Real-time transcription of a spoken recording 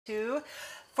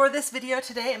For this video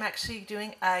today, I'm actually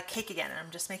doing a cake again, and I'm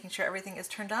just making sure everything is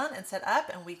turned on and set up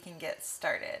and we can get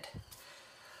started.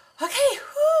 Okay,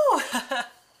 whoo!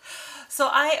 So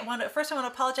first I want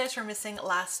to apologize for missing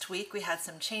last week. We had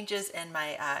some changes in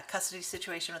my custody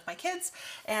situation with my kids,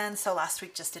 and so last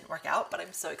week just didn't work out, but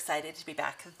I'm so excited to be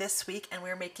back this week, and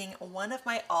we're making one of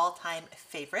my all-time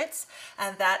favorites,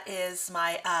 and that is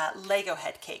my Lego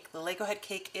head cake. The Lego head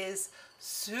cake is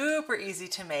super easy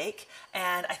to make,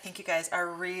 and I think you guys are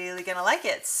really gonna like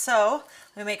it. So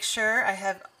let me make sure I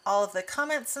have all of the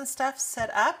comments and stuff set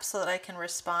up so that I can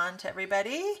respond to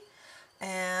everybody,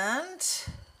 and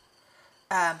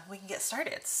we can get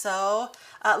started. So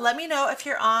let me know if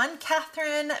you're on.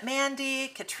 Catherine, Mandy,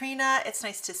 Katrina, it's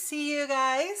nice to see you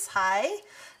guys. Hi.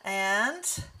 And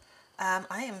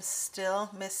I am still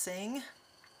missing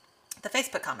the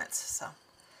Facebook comments, so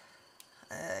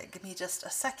give me just a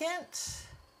second.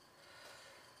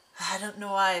 I don't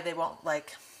know why they won't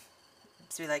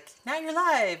be like, now you're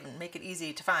live, and make it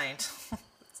easy to find.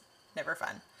 It's never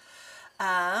fun.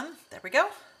 There we go.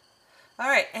 All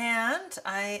right, and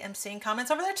I am seeing comments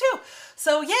over there too.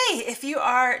 So yay, if you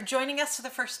are joining me for the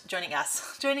first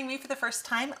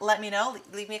time, let me know,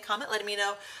 leave me a comment, let me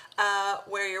know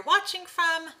where you're watching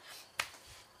from,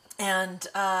 and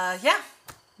yeah,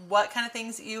 what kind of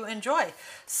things you enjoy.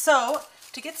 So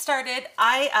to get started,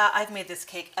 I've made this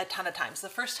cake a ton of times. The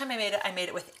first time I made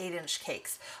it with 8-inch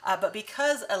cakes, but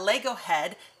because a Lego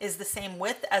head is the same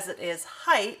width as it is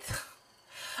height,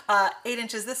 8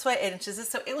 inches this way, 8 inches this,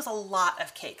 so it was a lot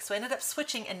of cake. So I ended up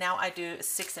switching, and now I do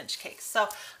 6-inch cakes. So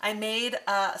I made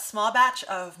a small batch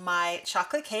of my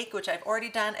chocolate cake, which I've already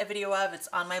done a video of. It's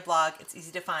on my blog. It's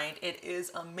easy to find. It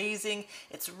is amazing.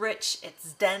 It's rich,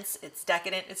 it's dense, it's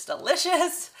decadent, it's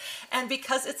delicious. And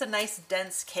because it's a nice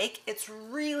dense cake, it's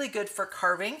really good for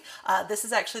carving. This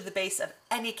is actually the base of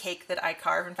any cake that I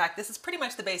carve. In fact, this is pretty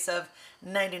much the base of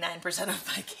 99% of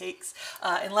my cakes.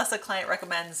 Unless a client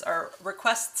recommends or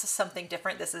requests something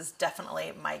different, this is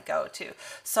definitely my go-to.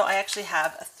 So I actually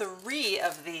have 3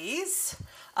 of these,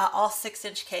 all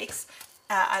 6-inch cakes.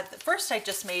 At first I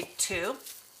just made 2,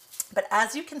 but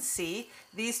as you can see,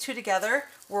 these 2 together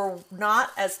were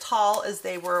not as tall as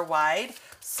they were wide.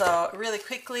 So really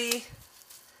quickly,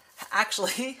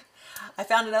 actually, I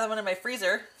found another one in my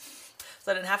freezer,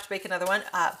 so I didn't have to bake another one,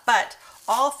 but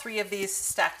all 3 of these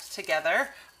stacked together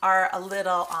are a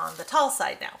little on the tall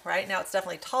side now, right? Now it's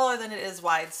definitely taller than it is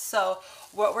wide. So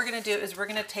what we're gonna do is we're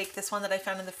gonna take this one that I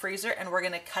found in the freezer, and we're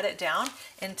gonna cut it down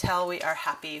until we are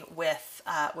happy with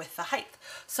the height.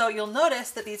 So you'll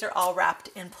notice that these are all wrapped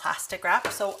in plastic wrap.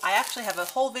 So I actually have a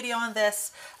whole video on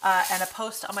this and a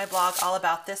post on my blog all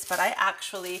about this, but I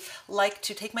actually like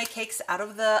to take my cakes out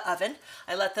of the oven.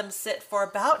 I let them sit for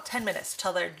about 10 minutes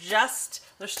till they're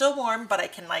still warm, but I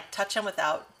can touch them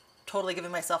without totally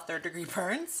giving myself 3rd-degree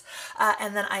burns.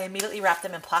 And then I immediately wrap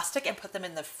them in plastic and put them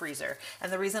in the freezer.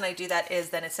 And the reason I do that is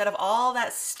then instead of all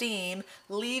that steam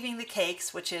leaving the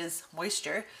cakes, which is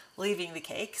moisture leaving the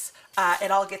cakes,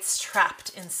 it all gets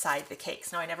trapped inside the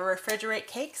cakes. Now I never refrigerate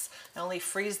cakes. I only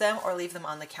freeze them or leave them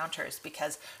on the counters,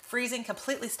 because freezing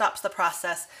completely stops the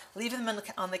process. Leaving them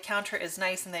on the counter is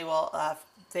nice, and they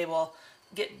will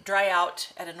dry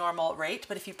out at a normal rate.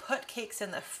 But if you put cakes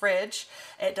in the fridge,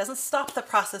 it doesn't stop the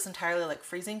process entirely like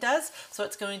freezing does. So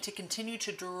it's going to continue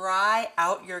to dry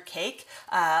out your cake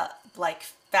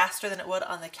faster than it would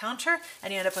on the counter,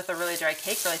 and you end up with a really dry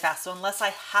cake really fast. So unless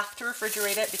I have to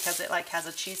refrigerate it because it has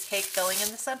a cheesecake filling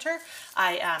in the center,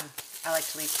 I like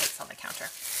to leave cakes on the counter.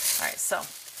 All right, so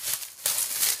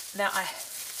now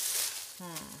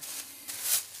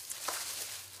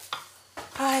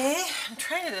I'm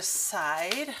trying to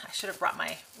decide. I should have brought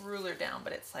my ruler down,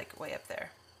 but it's way up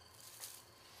there.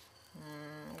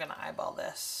 I'm gonna eyeball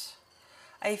this.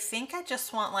 I think I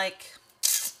just want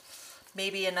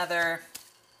maybe another,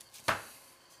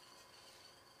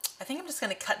 I think I'm just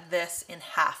gonna cut this in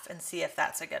half and see if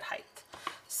that's a good height.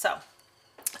 So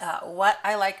what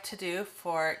I like to do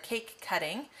for cake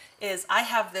cutting is I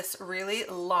have this really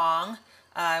long,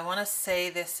 I want to say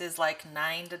this is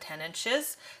 9 to 10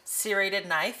 inches serrated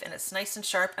knife, and it's nice and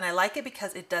sharp, and I like it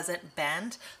because it doesn't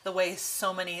bend the way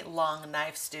so many long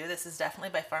knives do. This is definitely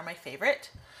by far my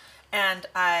favorite. And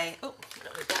don't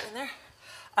need that in there.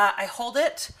 I hold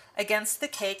it against the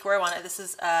cake where I want it. This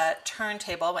is a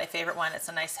turntable, my favorite one. It's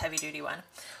a nice heavy duty one.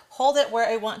 Hold it where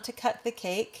I want to cut the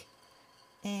cake,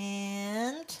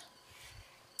 and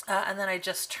then I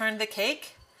just turn the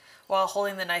cake while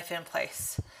holding the knife in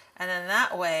place. And then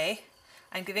that way,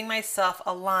 I'm giving myself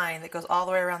a line that goes all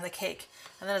the way around the cake.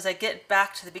 And then as I get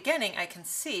back to the beginning, I can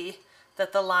see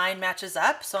that the line matches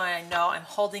up, so I know I'm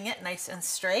holding it nice and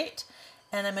straight.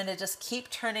 and I'm gonna just keep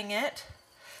turning it.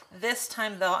 This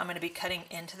time though, I'm gonna be cutting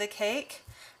into the cake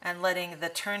and letting the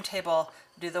turntable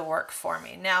do the work for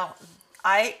me. Now,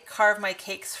 I carve my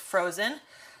cakes frozen.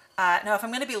 Now, if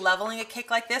I'm gonna be leveling a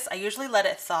cake like this, I usually let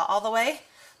it thaw all the way,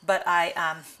 but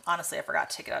honestly, I forgot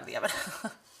to take it out of the oven.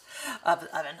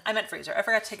 I meant freezer. I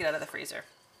forgot to take it out of the freezer.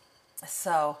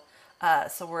 So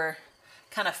we're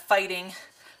kind of fighting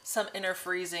some inner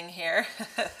freezing here,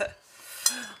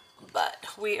 but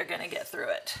we are gonna get through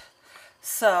it.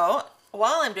 So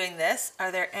while I'm doing this,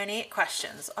 are there any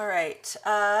questions? All right.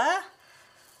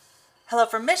 Hello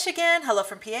from Michigan. Hello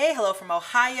from PA. Hello from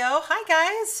Ohio. Hi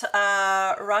guys.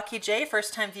 Rocky J,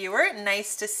 first time viewer.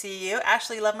 Nice to see you.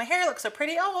 Ashley, love my hair. Looks so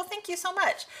pretty. Oh, well, thank you so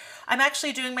much. I'm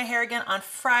actually doing my hair again on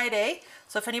Friday.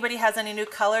 So if anybody has any new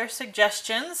color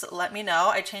suggestions, let me know.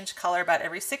 I change color about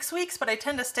every 6 weeks, but I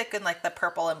tend to stick in like the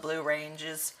purple and blue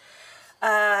ranges.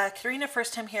 Karina,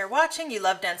 first time here watching. You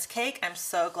love dense cake. I'm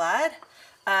so glad.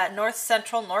 North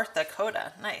Central, North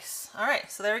Dakota. Nice. All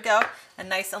right, so there we go. And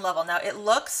nice and level. Now it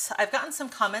looks, I've gotten some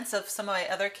comments of some of my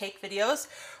other cake videos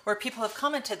where people have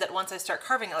commented that once I start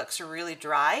carving, it looks really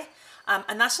dry.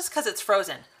 And that's just because it's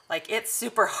frozen. Like, it's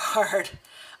super hard.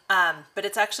 But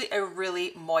it's actually a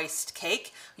really moist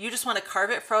cake. You just want to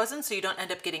carve it frozen so you don't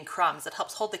end up getting crumbs. It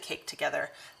helps hold the cake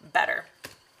together better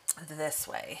this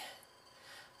way.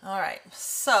 All right,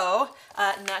 so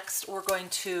next we're going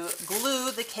to glue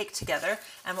the cake together,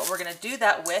 and what we're going to do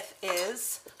that with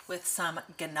is with some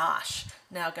ganache.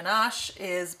 Now, ganache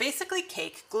is basically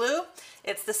cake glue.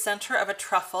 It's the center of a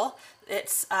truffle.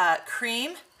 It's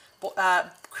cream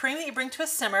that you bring to a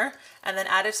simmer and then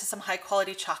add it to some high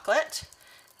quality chocolate.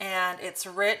 And it's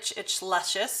rich, it's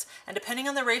luscious, and depending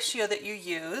on the ratio that you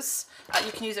use,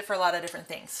 you can use it for a lot of different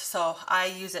things. So I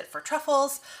use it for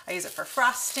truffles, I use it for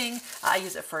frosting, I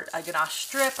use it for a ganache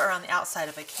strip around the outside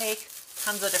of a cake.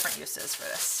 Tons of different uses for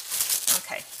this.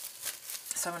 Okay,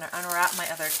 so I'm gonna unwrap my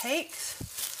other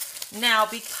cakes. Now,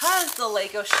 because the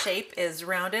Lego shape is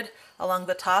rounded along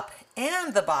the top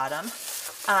and the bottom,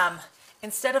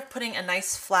 instead of putting a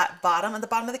nice flat bottom on the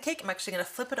bottom of the cake, I'm actually going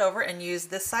to flip it over and use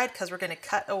this side because we're going to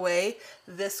cut away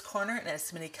this corner and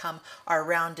it's going to become our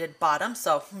rounded bottom.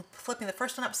 So I'm flipping the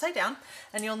first one upside down,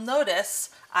 and you'll notice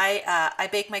I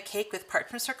bake my cake with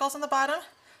parchment circles on the bottom.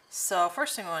 So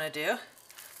first thing I want to do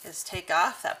is take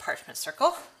off that parchment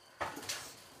circle.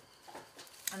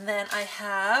 And then I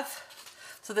have,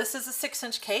 so this is a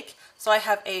 6-inch cake. So I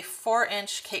have a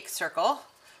 4-inch cake circle,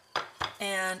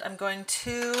 and I'm going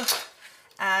to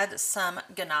add some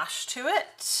ganache to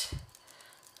it.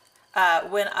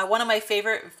 One of my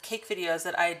favorite cake videos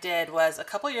that I did was a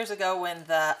couple years ago when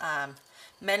the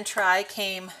men try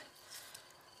came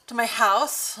to my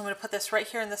house. I'm going to put this right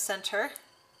here in the center.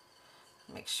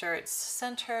 Make sure it's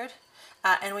centered.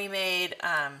 And we made,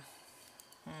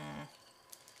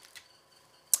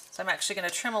 so I'm actually going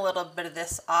to trim a little bit of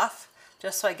this off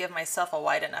just so I give myself a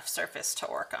wide enough surface to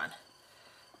work on.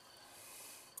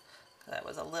 That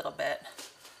was a little bit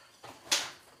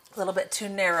too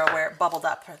narrow where it bubbled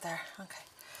up right there. Okay.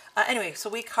 Anyway, so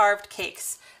we carved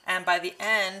cakes, and by the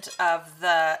end of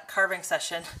the carving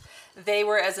session, they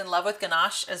were as in love with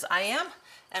ganache as I am,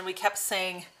 and we kept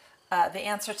saying the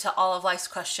answer to all of life's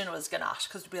question was ganache,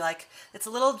 because we'd be like, it's a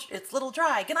little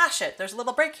dry, ganache it. There's a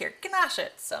little break here, ganache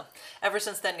it. So ever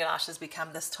since then, ganache has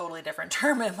become this totally different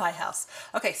term in my house.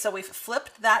 Okay, so we've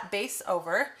flipped that base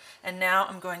over, and now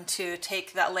I'm going to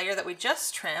take that layer that we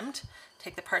just trimmed,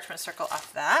 take the parchment circle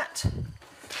off that,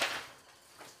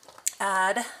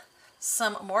 add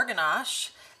some more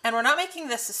ganache, and we're not making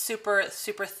this super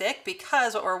thick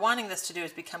because what we're wanting this to do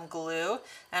is become glue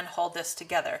and hold this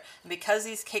together. And because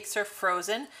these cakes are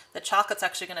frozen, the chocolate's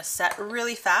actually going to set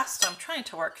really fast, so I'm trying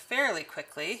to work fairly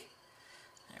quickly.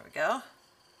 There we go.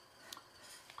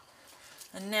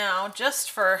 And now I'm going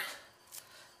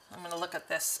to look at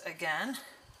this again.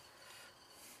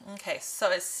 Okay, so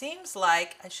it seems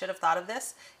like I should have thought of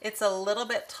this. It's a little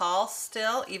bit tall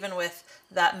still, even with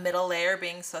that middle layer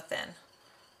being so thin,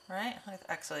 right?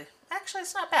 Actually,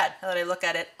 it's not bad now that I look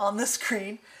at it on the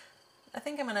screen. I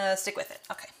think I'm gonna stick with it.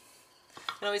 Okay, you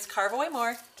can always carve away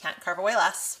more, can't carve away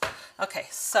less. Okay,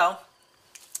 so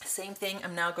same thing.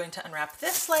 I'm now going to unwrap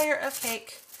this layer of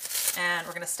cake, and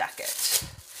we're gonna stack it.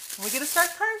 And we're gonna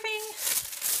start carving.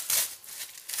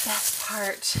 Best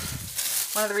part.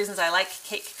 One of the reasons I like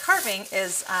cake carving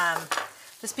is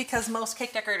just because most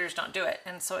cake decorators don't do it.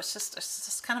 And so it's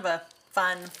just kind of a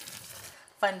fun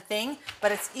thing,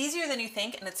 but it's easier than you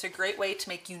think, and it's a great way to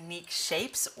make unique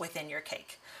shapes within your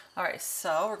cake. All right,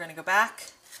 so we're gonna go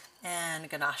back and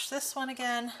ganache this one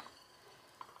again.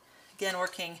 Again,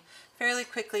 working fairly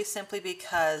quickly simply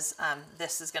because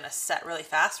this is going to set really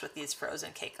fast with these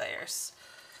frozen cake layers.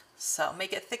 So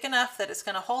make it thick enough that it's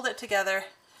going to hold it together,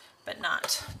 but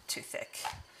not too thick.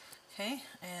 Okay,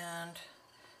 and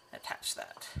attach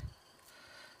that.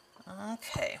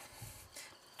 Okay,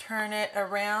 turn it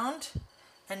around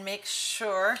and make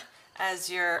sure as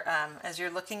you're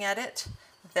looking at it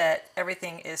that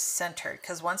everything is centered,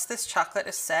 because once this chocolate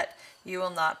is set, you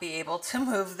will not be able to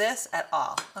move this at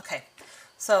all. Okay,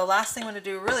 so last thing I'm going to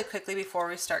do really quickly before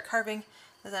we start carving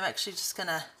is I'm actually just going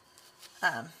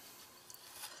to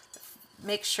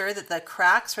make sure that the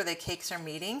cracks where the cakes are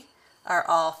meeting are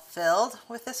all filled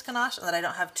with this ganache, and that I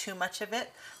don't have too much of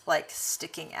it like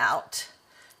sticking out,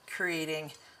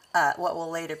 creating what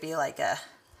will later be like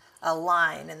a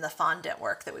line in the fondant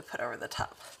work that we put over the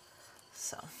top.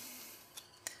 So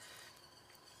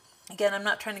again, I'm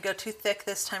not trying to go too thick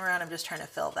this time around, I'm just trying to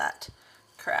fill that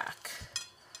crack.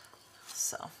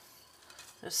 So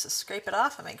just to scrape it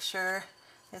off and make sure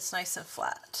it's nice and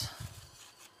flat.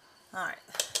 All right,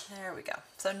 there we go.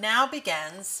 So now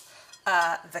begins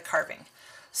the carving.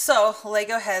 So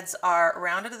Lego heads are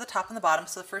rounded at the top and the bottom.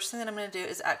 So the first thing that I'm going to do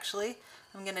is actually,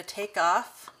 I'm going to take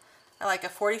off at like a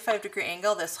 45-degree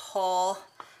angle this whole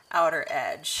outer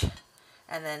edge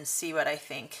and then see what I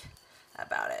think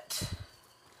about it.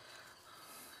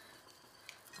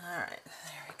 All right,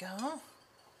 there we go.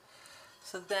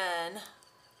 So then,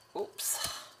 oops,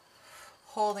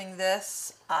 holding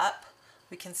this up,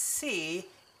 we can see,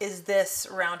 is this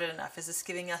rounded enough? Is this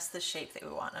giving us the shape that we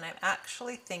want? And I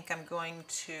actually think I'm going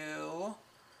to,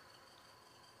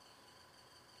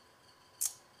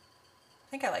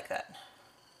 I think I like that.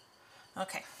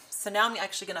 Okay, so now I'm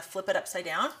actually going to flip it upside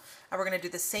down, and we're going to do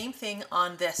the same thing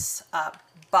on this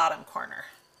bottom corner.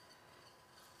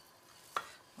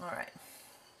 All right.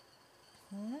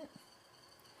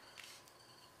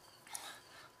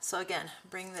 So again,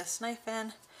 bring this knife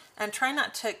in and try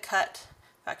not to cut.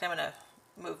 In fact, I'm going to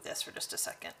move this for just a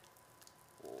second.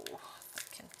 Ooh, I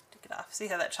can take it off. See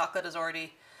how that chocolate has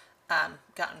already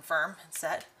gotten firm and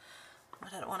set?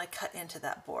 But I don't want to cut into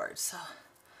that board. So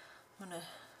I'm going to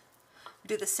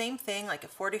do the same thing, like a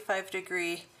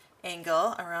 45-degree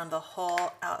angle around the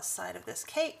whole outside of this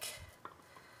cake.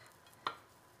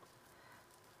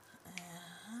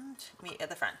 Meet at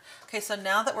the front. Okay, so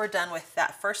now that we're done with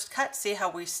that first cut, see how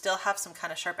we still have some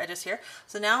kind of sharp edges here?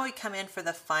 So now we come in for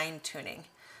the fine tuning.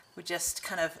 We just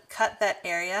kind of cut that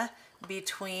area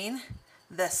between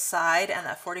the side and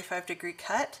that 45-degree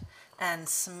cut and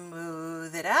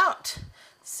smooth it out.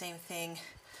 Same thing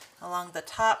along the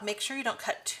top. Make sure you don't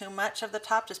cut too much of the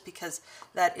top, just because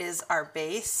that is our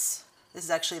base. This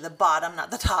is actually the bottom,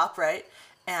 not the top, right?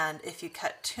 And if you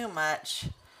cut too much,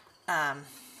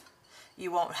 you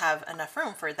won't have enough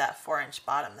room for that 4-inch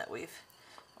bottom that we've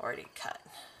already cut.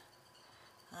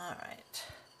 All right.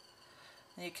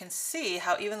 And you can see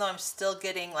how even though I'm still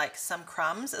getting like some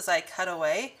crumbs as I cut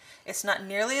away, it's not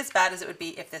nearly as bad as it would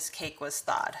be if this cake was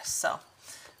thawed. So I'm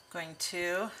going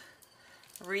to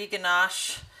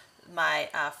re-ganache my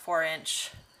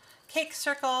 4-inch cake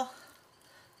circle,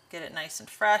 get it nice and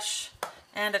fresh,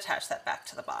 and attach that back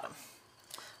to the bottom.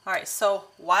 All right, so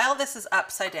while this is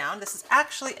upside down, this is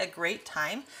actually a great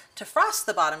time to frost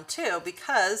the bottom too,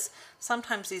 because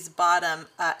sometimes these bottom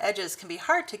edges can be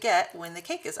hard to get when the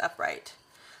cake is upright.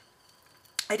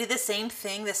 I do the same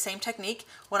thing, the same technique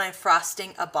when I'm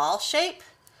frosting a ball shape.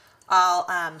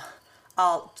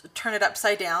 I'll turn it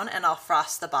upside down and I'll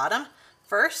frost the bottom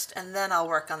first, and then I'll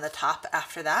work on the top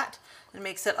after that. It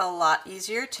makes it a lot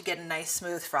easier to get a nice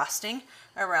smooth frosting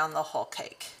around the whole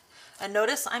cake. And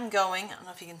notice I'm going, I don't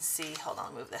know if you can see, hold on,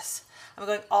 I'll move this. I'm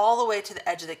going all the way to the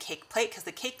edge of the cake plate, because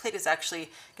the cake plate is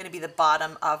actually going to be the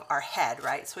bottom of our head,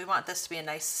 right? So we want this to be a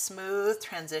nice smooth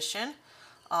transition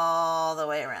all the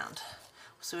way around.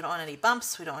 So we don't want any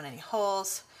bumps, we don't want any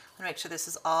holes. I want to make sure this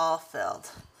is all filled.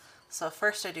 So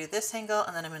first I do this angle,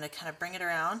 and then I'm going to kind of bring it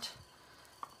around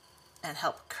and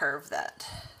help curve that.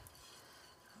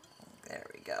 There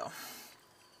we go.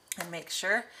 And make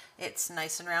sure it's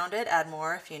nice and rounded. Add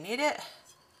more if you need it.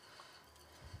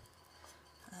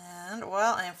 And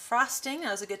while I'm frosting,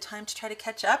 now is a good time to try to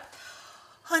catch up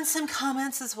on some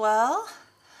comments as well.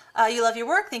 You love your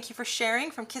work. Thank you for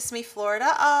sharing from Kiss Me, Florida.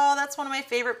 Oh, that's one of my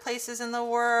favorite places in the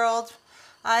world.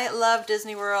 I love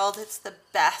Disney World. It's the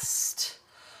best.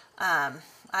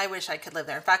 I wish I could live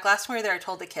there. In fact, last time we were there, I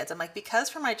told the kids, I'm like, because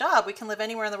for my job, we can live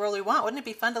anywhere in the world we want. Wouldn't it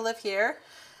be fun to live here?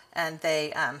 And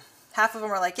they, half of them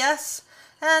were like, yes,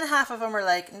 and half of them were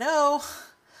like, no.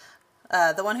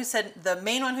 The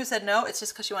main one who said no, it's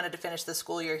just because she wanted to finish the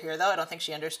school year here, though. I don't think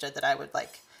she understood that I would,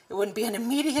 like, it wouldn't be an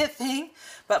immediate thing,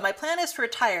 but my plan is to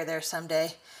retire there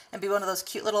someday and be one of those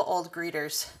cute little old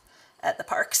greeters at the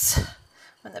parks.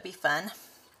 Wouldn't that be fun?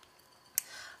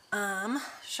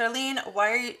 Charlene,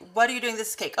 what are you doing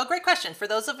this cake? Oh, great question. For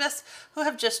those of us who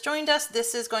have just joined us,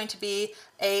 this is going to be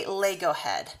a Lego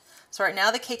head. So right now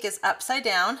the cake is upside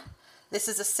down. This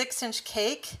is a 6-inch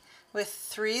cake with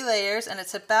 3 layers, and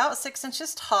it's about 6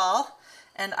 inches tall.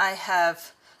 And I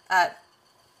have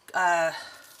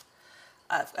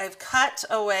I've cut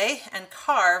away and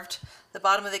carved the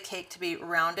bottom of the cake to be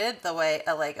rounded the way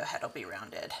a Lego head will be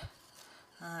rounded.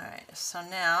 All right, so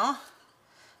now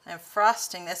I'm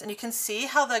frosting this, and you can see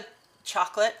how the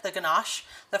chocolate, the ganache,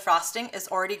 the frosting is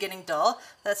already getting dull.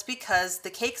 That's because the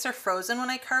cakes are frozen when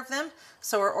I carve them,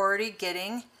 so we're already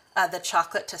getting the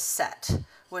chocolate to set,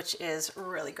 which is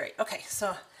really great. Okay,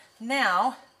 so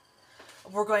now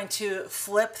we're going to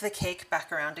flip the cake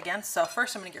back around again. So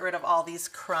first I'm going to get rid of all these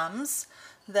crumbs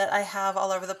that I have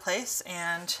all over the place.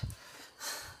 And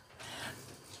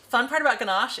fun part about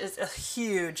ganache is a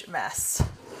huge mess.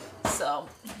 So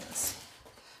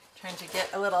trying to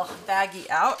get a little baggie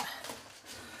out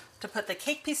to put the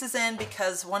cake pieces in,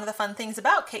 because one of the fun things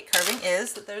about cake carving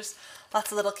is that there's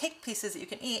lots of little cake pieces that you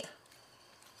can eat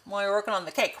while you're working on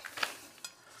the cake.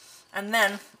 And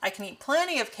then I can eat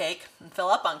plenty of cake and fill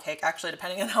up on cake, actually,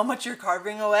 depending on how much you're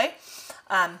carving away,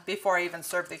 before I even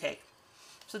serve the cake.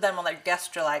 So then when like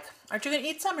guests are like, aren't you gonna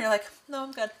eat some? And you're like, no,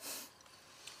 I'm good.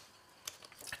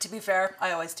 To be fair,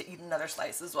 I always eat another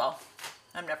slice as well.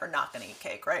 I'm never not gonna eat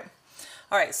cake, right?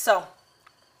 All right, so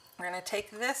we're gonna take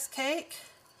this cake.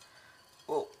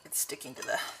 Oh, it's sticking to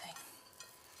the thing.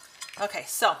 Okay,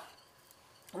 so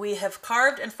we have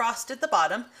carved and frosted the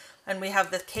bottom, and we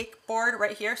have the cake board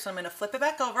right here. So I'm going to flip it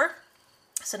back over.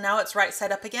 So now it's right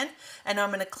side up again. And now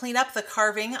I'm going to clean up the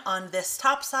carving on this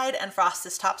top side and frost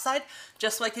this top side,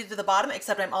 just like I did to the bottom,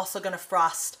 except I'm also going to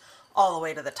frost all the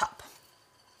way to the top.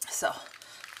 So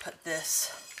put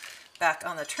this back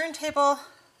on the turntable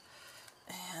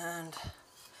and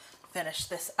finish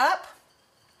this up.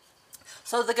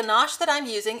 So the ganache that I'm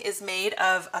using is made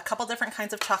of a couple different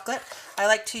kinds of chocolate. I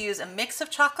like to use a mix of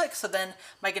chocolate, so then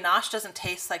my ganache doesn't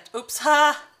taste like, oops,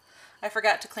 I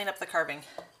forgot to clean up the carving.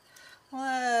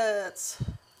 We'll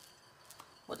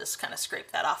just kind of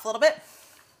scrape that off a little bit.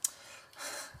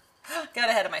 Got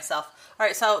ahead of myself. All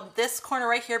right, so this corner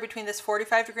right here between this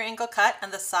 45-degree angle cut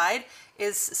and the side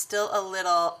is still a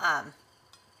little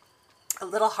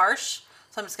harsh.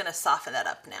 So I'm just gonna soften that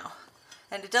up now.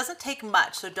 And it doesn't take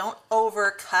much, so don't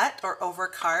overcut or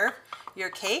overcarve your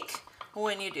cake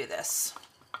when you do this.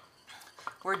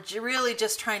 We're really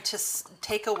just trying to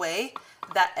take away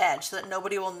that edge so that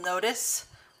nobody will notice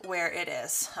where it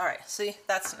is. All right, see,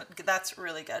 that's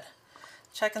really good.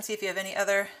 Check and see if you have any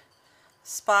other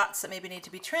spots that maybe need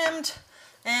to be trimmed.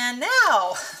 And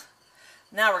now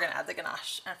we're gonna add the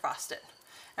ganache and frost it.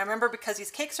 And remember, because these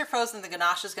cakes are frozen, the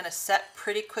ganache is gonna set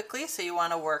pretty quickly, so you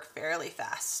wanna work fairly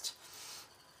fast.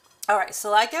 All right, so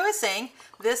like I was saying,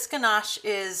 this ganache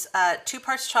is 2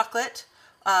 parts chocolate,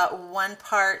 1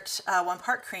 part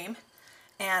cream,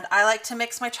 and I like to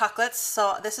mix my chocolates.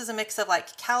 So this is a mix of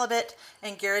like Calibut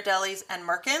and Ghirardelli's and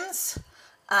Merkins.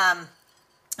 And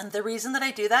the reason that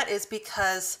I do that is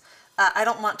because I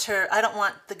don't want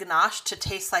the ganache to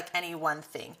taste like any one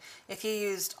thing. If you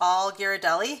used all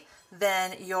Ghirardelli,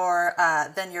 then your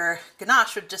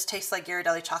ganache would just taste like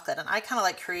Ghirardelli chocolate. And I kind of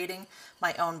like creating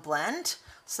my own blend,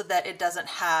 so that it doesn't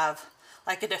have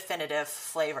like a definitive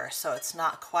flavor. So it's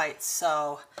not quite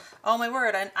so, oh my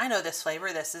word, I know this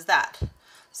flavor, this is that.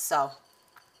 So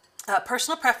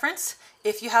personal preference,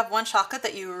 if you have one chocolate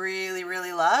that you really,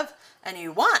 really love and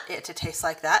you want it to taste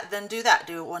like that, then do that.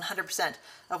 Do 100%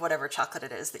 of whatever chocolate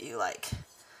it is that you like.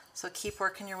 So keep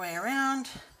working your way around.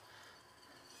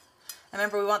 And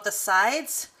remember, we want the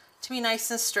sides to be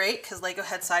nice and straight, because Lego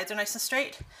head sides are nice and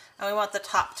straight. And we want the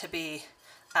top to be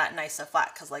nice and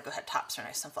flat, because Lego head tops are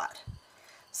nice and flat.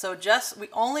 So we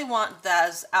only want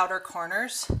those outer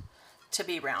corners to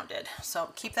be rounded.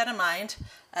 So keep that in mind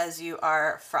as you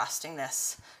are frosting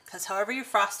this, because however you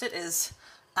frost it is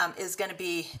going to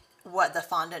be what the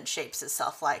fondant shapes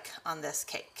itself like on this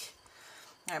cake.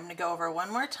 Now I'm going to go over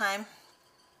one more time,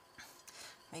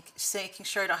 making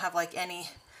sure I don't have like any,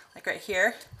 like right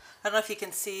here. I don't know if you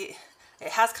can see,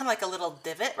 it has kind of like a little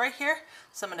divot right here.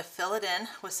 So I'm going to fill it in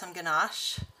with some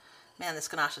ganache. Man, this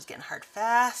ganache is getting hard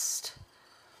fast.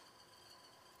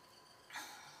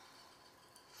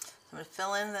 I'm going to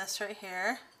fill in this right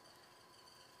here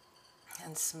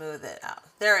and smooth it out.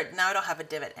 There, now I don't have a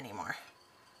divot anymore.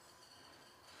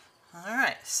 All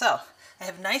right, so I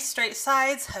have nice straight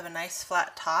sides, have a nice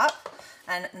flat top,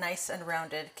 and nice and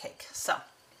rounded cake. So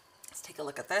Let's take a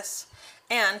look at this.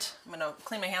 And I'm gonna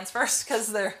clean my hands first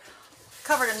because they're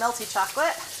covered in melty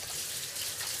chocolate.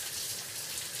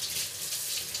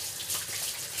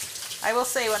 I will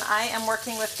say when I am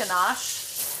working with ganache,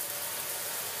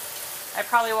 I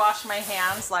probably wash my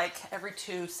hands like every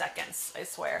 2 seconds, I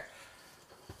swear.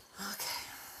 Okay.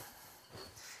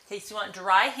 Okay, so you want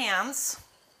dry hands.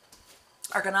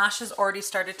 Our ganache has already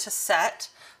started to set,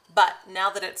 but now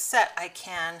that it's set, I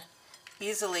can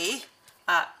easily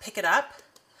pick it up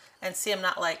and see I'm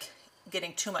not like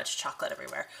getting too much chocolate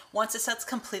everywhere. Once it sets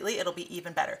completely, it'll be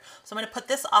even better. So I'm gonna put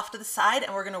this off to the side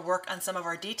and we're gonna work on some of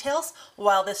our details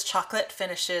while this chocolate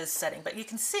finishes setting. But you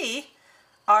can see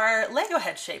our Lego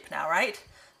head shape now, right?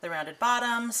 The rounded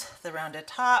bottoms, the rounded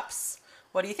tops.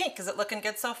 What do you think? Is it looking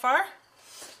good so far?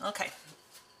 Okay.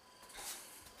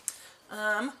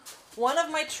 One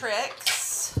of my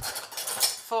tricks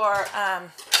for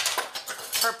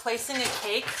placing a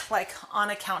cake like on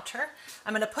a counter,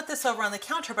 I'm going to put this over on the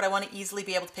counter, but I want to easily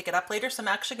be able to pick it up later. So I'm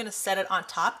actually going to set it on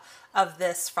top of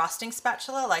this frosting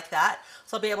spatula like that.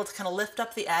 So I'll be able to kind of lift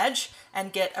up the edge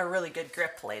and get a really good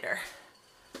grip later.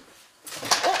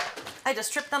 Oh, I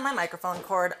just tripped on my microphone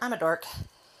cord. I'm a dork.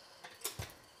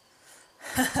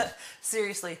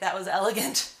 Seriously, that was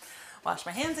elegant. Wash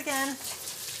my hands again.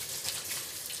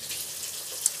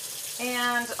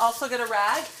 And also get a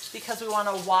rag because we want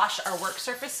to wash our work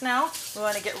surface now. We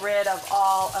want to get rid of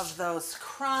all of those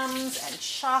crumbs and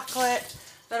chocolate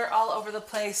that are all over the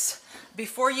place.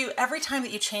 Every time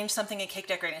that you change something in cake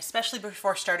decorating, especially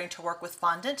before starting to work with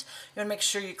fondant, you want to make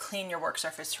sure you clean your work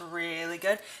surface really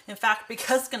good. In fact,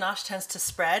 because ganache tends to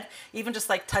spread, even just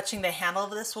like touching the handle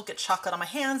of this will get chocolate on my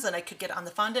hands and I could get it on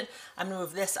the fondant. I'm going to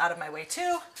move this out of my way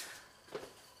too,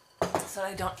 so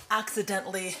I don't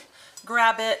accidentally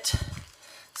grab it.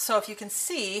 So if you can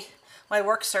see, my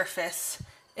work surface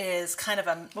is kind of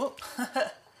a, oh,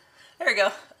 there we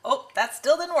go. Oh, that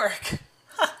still didn't work.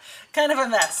 Kind of a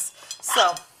mess.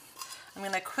 So I'm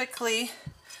going to quickly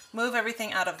move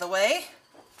everything out of the way.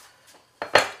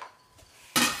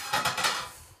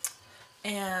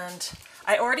 And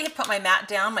I already put my mat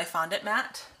down, my fondant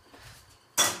mat.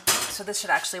 So this should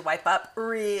actually wipe up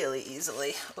really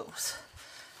easily. Oops.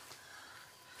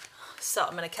 So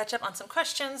I'm going to catch up on some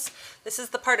questions. This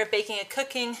is the part of baking and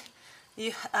cooking.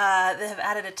 They have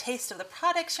added a taste of the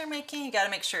products you're making. You got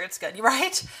to make sure it's good,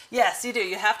 right? Yes, you do.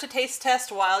 You have to taste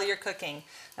test while you're cooking.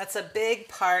 That's a big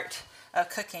part of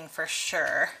cooking for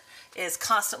sure, is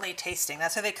constantly tasting.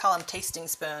 That's why they call them tasting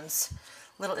spoons,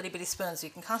 little itty bitty spoons. You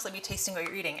can constantly be tasting what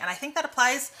you're eating. And I think that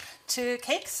applies to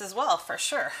cakes as well, for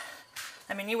sure.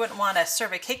 I mean, you wouldn't want to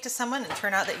serve a cake to someone and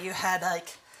turn out that you had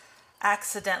like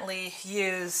accidentally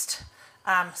used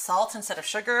salt instead of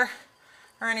sugar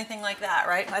or anything like that,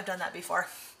 right? I've done that before.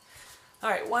 All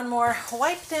right, one more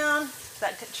wipe down.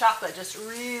 That chocolate just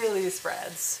really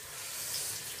spreads.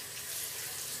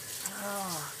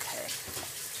 Okay.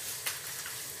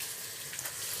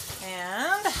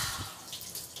 And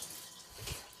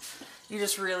you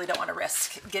just really don't want to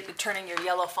risk turning your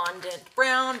yellow fondant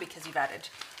brown because you've added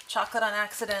chocolate on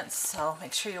accident. So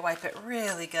make sure you wipe it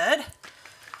really good.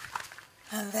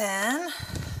 And then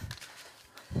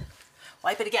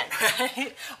wipe it again,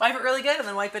 right? Wipe it really good and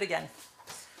then wipe it again.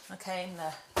 Okay, I'm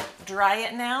gonna dry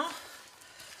it now.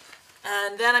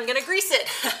 And then I'm gonna grease it.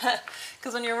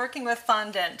 Because when you're working with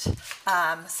fondant,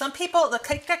 some people, the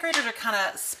cake decorators are kind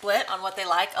of split on what they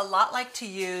like. A lot like to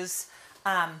use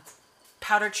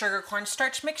powdered sugar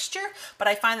cornstarch mixture, but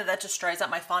I find that that just dries out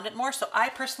my fondant more. So I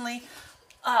personally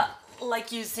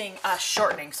like using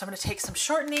shortening. So I'm gonna take some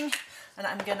shortening and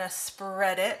I'm gonna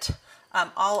spread it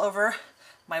all over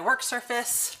my work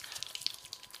surface,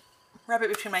 rub it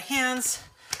between my hands,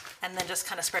 and then just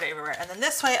kind of spread it everywhere. And then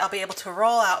this way I'll be able to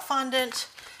roll out fondant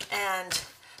and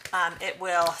it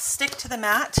will stick to the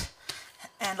mat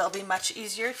and it'll be much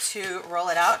easier to roll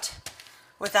it out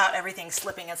without everything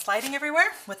slipping and sliding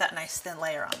everywhere with that nice thin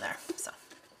layer on there. So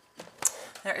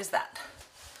there is that.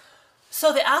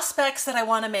 So the aspects that I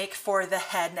want to make for the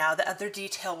head now, the other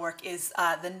detail work, is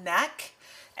the neck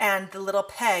and the little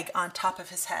peg on top of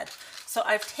his head. So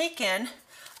I've taken,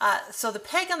 so the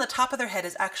peg on the top of their head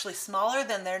is actually smaller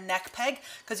than their neck peg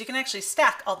because you can actually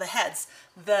stack all the heads.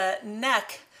 The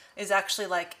neck is actually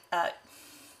like a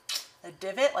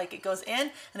divot, like it goes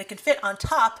in and it can fit on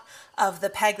top of the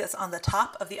peg that's on the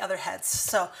top of the other heads.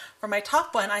 So for my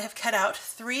top one, I have cut out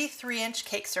 3 3-inch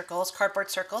cake circles, cardboard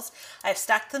circles. I have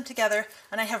stacked them together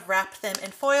and I have wrapped them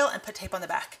in foil and put tape on the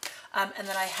back. And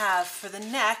then I have, for the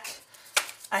neck,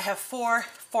 I have 4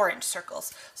 4-inch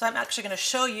circles. So I'm actually going to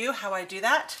show you how I do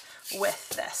that with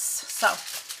this. So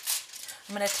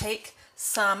I'm going to take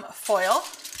some foil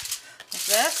like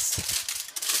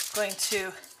this. I'm going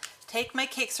to take my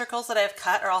cake circles that I've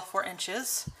cut, are all 4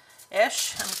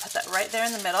 inches-ish. I'm gonna put that right there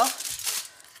in the middle.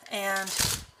 And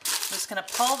I'm just gonna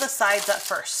pull the sides up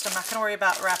first. I'm not gonna worry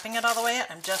about wrapping it all the way up.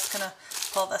 I'm just gonna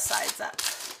pull the sides up.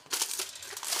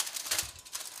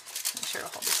 Make sure to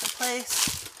hold this in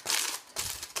place.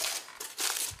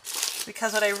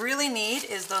 Because what I really need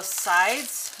is those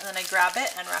sides, and then I grab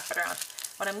it and wrap it around.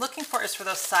 What I'm looking for is for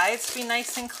those sides to be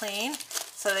nice and clean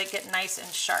so they get nice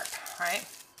and sharp, right?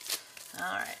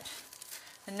 All right.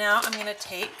 And now I'm gonna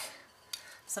take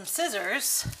some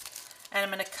scissors and I'm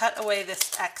gonna cut away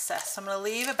this excess. So I'm gonna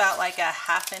leave about like a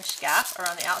 1/2 inch gap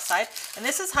around the outside. And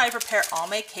this is how I prepare all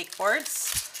my cake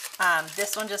boards.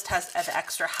 This one just has the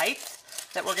extra height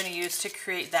that we're gonna use to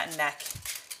create that neck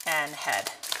and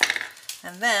head.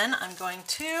 And then I'm going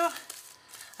to,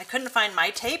 I couldn't find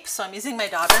my tape, so I'm using my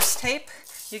daughter's tape.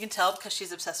 You can tell because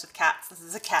she's obsessed with cats. This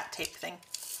is a cat tape thing.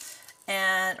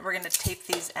 And we're gonna tape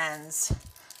these ends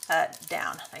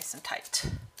down nice and tight.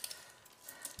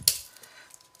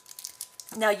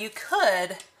 Now you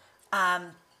could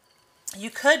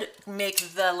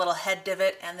make the little head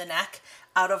divot and the neck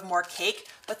out of more cake,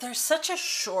 but there's such a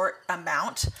short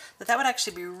amount that would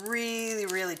actually be really,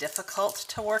 really difficult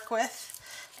to work with.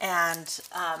 And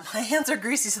my hands are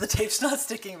greasy, so the tape's not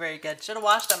sticking very good. Should have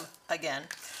washed them again.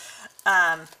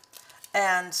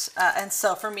 And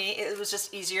so for me, it was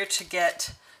just easier to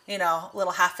get, you know, a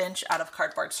little 1/2 inch out of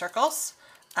cardboard circles.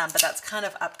 But that's kind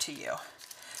of up to you.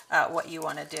 What you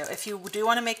want to do. If you do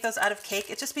want to make those out of cake,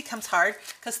 it just becomes hard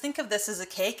because think of this as a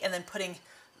cake and then putting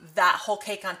that whole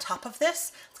cake on top of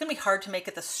this. It's going to be hard to make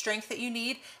it the strength that you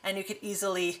need, and you could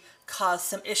easily cause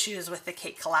some issues with the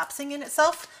cake collapsing in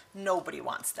itself. Nobody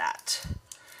wants that.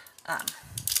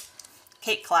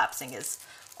 Cake collapsing is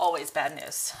always bad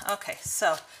news. Okay,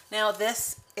 so now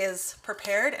this is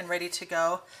prepared and ready to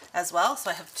go as well.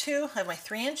 So I have two. I have my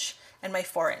 3 inch and my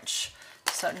 4 inch.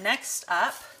 So next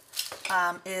up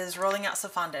is rolling out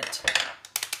some fondant.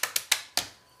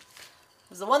 It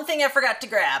was the one thing I forgot to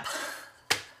grab.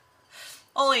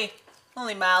 Only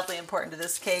mildly important to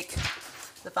this cake,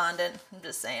 the fondant, I'm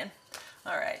just saying.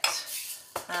 All right.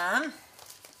 I'm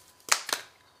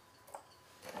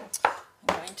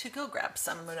going to go grab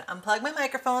some. I'm going to unplug my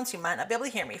microphone so you might not be able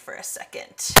to hear me for a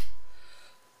second.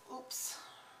 Oops,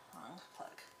 wrong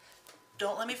plug.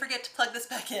 Don't let me forget to plug this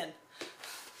back in.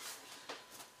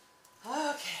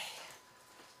 Okay.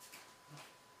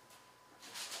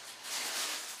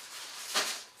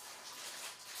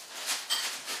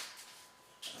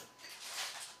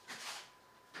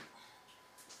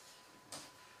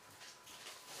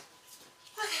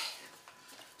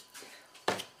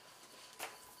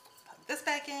 This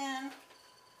back in.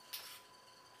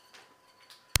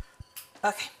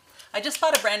 Okay, I just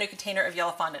bought a brand new container of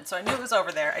yellow fondant, so I knew it was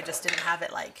over there. I just didn't have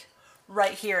it like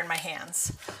right here in my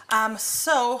hands.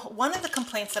 So one of the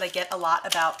complaints that I get a lot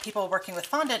about people working with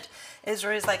fondant is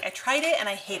where it's like, I tried it and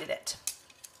I hated it.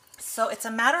 So it's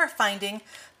a matter of finding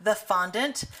the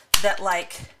fondant that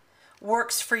like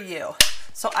works for you.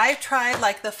 So I've tried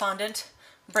like the fondant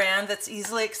brand that's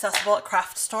easily accessible at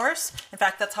craft stores. In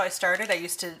fact, that's how I started. I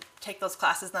used to take those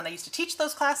classes, then I used to teach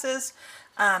those classes.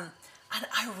 And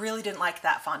I really didn't like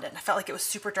that fondant. I felt like it was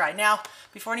super dry. Now,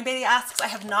 before anybody asks, I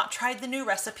have not tried the new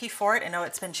recipe for it. I know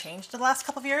it's been changed in the last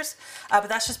couple of years, but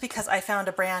that's just because I found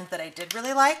a brand that I did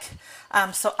really like.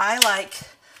 So I like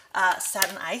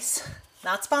Satin Ice,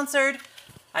 not sponsored.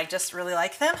 I just really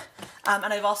like them.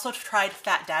 And I've also tried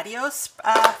Fat Daddy-O's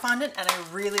fondant, and I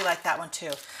really like that one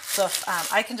too. So if,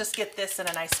 I can just get this in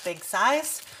a nice big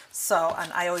size. So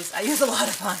I use a lot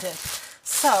of fondant.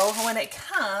 So when it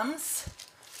comes,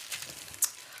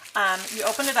 you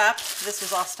open it up. This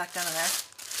was all stuck down in there.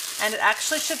 And it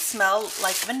actually should smell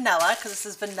like vanilla because this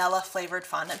is vanilla flavored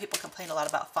fondant. People complain a lot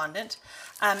about fondant.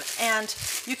 And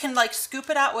you can like scoop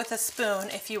it out with a spoon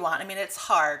if you want. I mean, it's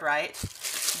hard, right?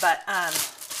 But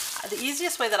the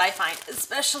easiest way that I find,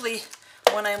 especially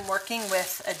when I'm working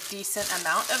with a decent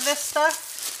amount of this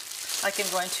stuff, like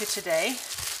I'm going to today,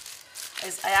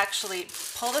 is I actually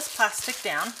pull this plastic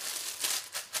down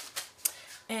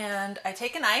and I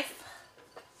take a knife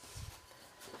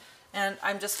and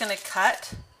I'm just going to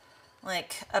cut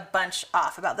like a bunch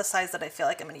off about the size that I feel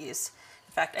like I'm going to use.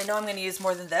 In fact, I know I'm going to use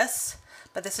more than this,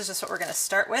 but this is just what we're going to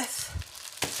start with.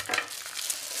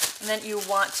 And then you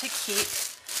want to keep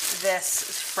this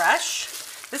fresh.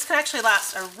 This can actually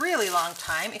last a really long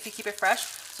time if you keep it fresh.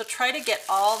 So try to get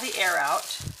all the air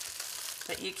out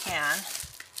that you can.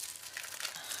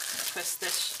 Twist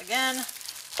this again.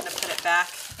 I'm going to put it back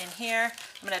in here.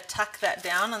 I'm going to tuck that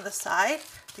down on the side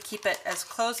to keep it as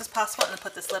closed as possible and then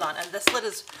put this lid on. And this lid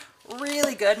is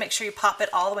really good. Make sure you pop it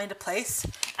all the way into place,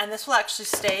 and this will actually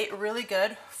stay really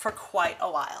good for quite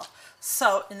a while.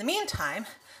 So in the meantime,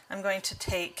 I'm going to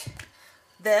take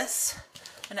this,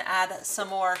 I'm going to add some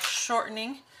more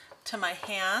shortening to my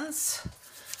hands.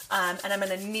 And I'm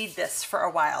going to knead this for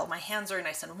a while. My hands are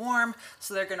nice and warm,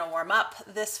 so they're going to warm up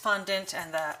this fondant,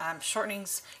 and the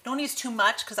shortenings. You don't use too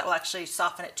much because that will actually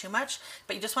soften it too much,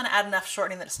 but you just want to add enough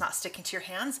shortening that it's not sticking to your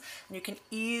hands, and you can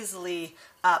easily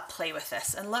play with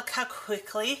this. And look how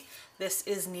quickly this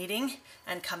is kneading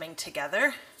and coming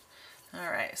together.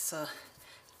 All right, so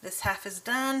this half is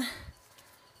done.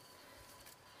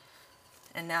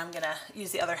 And now I'm gonna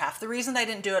use the other half. The reason I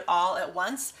didn't do it all at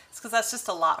once is because that's just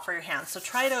a lot for your hands. So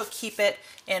try to keep it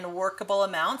in workable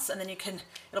amounts, and then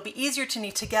it'll be easier to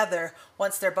knead together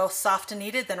once they're both soft and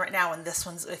kneaded than right now when this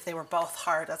one's, if they were both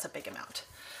hard, that's a big amount.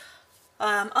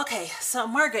 Okay, so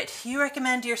Margaret, you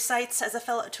recommend your sites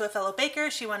to a fellow baker.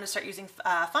 She wanted to start using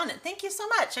fondant. Thank you so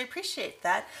much, I appreciate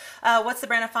that. What's the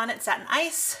brand of fondant? Satin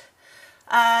Ice.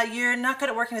 You're not good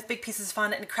at working with big pieces of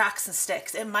fondant and cracks and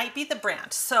sticks. It might be the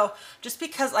brand. So just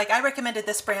because, like, I recommended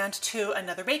this brand to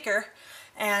another baker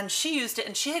and she used it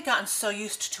and she had gotten so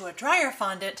used to a drier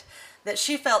fondant that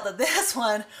she felt that this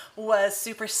one was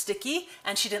super sticky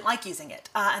and she didn't like using it.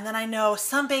 And then I know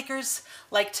some bakers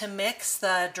like to mix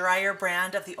the drier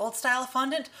brand of the old style of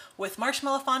fondant with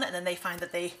marshmallow fondant, and then they find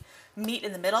that they meet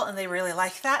in the middle and they really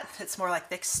like that. It's more like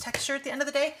this texture at the end of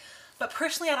the day. But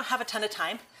personally, I don't have a ton of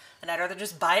time, and I'd rather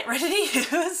just buy it ready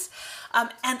to use.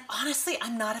 And honestly,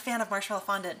 I'm not a fan of marshmallow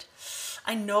fondant.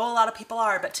 I know a lot of people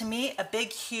are, but to me, a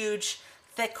big, huge,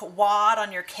 thick wad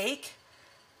on your cake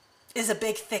is a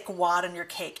big, thick wad on your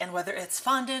cake. And whether it's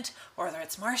fondant or whether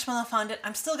it's marshmallow fondant,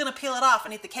 I'm still gonna peel it off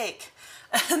and eat the cake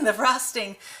and the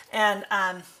frosting. And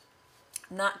I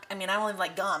don't even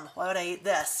like gum. Why would I eat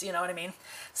this? You know what I mean?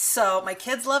 So my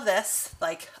kids love this,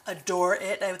 like adore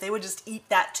it. They would just eat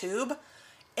that tube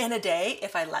in a day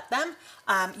if I let them.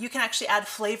 You can actually add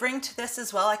flavoring to this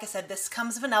as well. Like I said, this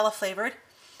comes vanilla flavored.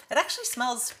 It actually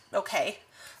smells okay.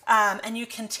 And you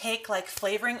can take like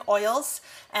flavoring oils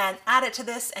and add it to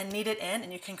this and knead it in,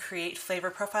 and you can create flavor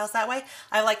profiles that way.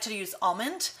 I like to use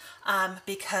almond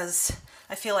because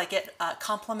I feel like it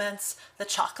complements the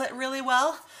chocolate really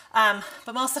well.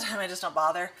 But most of the time I just don't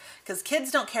bother because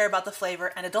kids don't care about the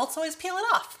flavor and adults always peel it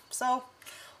off. So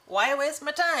why waste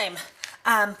my time?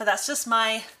 But that's just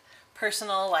my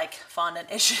personal like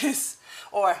fondant issues,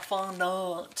 or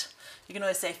fondant. You can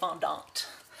always say fondant.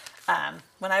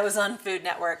 When I was on Food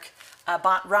Network,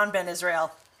 Ron Ben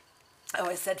Israel, I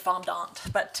always said fondant.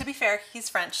 But to be fair, he's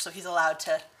French, so he's allowed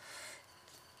to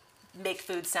make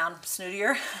food sound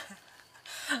snootier.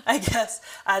 I guess.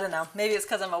 I don't know. Maybe it's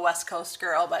because I'm a West Coast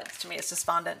girl, but to me it's just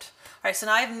fondant. All right, so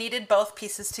now I've kneaded both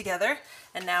pieces together,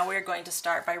 and now we're going to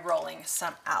start by rolling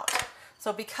some out.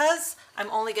 So because I'm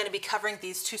only going to be covering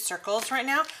these two circles right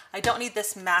now, I don't need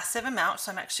this massive amount,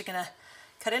 so I'm actually going to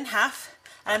cut it in half.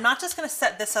 And I'm not just going to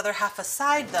set this other half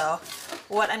aside though.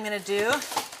 What I'm going to do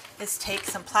is take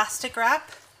some plastic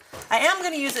wrap. I am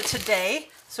going to use it today,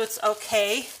 so it's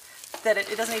okay that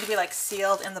it doesn't need to be like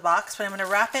sealed in the box, but I'm going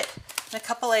to wrap it in a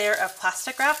couple layer of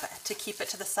plastic wrap to keep it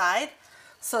to the side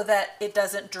so that it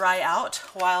doesn't dry out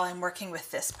while I'm working with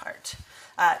this part.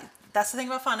 That's the thing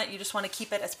about fondant, you just want to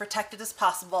keep it as protected as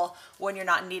possible when you're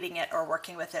not kneading it or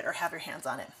working with it or have your hands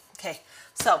on it. Okay,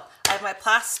 so I have my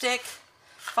plastic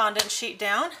fondant sheet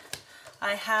down.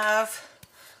 I have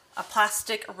a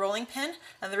plastic rolling pin,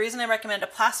 and the reason I recommend a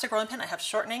plastic rolling pin, I have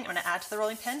shortening, I'm going to add to the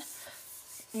rolling pin.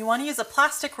 You want to use a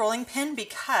plastic rolling pin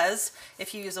because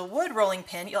if you use a wood rolling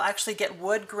pin, you'll actually get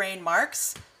wood grain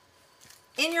marks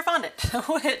in your fondant,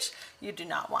 which you do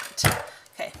not want.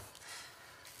 Okay,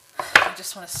 I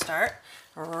just want to start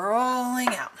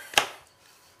rolling out.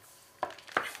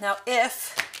 Now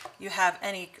if you have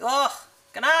any,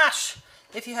 Ganache!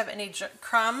 If you have any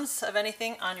crumbs of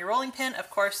anything on your rolling pin, of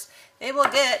course, they will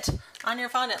get on your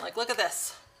fondant. Like, look at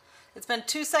this. It's been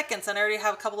 2 seconds and I already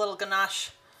have a couple little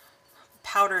Ganache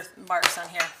powder marks on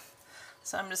here.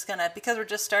 So I'm just gonna, because we're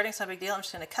just starting, it's not a big deal, I'm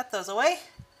just gonna cut those away.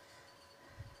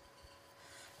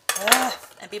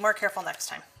 And be more careful next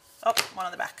time. Oh, one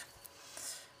on the back.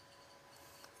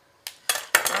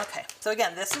 Okay, so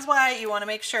again, this is why you wanna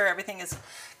make sure everything is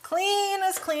clean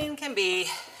as clean can be.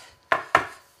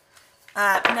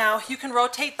 Now you can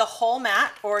rotate the whole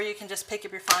mat, or you can just pick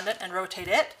up your fondant and rotate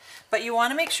it, but you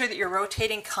want to make sure that you're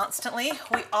rotating constantly.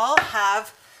 We all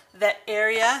have that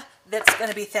area that's going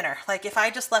to be thinner. Like if I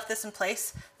just left this in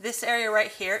place, this area right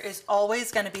here is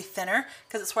always going to be thinner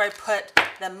because it's where I put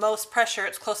the most pressure.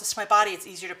 It's closest to my body. It's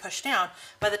easier to push down.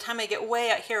 By the time I get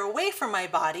way out here away from my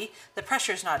body, the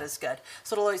pressure is not as good.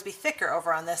 So it'll always be thicker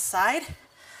over on this side.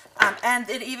 And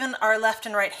it even our left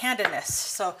and right handedness.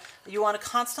 So you want to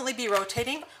constantly be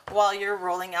rotating while you're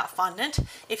rolling out fondant.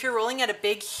 If you're rolling out a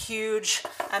big, huge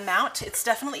amount, it's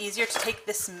definitely easier to take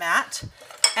this mat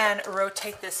and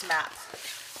rotate this map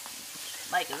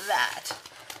like that,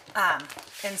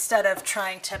 instead of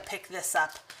trying to pick this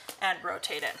up and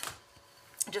rotate it.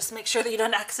 Just make sure that you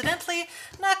don't accidentally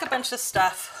knock a bunch of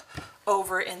stuff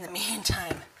over in the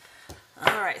meantime.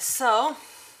 All right, so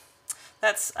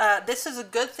that's this is a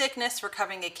good thickness for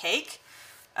covering a cake,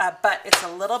 but it's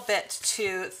a little bit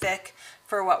too thick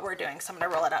for what we're doing. So I'm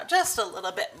gonna roll it out just a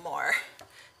little bit more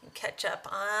and catch up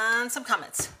on some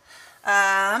comments.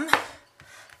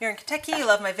 You're in Kentucky, you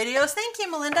love my videos. Thank you,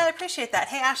 Melinda, I appreciate that.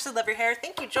 Hey, Ashley, love your hair.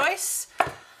 Thank you, Joyce.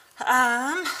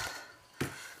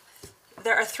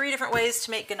 There are 3 different ways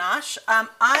to make ganache.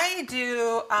 I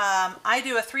do a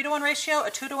 3-to-1 ratio,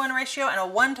 a 2-to-1 ratio, and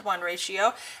a 1-to-1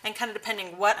 ratio, and kind of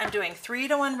depending what I'm doing.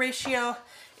 3-to-1 ratio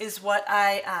is what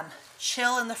I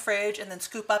chill in the fridge and then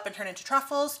scoop up and turn into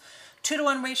truffles.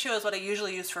 2-to-1 ratio is what I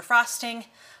usually use for frosting.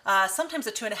 Sometimes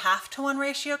a 2.5-to-1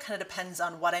 ratio, kind of depends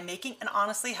on what I'm making and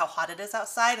honestly how hot it is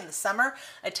outside. In the summer,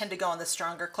 I tend to go on the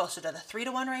stronger, closer to the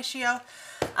 3-to-1 ratio.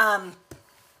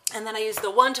 And then I use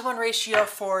the 1-to-1 ratio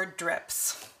for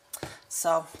drips.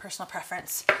 So personal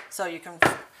preference. So you can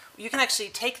actually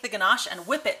take the ganache and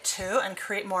whip it too and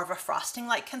create more of a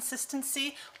frosting-like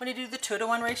consistency when you do the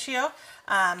 2-to-1 ratio.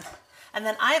 And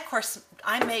then I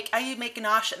make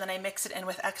ganache and then I mix it in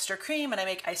with extra cream and I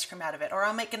make ice cream out of it. Or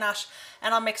I'll make ganache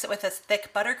and I'll mix it with a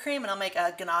thick buttercream and I'll make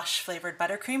a ganache flavored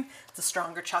buttercream. It's a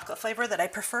stronger chocolate flavor that I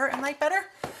prefer and like better.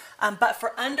 But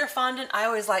for under fondant, I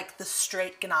always like the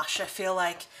straight ganache. I feel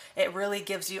like it really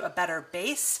gives you a better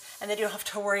base and then you don't have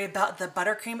to worry about the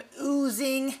buttercream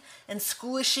oozing and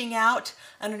squishing out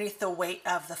underneath the weight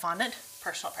of the fondant.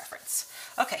 Personal preference.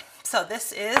 Okay, so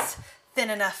this is thin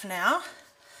enough now.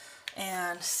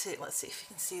 And let's see if you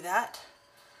can see that.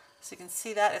 So you can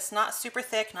see that it's not super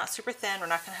thick, not super thin. We're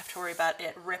not going to have to worry about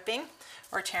it ripping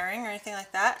or tearing or anything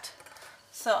like that.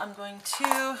 So I'm going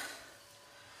to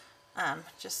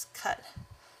just cut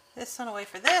this one away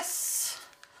for this,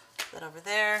 that over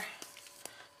there,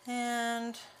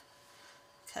 and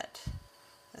cut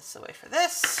this away for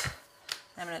this.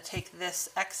 I'm going to take this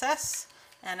excess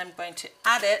and I'm going to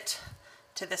add it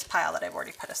to this pile that I've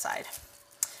already put aside.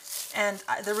 And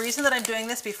the reason that I'm doing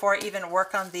this before I even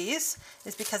work on these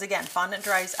is because, again, fondant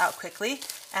dries out quickly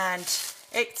and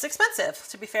it's expensive,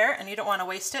 to be fair, and you don't want to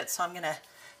waste it. So I'm going to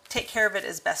take care of it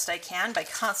as best I can by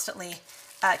constantly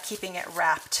keeping it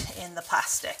wrapped in the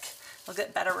plastic. We'll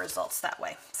get better results that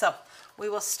way. So we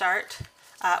will start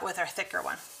with our thicker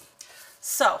one.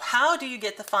 So how do you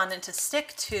get the fondant to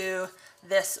stick to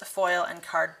this foil and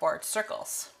cardboard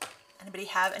circles? Anybody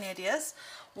have any ideas?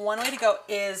 One way to go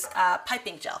is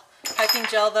piping gel. Piping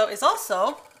gel, though, is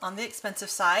also on the expensive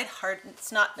side.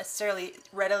 It's not necessarily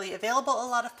readily available a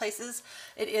lot of places.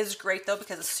 It is great, though,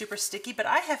 because it's super sticky, but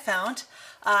I have found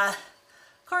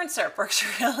corn syrup works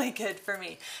really good for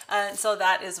me. And so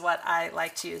that is what I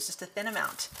like to use, just a thin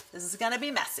amount. This is going to be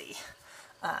messy.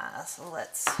 So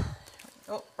let's,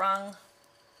 oh, wrong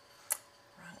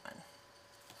one.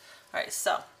 All right,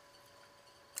 so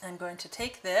I'm going to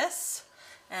take this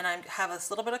and I have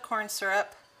this little bit of corn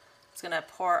syrup. It's going to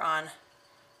pour on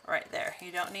right there.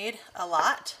 You don't need a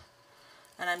lot.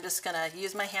 And I'm just going to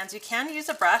use my hands. You can use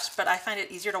a brush, but I find it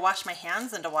easier to wash my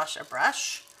hands than to wash a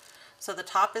brush. So the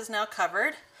top is now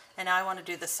covered, and now I want to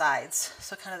do the sides.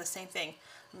 So kind of the same thing.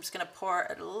 I'm just going to pour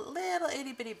a little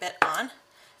itty bitty bit on,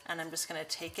 and I'm just going to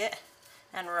take it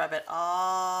and rub it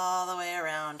all the way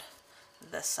around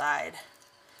the side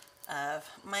of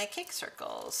my cake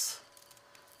circles.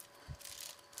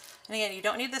 And again, you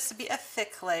don't need this to be a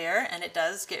thick layer, and it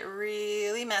does get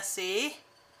really messy.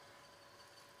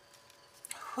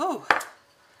 Whew.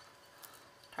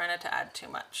 Try not to add too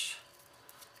much.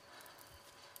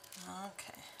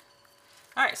 Okay.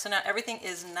 All right, so now everything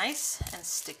is nice and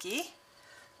sticky,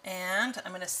 and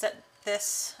I'm going to set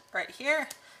this right here.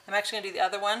 I'm actually going to do the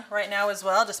other one right now as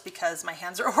well, just because my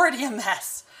hands are already a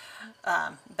mess.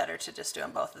 Better to just do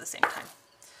them both at the same time.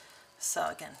 So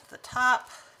again, the top,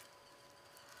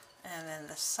 and then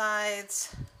the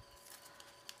sides,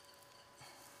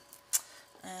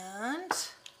 and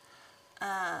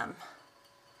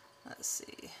let's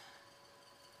see.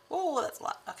 Oh, that's a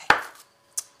lot. Okay.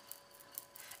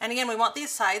 And again, we want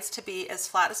these sides to be as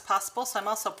flat as possible, so I'm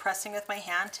also pressing with my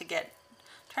hand to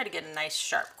try to get a nice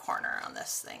sharp corner on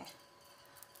this thing.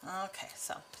 Okay,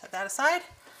 so set that aside,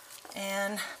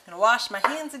 and I'm gonna wash my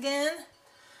hands again,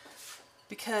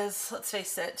 because let's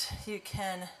face it, you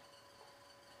can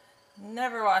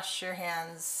never wash your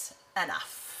hands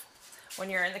enough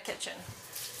when you're in the kitchen.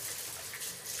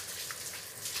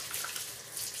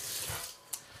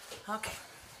 Okay.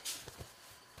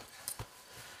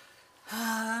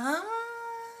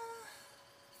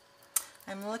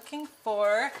 I'm looking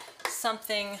for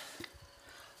something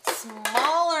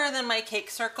smaller than my cake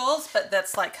circles, but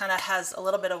that's like kind of has a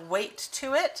little bit of weight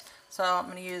to it. So I'm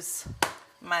going to use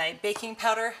my baking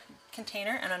powder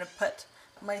container, and I'm going to put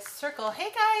my circle. Hey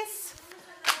guys,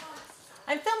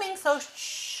 I'm filming, so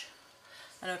shh.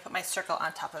 I'm going to put my circle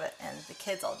on top of it, and the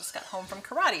kids all just got home from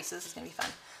karate, so this is going to be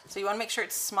fun. So you want to make sure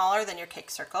it's smaller than your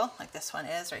cake circle, like this one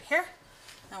is right here.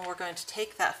 And we're going to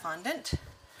take that fondant,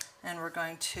 and we're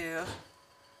going to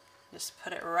just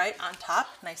put it right on top,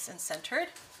 nice and centered.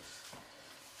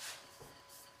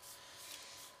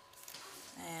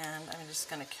 And I'm just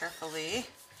going to carefully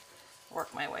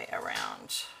work my way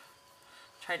around.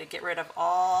 Try to get rid of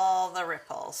all the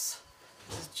ripples.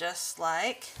 This is just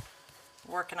like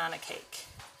working on a cake.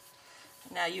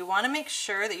 Now you want to make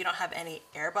sure that you don't have any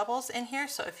air bubbles in here,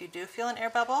 so if you do feel an air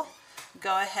bubble,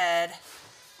 go ahead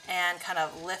and kind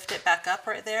of lift it back up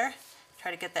right there.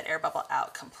 Try to get that air bubble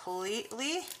out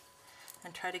completely,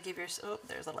 and try to give your, oh,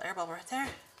 there's a little air bubble right there.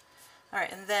 All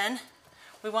right, and then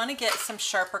we want to get some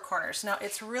sharper corners. Now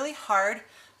it's really hard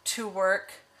to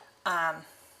work, oh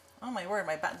my word,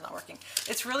 my button's not working.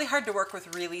 It's really hard to work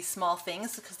with really small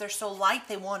things because they're so light,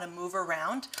 they want to move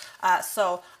around.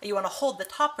 So you want to hold the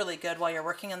top really good while you're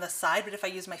working on the side, but if I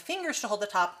use my fingers to hold the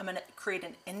top, I'm going to create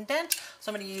an indent.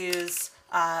 So I'm going to use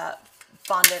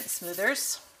fondant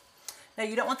smoothers. Now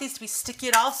you don't want these to be sticky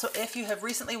at all, so if you have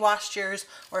recently washed yours,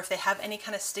 or if they have any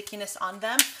kind of stickiness on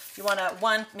them, you want to,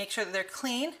 one, make sure that they're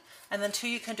clean, and then two,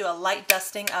 you can do a light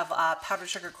dusting of powdered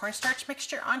sugar cornstarch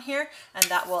mixture on here, and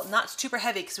that will, not super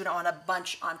heavy because we don't want a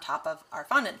bunch on top of our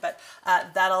fondant, but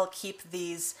that'll keep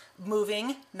these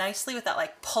moving nicely without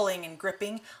like pulling and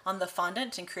gripping on the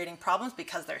fondant and creating problems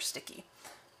because they're sticky.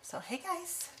 So hey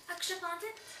guys. Extra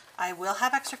fondant? I will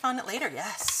have extra fondant later,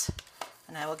 yes.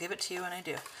 And I will give it to you when I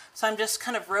do. So I'm just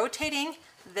kind of rotating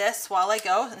this while I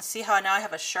go, and see how now I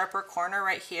have a sharper corner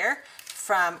right here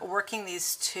from working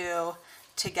these two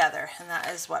together, and that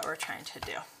is what we're trying to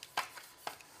do.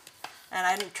 And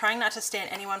I'm trying not to stay in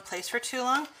any one place for too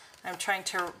long. I'm trying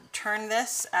to turn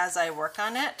this as I work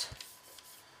on it.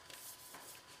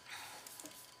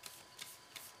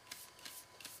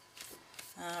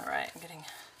 All right, I'm getting,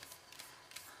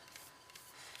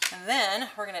 and then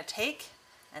we're going to take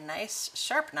a nice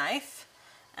sharp knife,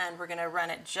 and we're going to run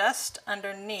it just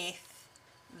underneath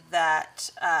that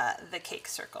the cake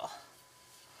circle.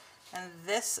 And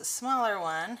this smaller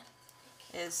one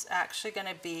is actually going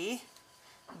to be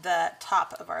the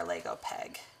top of our Lego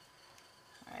peg.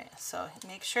 All right, so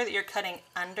make sure that you're cutting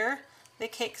under the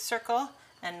cake circle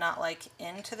and not like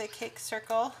into the cake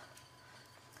circle,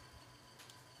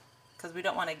 because we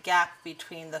don't want a gap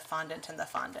between the fondant and the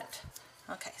fondant.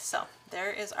 Okay, so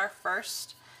there is our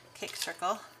first cake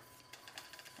circle.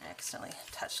 I accidentally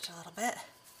touched a little bit.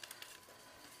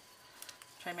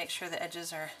 Try to make sure the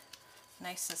edges are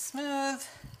nice and smooth.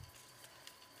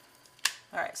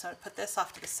 All right, so I'm gonna put this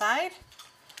off to the side.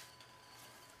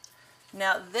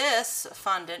 Now this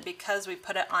fondant, because we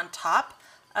put it on top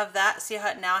of that, see how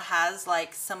it now has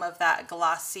like some of that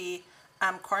glossy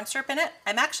corn syrup in it?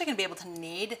 I'm actually gonna be able to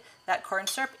knead that corn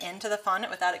syrup into the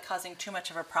fondant without it causing too much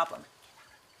of a problem.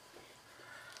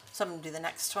 So I'm gonna do the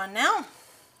next one now.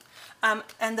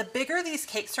 And the bigger these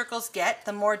cake circles get,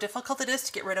 the more difficult it is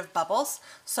to get rid of bubbles.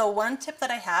 So one tip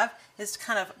that I have is to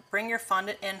kind of bring your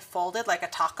fondant in folded like a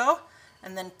taco,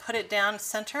 and then put it down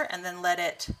center, and then let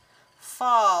it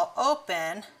fall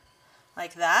open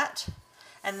like that.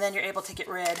 And then you're able to get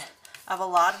rid of a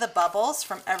lot of the bubbles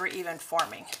from ever even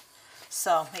forming.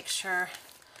 So make sure,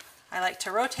 I like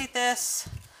to rotate this.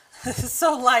 This is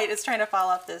so light, it's trying to fall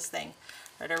off this thing.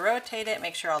 Try to rotate it,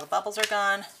 make sure all the bubbles are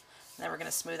gone. And then we're going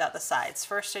to smooth out the sides.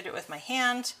 First I do it with my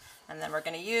hand, and then we're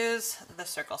going to use the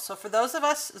circle. So for those of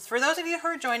you who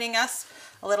are joining us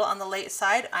a little on the late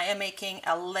side, I am making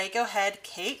a Lego head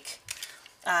cake.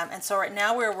 And so right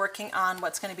now we're working on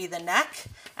what's going to be the neck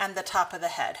and the top of the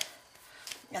head.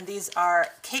 And these are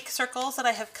cake circles that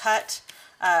I have cut,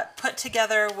 put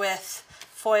together with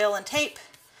foil and tape,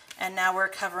 and now we're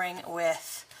covering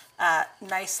with a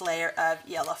nice layer of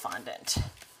yellow fondant.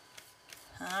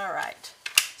 All right,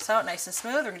 so nice and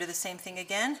smooth. We're going to do the same thing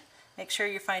again. Make sure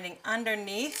you're finding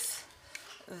underneath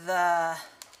the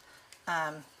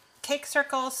cake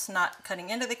circles, not cutting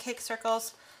into the cake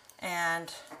circles,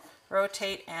 and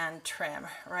rotate and trim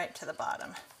right to the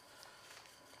bottom.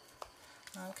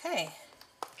 Okay,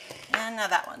 and now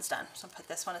that one's done. So put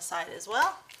this one aside as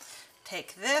well.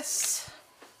 Take this.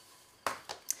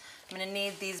 I'm going to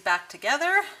knead these back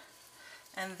together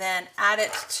and then add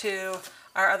it to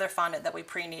our other fondant that we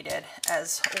pre-kneaded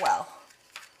as well.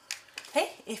 Hey,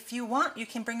 if you want, you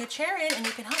can bring a chair in and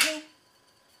you can help me.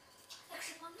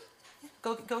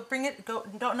 Go bring it. Go.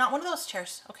 Don't, not one of those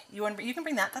chairs. Okay, you can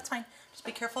bring that. That's fine. Just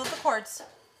be careful of the cords.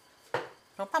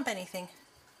 Don't bump anything.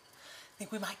 I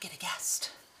think we might get a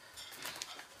guest.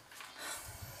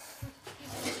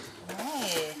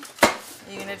 Hey,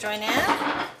 you gonna join in?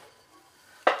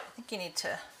 I think you need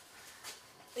to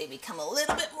maybe come a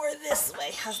little bit more this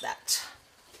way. How's that?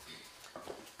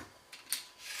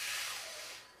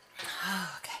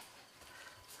 Okay.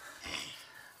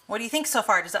 What do you think so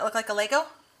far? Does that look like a Lego?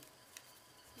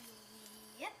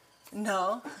 Yep.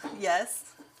 No. Yes.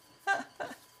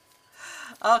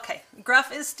 Okay.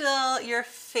 Gruff is still your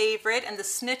favorite, and the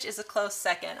Snitch is a close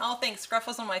second. Oh, thanks. Gruff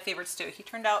was one of my favorites too. He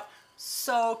turned out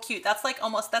so cute. That's like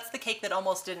that's the cake that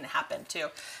almost didn't happen too,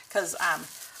 because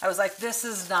I was like, this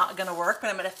is not gonna work, but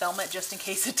I'm gonna film it just in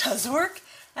case it does work,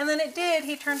 and then it did.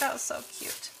 He turned out so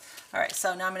cute. All right,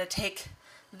 so now I'm gonna take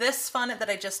this fondant that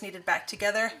I just kneaded back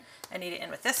together and knead it in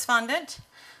with this fondant,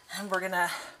 and we're gonna,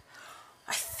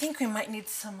 I think we might need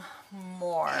some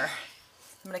more.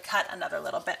 I'm gonna cut another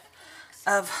little bit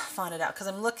of fondant out because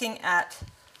I'm looking at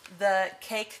the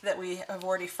cake that we have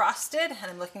already frosted, and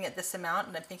I'm looking at this amount,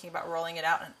 and I'm thinking about rolling it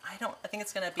out, and I think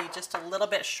it's going to be just a little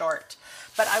bit short.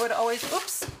 But I would always,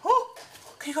 oops, oh,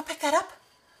 can you go pick that up?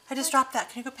 I just dropped that.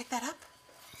 Can you go pick that up?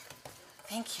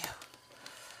 Thank you.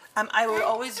 I would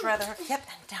always rather, yep,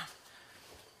 and down.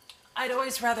 I'd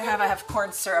always rather I have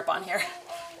corn syrup on here.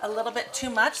 A little bit too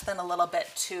much than a little bit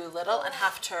too little, and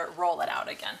have to roll it out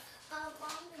again.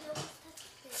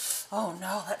 Oh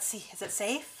no, let's see, is it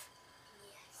safe?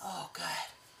 Oh, good.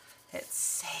 It's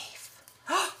safe.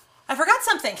 Oh, I forgot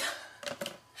something.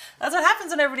 That's what happens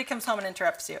when everybody comes home and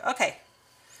interrupts you. Okay.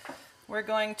 We're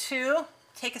going to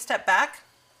take a step back.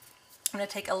 I'm going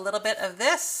to take a little bit of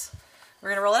this. We're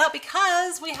going to roll it out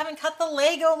because we haven't cut the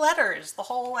Lego letters. The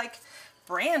whole, like,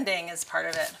 branding is part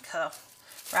of it. So,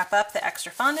 wrap up the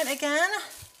extra fondant again.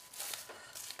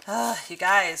 You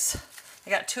guys,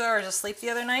 I got 2 hours of sleep the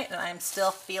other night, and I'm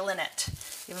still feeling it.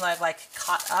 Even though I've like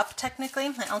caught up technically.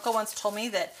 My uncle once told me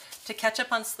that to catch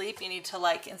up on sleep, you need to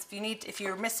like, if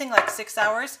you're missing like 6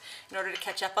 hours, in order to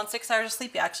catch up on 6 hours of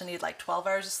sleep, you actually need like 12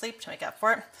 hours of sleep to make up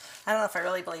for it. I don't know if I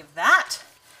really believe that,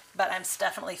 but I'm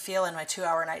definitely feeling my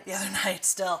 2-hour night the other night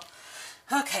still.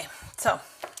 Okay, so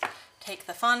take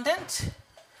the fondant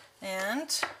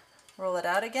and roll it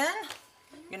out again.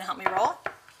 You gonna help me roll?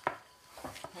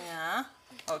 Yeah.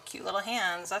 Oh, cute little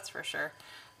hands, that's for sure.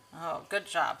 Oh, good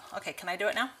job. Okay, can I do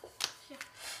it now? Sure.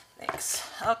 Thanks.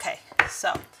 Okay,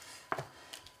 so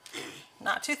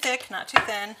not too thick, not too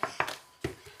thin.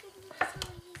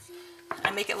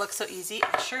 I make it look so easy.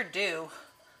 I sure do.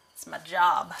 It's my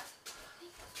job.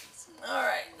 All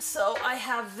right, so I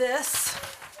have this.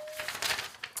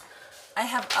 I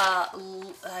have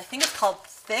I think it's called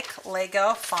thick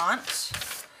Lego font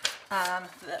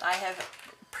that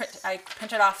I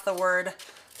printed off the word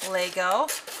Lego.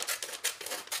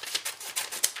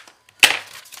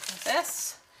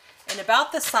 This in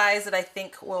about the size that I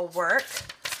think will work.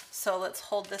 So let's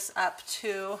hold this up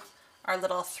to our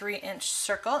little 3-inch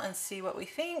circle and see what we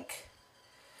think.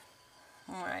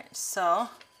 All right, so I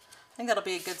think that'll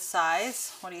be a good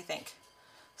size. What do you think?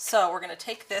 So we're going to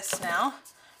take this now.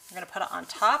 We're going to put it on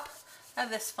top of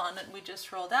this fondant we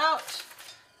just rolled out,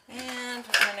 and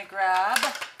we're going to grab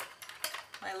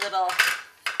my little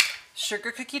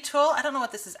sugar cookie tool. I don't know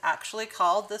what this is actually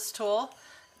called, this tool.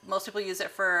 Most people use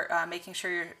it for making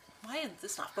sure you're, why is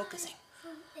this not focusing?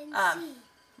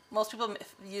 Most people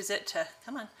use it to,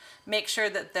 come on, make sure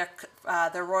that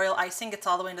their royal icing gets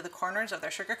all the way into the corners of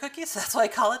their sugar cookies. So that's why I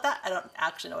call it that. I don't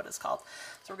actually know what it's called.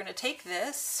 So we're going to take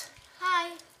this.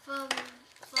 Hi, from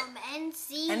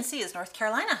NC. NC is North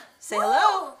Carolina. Say Whoa.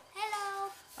 hello.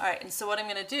 Hello. All right, and so what I'm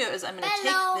going to do is I'm going to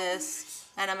take this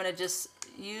and I'm going to just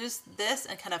use this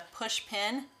and kind of push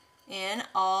pin in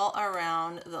all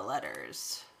around the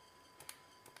letters.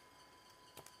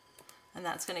 And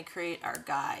that's going to create our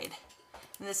guide.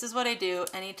 And this is what I do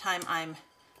anytime I'm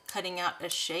cutting out a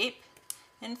shape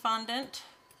in fondant.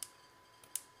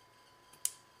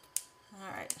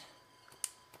 All right.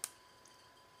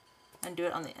 And do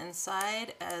it on the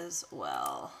inside as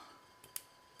well.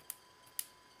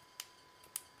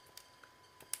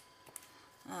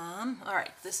 All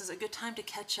right, this is a good time to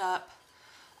catch up.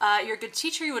 You're a good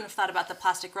teacher. You wouldn't have thought about the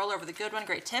plastic roller over the good one.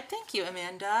 Great tip. Thank you,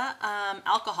 Amanda.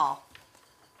 Alcohol.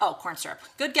 Oh, corn syrup.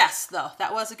 Good guess, though.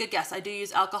 That was a good guess. I do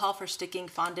use alcohol for sticking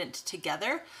fondant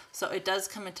together, so it does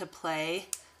come into play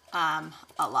a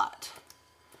lot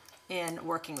in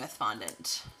working with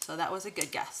fondant. So that was a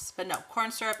good guess. But no,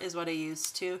 corn syrup is what I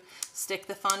use to stick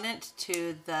the fondant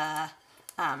to the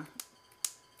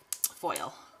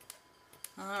foil.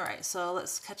 All right, so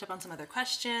let's catch up on some other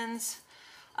questions.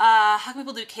 How can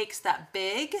people do cakes that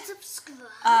big?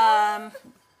 Subscribe.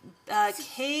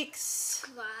 Cakes.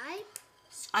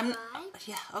 Subscribe.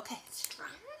 Yeah, okay. Subscribe.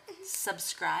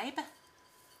 Subscribe.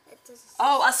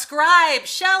 Oh, a scribe.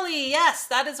 Shelly, yes,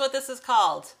 that is what this is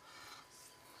called.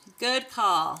 Good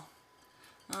call.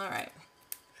 All right.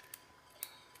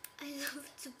 I love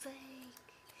to bake.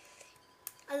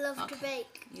 I love to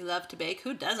bake. You love to bake?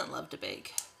 Who doesn't love to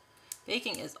bake?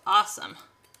 Baking is awesome.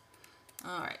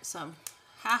 All right, so I'm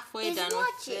halfway done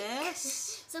with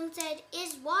this. Some said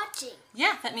is watching.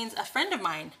 Yeah, that means a friend of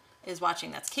mine is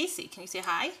watching. That's Casey. Can you say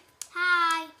hi?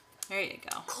 Hi. There you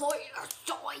go.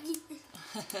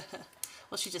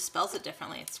 Well, she just spells it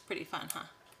differently. It's pretty fun, huh?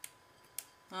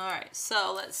 All right,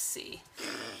 so let's see.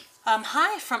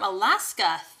 Hi from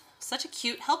Alaska. Such a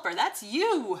cute helper. That's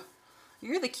you.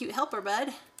 You're the cute helper, bud.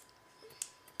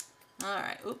 All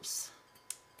right, oops.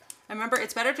 Remember,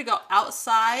 it's better to go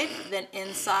outside than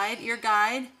inside your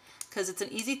guide because it's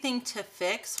an easy thing to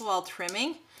fix while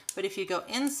trimming. But if you go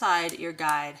inside your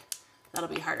guide, that'll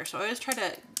be harder. So I always try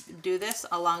to do this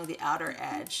along the outer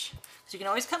edge. So you can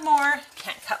always cut more,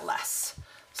 can't cut less.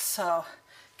 So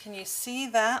can you see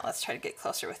that? Let's try to get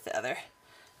closer with the other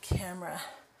camera.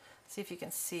 See if you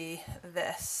can see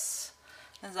this.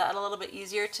 Is that a little bit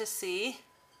easier to see?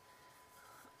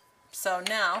 So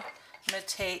now I'm going to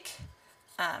take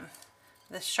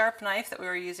the sharp knife that we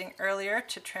were using earlier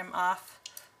to trim off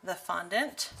the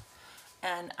fondant,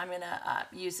 and I'm going to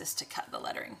use this to cut the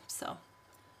lettering. So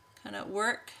kind of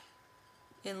work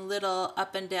in little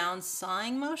up and down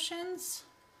sawing motions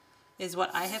is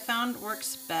what I have found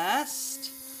works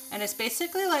best. And it's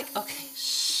basically like, okay,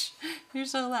 shh, you're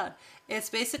so loud. It's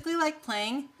basically like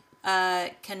playing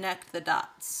connect the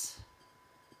dots.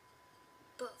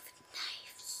 Both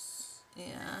knives.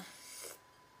 Yeah.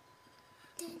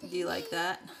 Do you like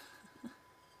that?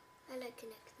 I like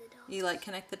connect the dots. You like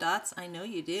connect the dots? I know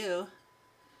you do.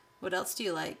 What else do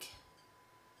you like?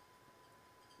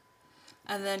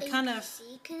 And then kind of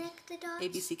ABC connect the dots.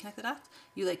 ABC connect the dots.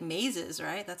 You like mazes,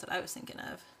 right? That's what I was thinking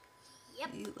of. Yep.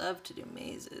 You love to do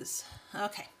mazes.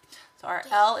 Okay, so our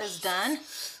L is done.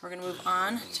 We're gonna move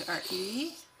on to our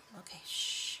E. Okay,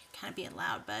 shh, kind of being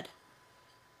loud, bud.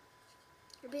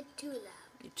 You're a bit too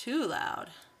loud. You're too loud.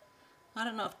 I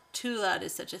don't know if too loud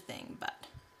is such a thing, but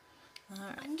all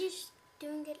right. I'm just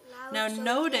doing it loud. Now so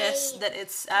notice they that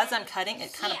it's, as I'm cutting,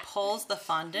 it kind of Yeah. pulls the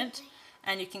fondant,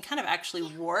 and you can kind of actually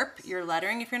warp your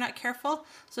lettering if you're not careful.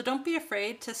 So don't be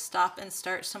afraid to stop and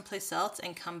start someplace else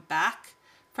and come back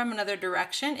from another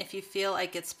direction if you feel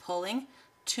like it's pulling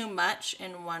too much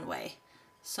in one way.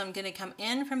 So I'm going to come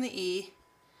in from the E.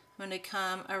 I'm going to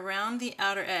come around the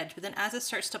outer edge, but then as it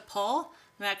starts to pull,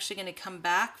 I'm actually going to come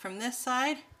back from this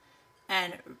side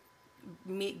and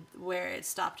meet where it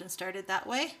stopped and started that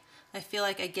way. I feel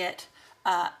like I get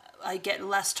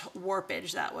less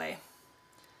warpage that way.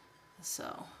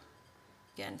 So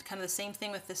again, kind of the same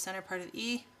thing with the center part of the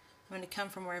E. I'm going to come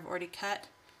from where I've already cut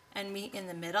and meet in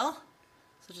the middle.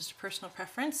 So just a personal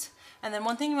preference. And then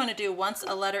one thing you want to do once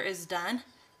a letter is done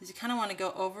is you kind of want to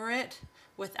go over it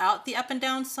without the up and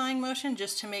down sawing motion,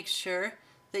 just to make sure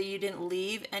that you didn't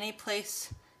leave any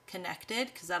place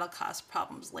connected, because that'll cause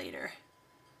problems later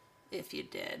if you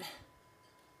did.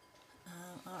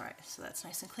 All right, so that's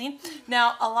nice and clean.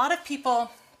 Now, a lot of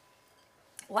people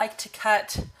like to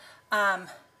cut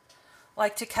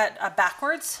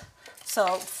backwards. So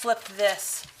flip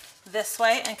this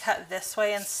way and cut this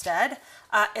way instead.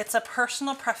 It's a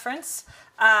personal preference.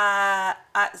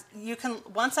 You can,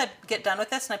 once I get done with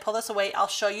this and I pull this away, I'll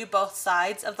show you both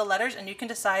sides of the letters, and you can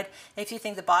decide if you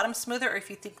think the bottom's smoother or if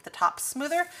you think the top's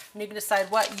smoother, and you can decide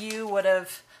what you would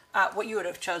have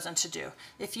chosen to do.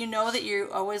 If you know that you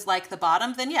always like the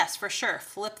bottom, then yes, for sure,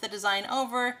 flip the design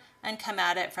over and come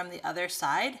at it from the other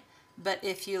side. But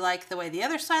if you like the way the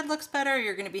other side looks better,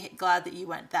 you're going to be glad that you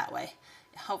went that way.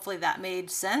 Hopefully that made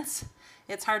sense.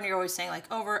 It's hard when you're always saying like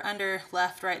over, under,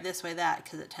 left, right, this way, that,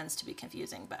 because it tends to be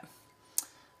confusing. But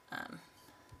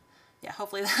yeah,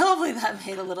 hopefully that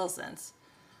made a little sense.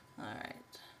 All right.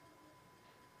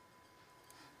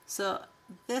 So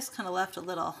this kind of left a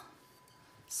little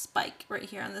spike right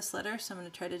here on this letter, so I'm going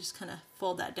to try to just kind of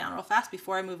fold that down real fast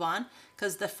before I move on,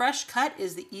 because the fresh cut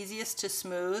is the easiest to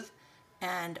smooth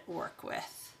and work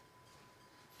with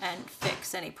and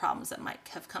fix any problems that might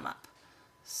have come up.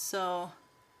 So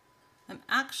I'm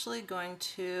actually going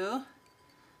to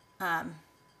go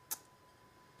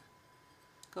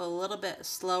a little bit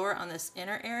slower on this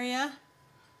inner area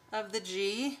of the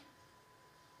G,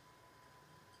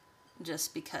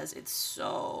 just because it's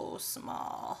so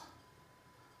small.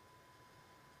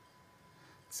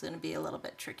 It's going to be a little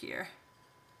bit trickier.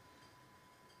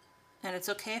 And it's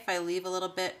okay if I leave a little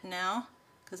bit now,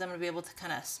 because I'm going to be able to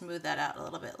kind of smooth that out a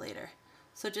little bit later.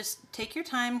 So just take your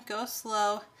time, go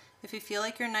slow. If you feel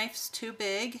like your knife's too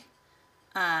big,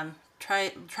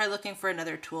 try looking for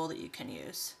another tool that you can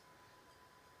use.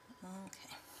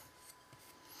 Okay.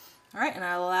 All right, and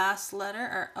our last letter,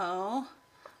 our O.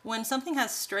 When something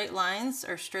has straight lines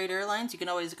or straighter lines, you can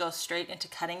always go straight into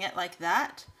cutting it like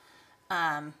that.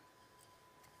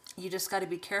 You just got to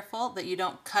be careful that you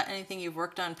don't cut anything you've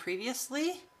worked on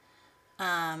previously,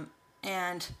 and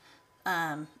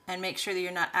make sure that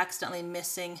you're not accidentally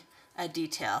missing a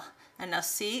detail. And now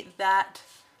see that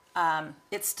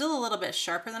it's still a little bit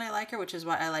sharper than I like her, which is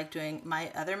why I like doing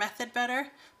my other method better,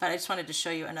 but I just wanted to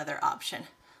show you another option.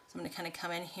 So I'm going to kind of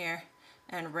come in here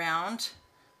and round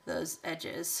those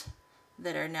edges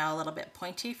that are now a little bit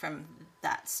pointy from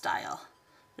that style.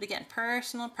 But again,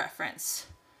 personal preference.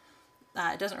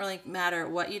 It doesn't really matter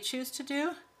what you choose to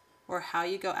do or how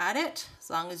you go at it, as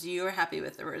long as you are happy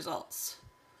with the results.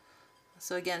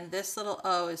 So again, this little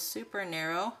O is super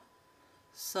narrow,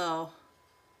 so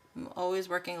I'm always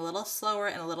working a little slower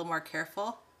and a little more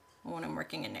careful when I'm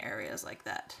working in areas like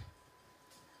that.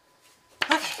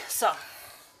 Okay, so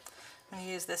I'm going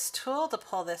to use this tool to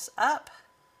pull this up,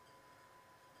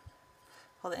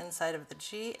 pull the inside of the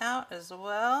G out as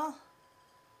well.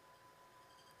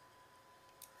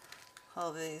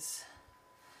 Pull these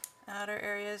outer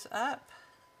areas up.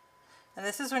 And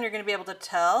this is when you're going to be able to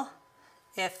tell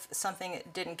if something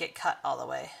didn't get cut all the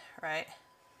way, right?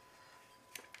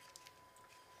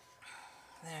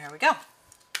 There we go.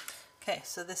 Okay,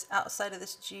 so this outside of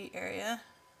this G area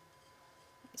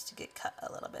needs to get cut a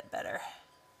little bit better.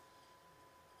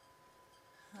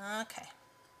 Okay,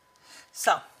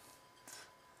 so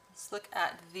let's look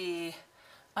at the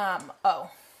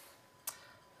O.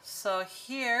 So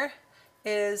here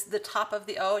is the top of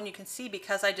the O, and you can see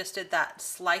because I just did that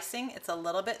slicing, it's a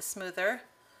little bit smoother.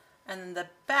 And then the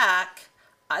back,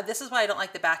 this is why I don't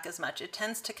like the back as much. It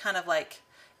tends to kind of like,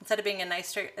 instead of being a nice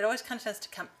straight, it always kind of tends to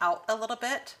come out a little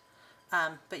bit.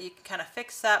 But you can kind of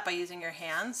fix that by using your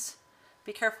hands.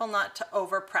 Be careful not to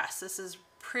over press. This is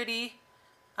pretty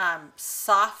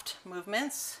soft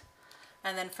movements.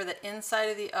 And then for the inside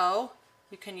of the O,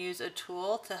 you can use a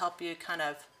tool to help you kind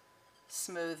of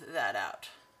smooth that out,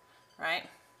 right?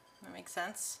 That makes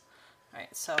sense? All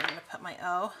right, so I'm gonna put my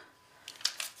O,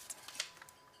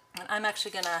 and I'm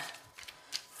actually gonna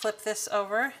flip this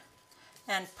over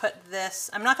and put this,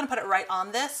 I'm not gonna put it right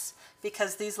on this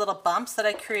because these little bumps that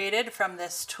I created from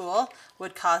this tool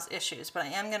would cause issues, but I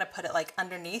am gonna put it like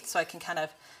underneath so I can kind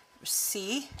of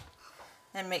see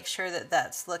and make sure that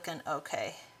that's looking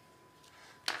okay.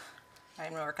 All right,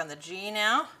 I'm gonna work on the G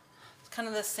now. It's kind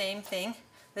of the same thing.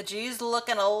 The G is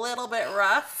looking a little bit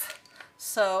rough,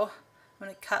 so I'm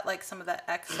going to cut like some of that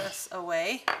excess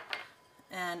away.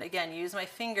 And again, use my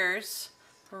fingers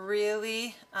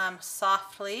really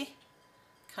softly,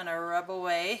 kind of rub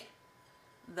away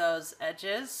those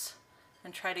edges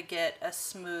and try to get a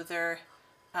smoother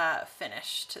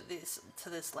finish to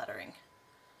this lettering.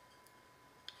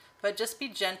 But just be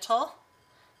gentle,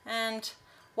 and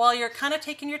while you're kind of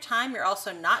taking your time, you're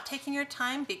also not taking your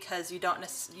time because you don't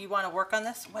you want to work on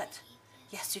this. What?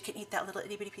 Yes, you can eat that little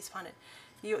itty bitty piece of fondant.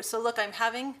 So look, I'm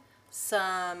having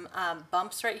some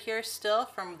bumps right here still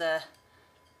from the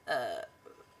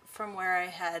from where I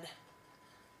had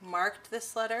marked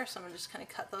this letter. So I'm gonna just kind of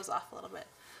cut those off a little bit.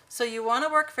 So you want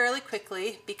to work fairly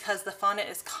quickly because the fondant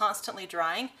is constantly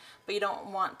drying, but you don't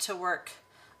want to work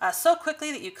so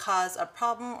quickly that you cause a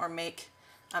problem or make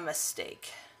a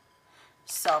mistake.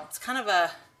 So it's kind of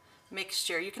a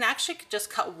mixture. You can actually just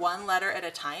cut one letter at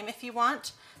a time if you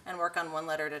want and work on one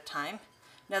letter at a time.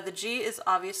 Now the G is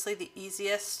obviously the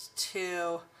easiest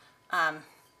to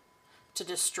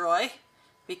destroy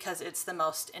because it's the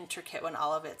most intricate when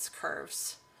all of its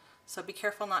curves. So be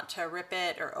careful not to rip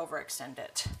it or overextend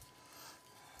it.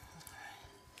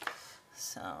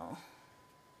 So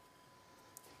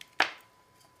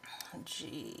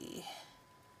G.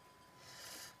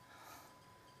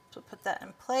 So put that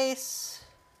in place.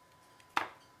 All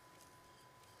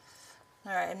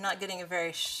right, I'm not getting a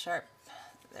very sharp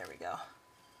there we go,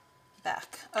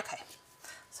 back. Okay,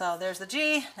 so there's the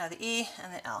G, now the E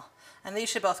and the L. And these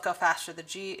should both go faster. The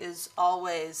G is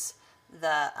always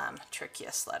the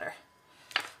trickiest letter.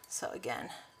 So again,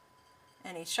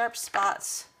 any sharp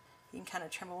spots, you can kind of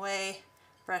trim away,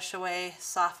 brush away,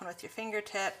 soften with your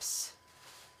fingertips.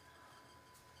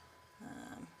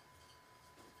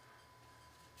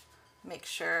 Make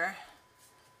sure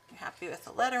you're happy with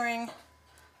the lettering.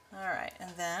 All right,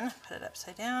 and then put it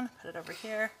upside down, put it over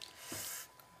here.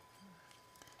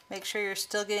 Make sure you're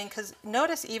still getting, because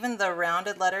notice even the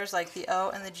rounded letters like the O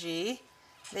and the G,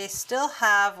 they still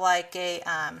have like a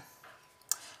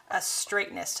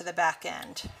straightness to the back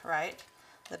end, right?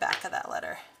 The back of that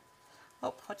letter.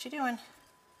 Oh, what you doing?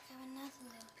 I have another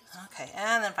little piece. Okay,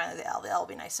 and then finally the L. The L will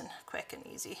be nice and quick and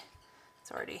easy.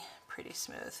 It's already pretty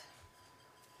smooth.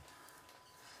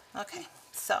 Okay,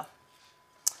 so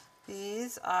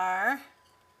these are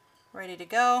ready to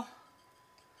go.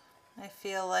 I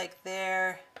feel like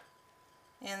they're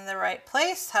in the right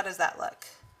place. How does that look?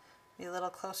 Be a little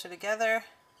closer together.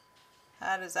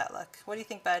 How does that look? What do you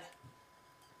think, bud?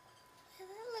 Yeah,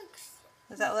 that looks...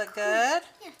 Does that look good?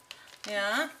 Yeah.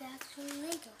 Yeah? The actual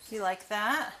Legos. You like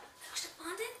that? Looks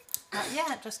fondant? Not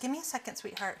yet. Just give me a second,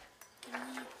 sweetheart. Can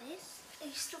we eat this? Are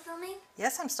you still filming?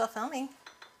 Yes, I'm still filming.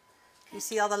 You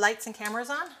see all the lights and cameras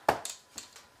on?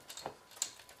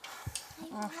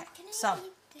 Okay, so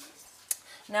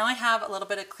now I have a little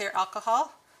bit of clear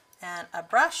alcohol and a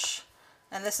brush.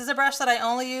 And this is a brush that I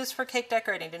only use for cake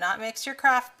decorating. Do not mix your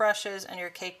craft brushes and your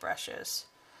cake brushes.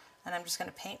 And I'm just going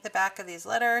to paint the back of these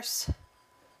letters.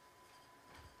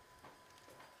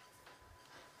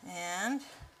 And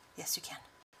yes, you can,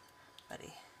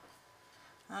 buddy.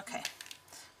 Okay,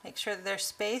 make sure that they're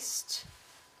spaced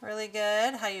really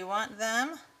good, how you want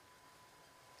them.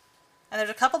 And there's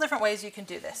a couple different ways you can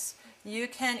do this. You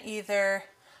can either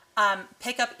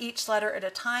pick up each letter at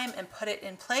a time and put it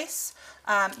in place.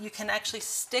 You can actually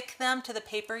stick them to the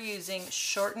paper using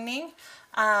shortening,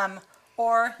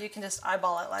 or you can just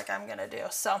eyeball it like I'm gonna do.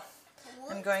 So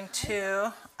I'm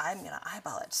gonna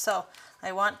eyeball it. So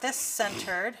I want this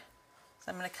centered.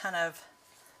 So I'm gonna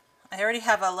I already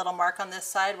have a little mark on this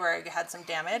side where I had some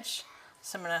damage.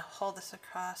 So I'm gonna hold this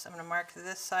across. I'm gonna mark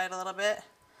this side a little bit.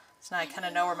 So now I kind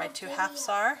of know where my two halves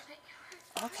are.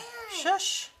 Okay,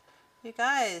 shush. You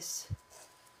guys,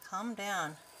 calm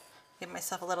down. Give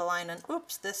myself a little line on,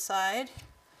 oops, this side.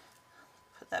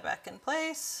 Put that back in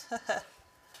place.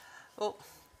 Oh,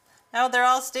 now they're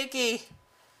all sticky.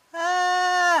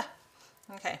 Ah!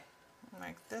 Okay,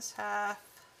 mark this half.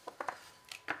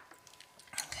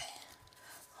 Okay,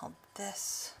 hold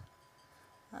this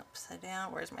upside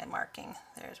down. Where's my marking?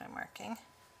 There's my marking.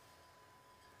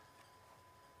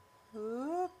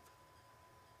 Oop.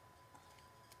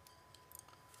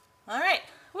 All right,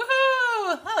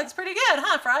 woohoo! That looks pretty good,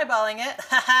 huh, for eyeballing it.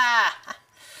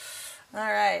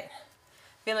 All right,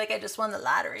 feel like I just won the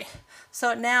lottery.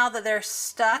 So now that they're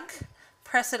stuck,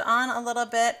 press it on a little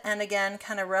bit, and again,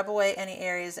 kind of rub away any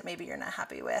areas that maybe you're not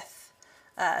happy with.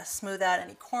 Smooth out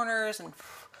any corners and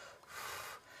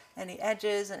any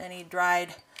edges and any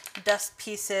dried dust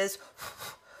pieces.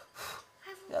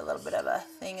 Got a little bit of a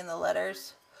thing in the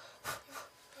letters.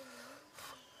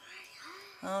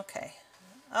 Okay.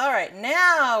 All right,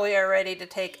 now we are ready to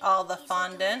take all the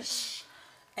fondant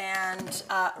and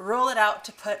roll it out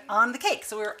to put on the cake.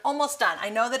 So we're almost done. I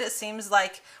know that it seems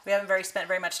like we haven't spent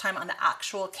very much time on the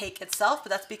actual cake itself,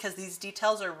 but that's because these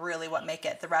details are really what make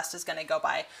it. The rest is gonna go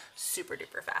by super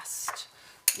duper fast.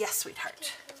 Yes,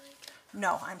 sweetheart.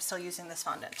 No, I'm still using this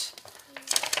fondant.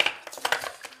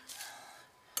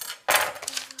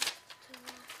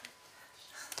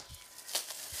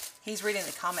 He's reading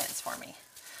the comments for me.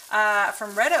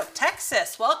 From Red Oak,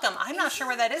 Texas. Welcome. I'm not sure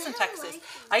where that is in Texas.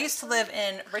 I used to live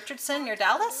in Richardson near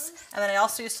Dallas, and then I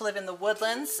also used to live in the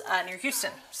Woodlands near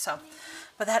Houston. So,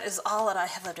 but that is all that I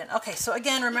have lived in. Okay, so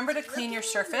again, remember to clean your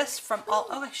surface from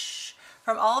all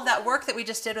of that work that we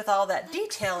just did with all that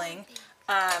detailing.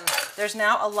 There's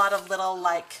now a lot of little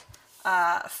like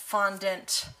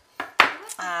fondant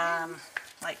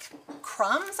like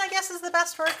crumbs, I guess is the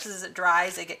best word, because as it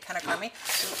dries, they get kind of crummy.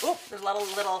 Oh, there's a lot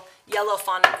of little yellow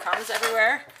fondant crumbs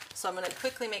everywhere. So I'm going to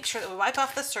quickly make sure that we wipe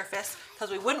off the surface,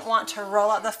 because we wouldn't want to roll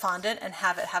out the fondant and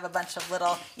have it have a bunch of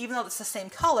little, even though it's the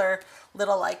same color,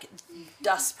 little like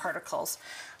dust particles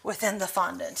within the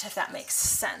fondant, if that makes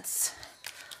sense.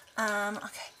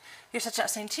 Okay. You're such an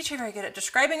outstanding teacher, very good at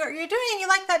describing what you're doing, and you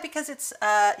like that because it's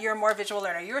you're a more visual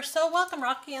learner. You are so welcome,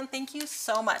 Rocky, and thank you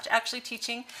so much. Actually,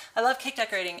 teaching, I love cake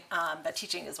decorating, but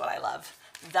teaching is what I love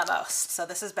the most. So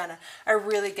this has been a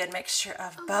really good mixture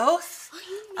of both.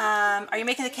 Are you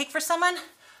making the cake for someone?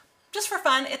 just for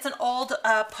fun. It's an old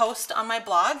post on my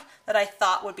blog that I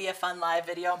thought would be a fun live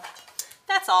video.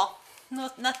 That's all. No,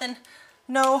 nothing,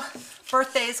 no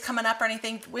birthdays coming up or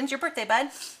anything. When's your birthday, bud?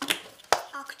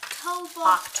 October.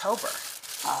 October.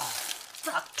 Oh,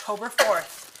 October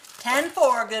 4th.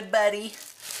 10-4, good buddy.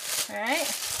 All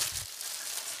right.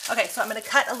 Okay, so I'm going to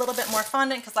cut a little bit more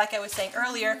fondant because like I was saying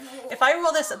earlier, if I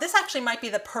roll this actually might be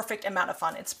the perfect amount of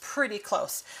fondant. It's pretty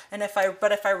close. And if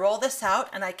I roll this out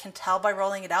and I can tell by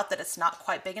rolling it out that it's not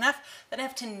quite big enough, then I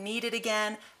have to knead it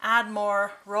again, add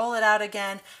more, roll it out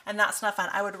again, and that's not fun.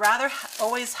 I would rather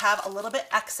always have a little bit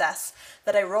excess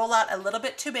that I roll out a little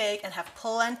bit too big and have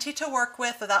plenty to work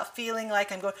with without feeling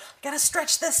like I'm going, I gotta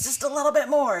stretch this just a little bit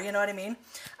more, you know what I mean?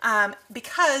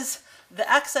 Because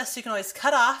the excess you can always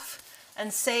cut off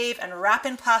and save and wrap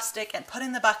in plastic and put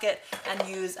in the bucket and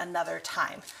use another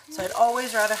time. So I'd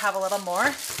always rather have a little more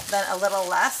than a little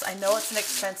less. I know it's an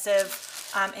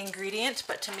expensive ingredient,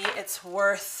 but to me it's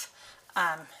worth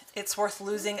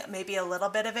losing maybe a little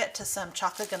bit of it to some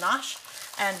chocolate ganache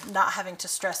and not having to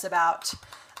stress about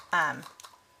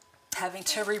having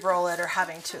to re-roll it or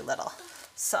having too little.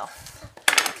 So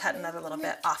I'll cut another little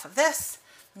bit off of this,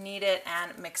 knead it,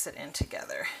 and mix it in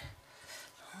together.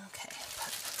 Okay.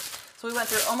 So we went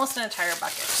through almost an entire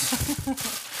bucket,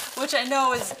 which I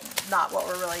know is not what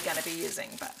we're really going to be using,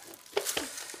 but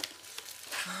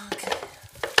okay.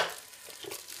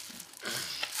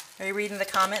 Are you reading the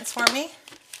comments for me?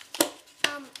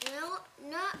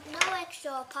 No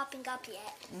extra popping up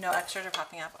yet. No extras are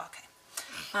popping up. Okay.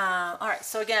 All right.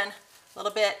 So again, a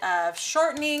little bit of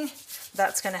shortening.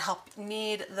 That's going to help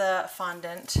knead the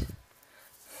fondant.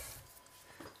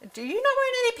 Do you not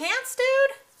wearing any pants,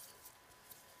 dude?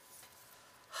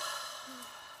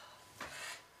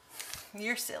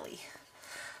 You're silly.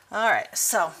 All right,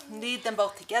 so knead them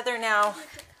both together now.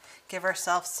 Give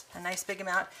ourselves a nice big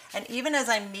amount. And even as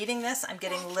I'm kneading this, I'm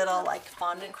getting little like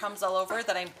fondant crumbs all over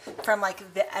that I'm from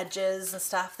like the edges and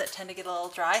stuff that tend to get a little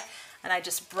dry. And I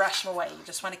just brush them away. You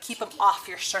just want to keep them off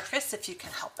your surface if you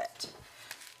can help it.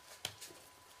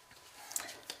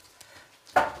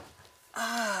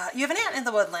 You have an ant in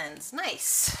the woodlands.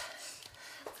 Nice.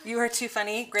 You are too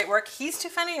funny. Great work. He's too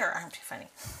funny or I'm too funny?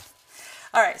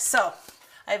 All right, so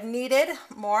I've kneaded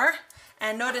more,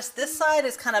 and notice this side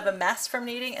is kind of a mess from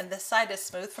kneading and this side is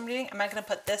smooth from kneading. I'm not gonna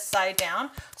put this side down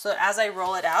so that as I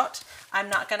roll it out, I'm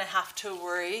not gonna have to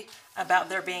worry about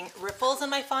there being ripples in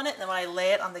my fondant. And then when I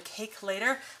lay it on the cake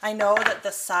later, I know that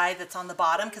the side that's on the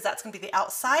bottom, because that's gonna be the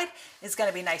outside, is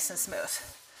gonna be nice and smooth.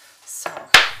 So.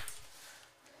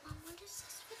 Mom, what is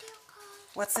this video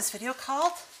called? What's this video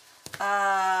called?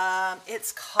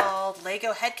 It's called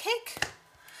Lego Head Cake.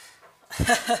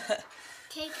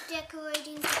 Cake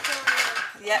decorating tutorial.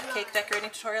 Yep, yeah. Cake decorating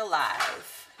tutorial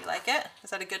live. You like it?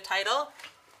 Is that a good title?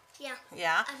 Yeah.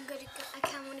 Yeah. I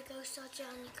can't want to go search it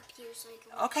on your computer so I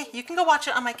can. Okay, you can go watch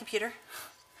it on my computer.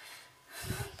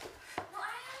 No, I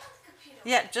have a computer.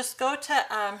 Yeah, just go to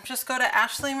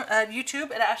ASHLEE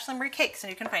YouTube at ASHLEE Marie Cakes and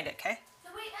you can find it. Okay.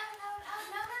 No, wait,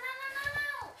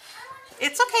 no.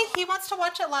 It's okay. He wants to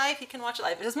watch it live. He can watch it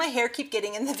live. Does my hair keep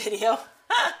getting in the video?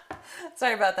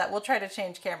 Sorry about that. We'll try to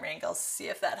change camera angles, see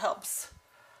if that helps.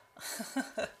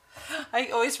 I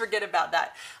always forget about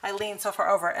that. I lean so far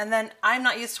over. And then I'm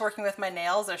not used to working with my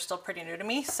nails. They're still pretty new to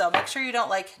me. So make sure you don't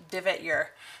like divot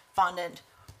your fondant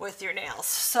with your nails.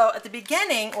 So at the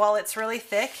beginning, while it's really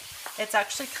thick, it's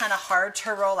actually kind of hard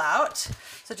to roll out.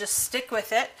 So just stick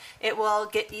with it. It will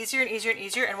get easier and easier and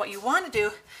easier. And what you want to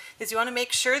do is you want to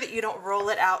make sure that you don't roll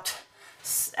it out.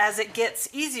 As it gets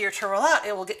easier to roll out,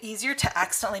 it will get easier to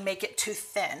accidentally make it too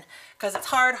thin because it's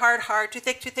hard, too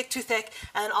thick,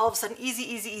 and then all of a sudden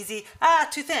easy,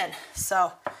 too thin.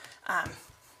 So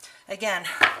again,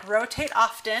 rotate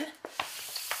often.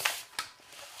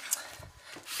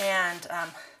 And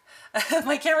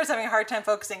my camera's having a hard time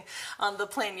focusing on the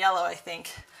plain yellow, I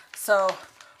think. So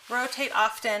rotate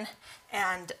often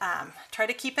and try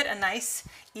to keep it a nice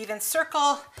even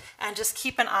circle and just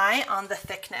keep an eye on the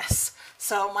thickness.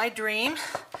 So my dream.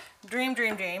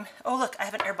 Oh look, I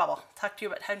have an air bubble. Talk to you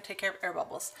about how to take care of air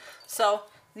bubbles. So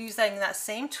using that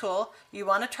same tool, you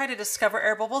want to try to discover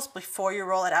air bubbles before you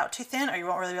roll it out too thin or you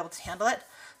won't really be able to handle it.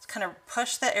 Just kind of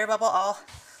push the air bubble all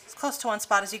as close to one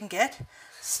spot as you can get.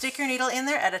 Stick your needle in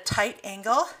there at a tight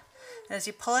angle, and as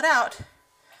you pull it out,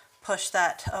 push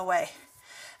that away.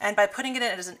 And by putting it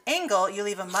in as an angle, you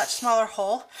leave a much smaller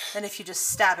hole than if you just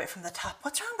stab it from the top.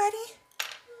 What's wrong, buddy?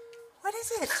 What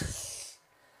is it?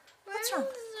 What's wrong?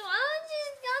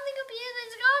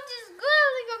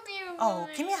 Oh,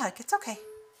 give me a hug. It's okay.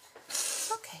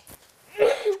 It's okay.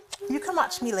 You can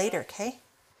watch me later, okay?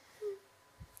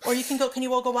 Or you can go, can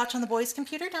you all go watch on the boys'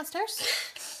 computer downstairs?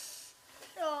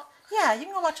 No. Yeah, you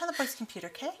can go watch on the boys' computer,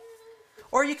 okay?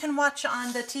 Or you can watch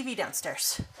on the TV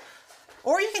downstairs.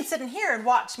 Or you can sit in here and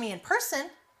watch me in person,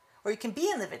 or you can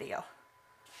be in the video.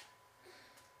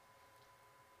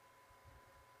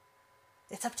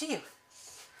 It's up to you.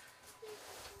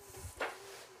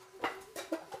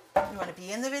 You want to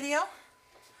be in the video?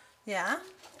 Yeah?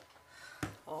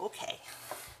 Okay.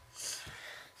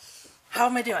 How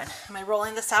am I doing? Am I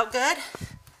rolling this out good?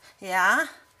 Yeah?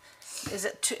 Is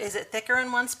it thicker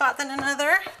in one spot than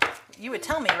another? You would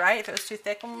tell me, right, if it was too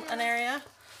thick in an area?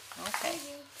 Okay.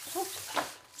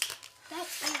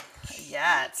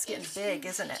 Yeah, it's getting big,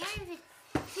 isn't it? It can't even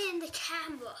fit in the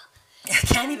camera. It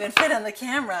can't even fit on the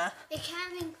camera. It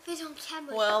can't even fit on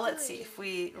camera. Well, let's see. If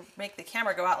we make the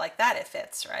camera go out like that, it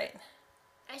fits, right?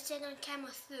 I said on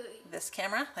camera 3. This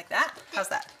camera, like that? How's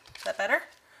that? Is that better?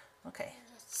 Okay.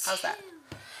 How's that?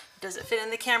 Does it fit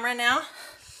in the camera now?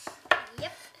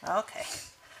 Yep. Okay.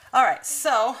 All right,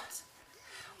 so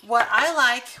what I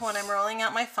like when I'm rolling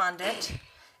out my fondant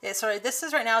is, sorry, this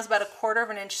is right now is about 1/4 of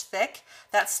an inch thick.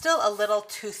 That's still a little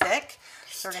too thick,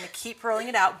 so we're going to keep rolling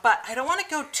it out, but I don't want to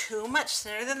go too much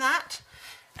thinner than that.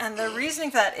 And the reasoning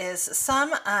for that is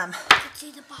some, I can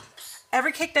see the bumps.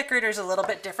 every cake decorator is a little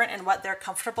bit different in what they're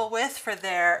comfortable with for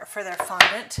their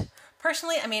fondant.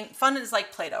 Personally, I mean, fondant is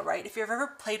like Play-Doh, right? If you've ever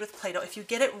played with Play-Doh, if you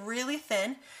get it really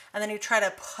thin and then you try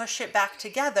to push it back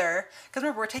together, because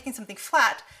remember, we're taking something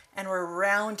flat and we're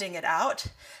rounding it out.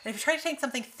 And if you try to take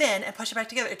something thin and push it back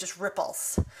together, it just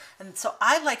ripples. And so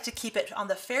I like to keep it on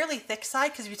the fairly thick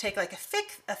side, because if you take like a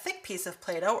thick piece of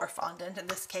Play-Doh or fondant in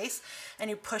this case,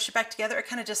 and you push it back together, it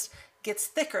kind of just gets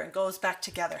thicker and goes back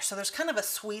together. So there's kind of a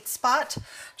sweet spot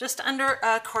just under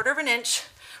 1/4 of an inch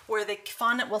where the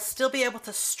fondant will still be able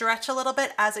to stretch a little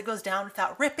bit as it goes down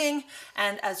without ripping,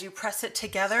 and as you press it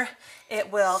together,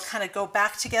 it will kind of go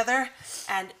back together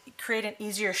and create an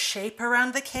easier shape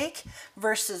around the cake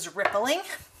versus rippling.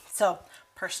 So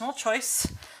personal choice.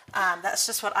 That's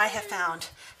just what I have found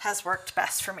has worked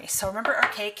best for me. So remember, our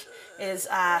cake is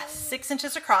 6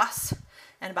 inches across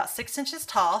and about 6 inches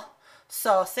tall.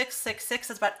 So 6, 6, 6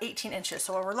 is about 18 inches.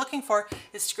 So what we're looking for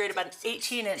is to create about an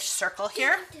 18-inch circle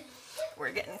here.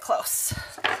 We're getting close.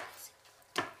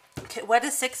 Okay, what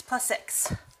is 6 plus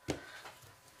 6? Do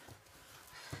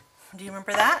you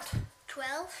remember that?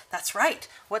 12. That's right.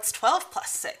 What's 12 plus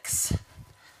 6?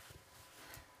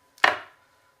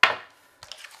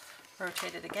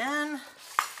 Rotate it again.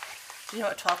 Do you know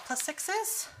what 12 plus 6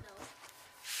 is?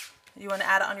 No. You want to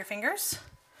add it on your fingers?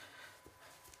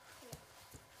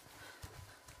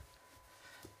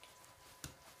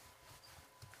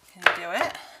 Can you do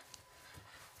it?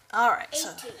 All right, 18.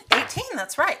 so 18,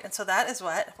 that's right. And so that is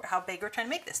how big we're trying to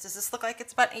make this. Does this look like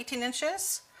it's about 18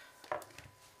 inches?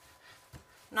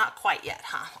 Not quite yet,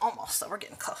 huh? Almost, so we're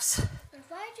getting close. And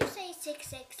why did you say 6,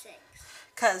 6, 6?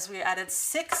 Because we added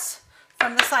 6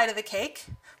 from the side of the cake,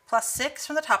 plus 6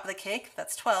 from the top of the cake,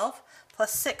 that's 12,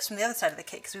 plus 6 from the other side of the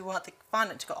cake, because we want the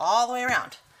fondant to go all the way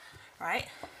around, right?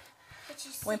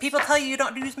 When people tell you you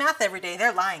don't use math every day,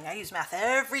 they're lying. I use math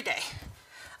every day.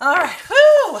 All right,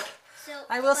 whoo! So,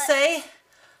 I will say,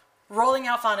 rolling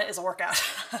out fondant is a workout.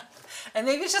 And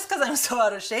maybe it's just because I'm so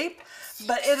out of shape,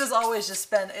 but it has always just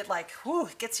been, it like, whoo,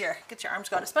 gets your arms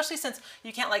going, especially since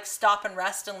you can't like stop and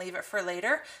rest and leave it for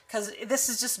later, because this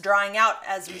is just drying out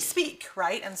as we speak,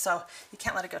 right? And so you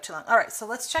can't let it go too long. All right, so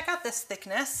let's check out this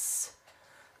thickness.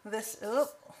 This,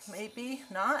 oh, maybe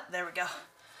not, there we go.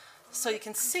 So you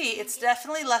can see it's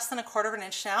definitely less than 1/4 of an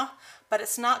inch now, but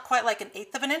it's not quite like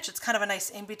 1/8 of an inch. It's kind of a nice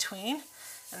in between,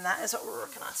 and that is what we're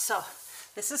working on. So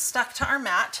this is stuck to our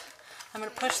mat. I'm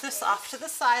going to push this off to the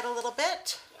side a little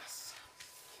bit. Yes.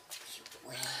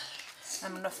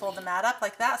 I'm going to fold the mat up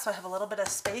like that, so I have a little bit of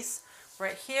space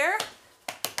right here.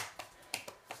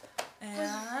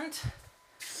 And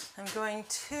I'm going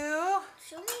to,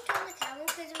 Should we turn the camera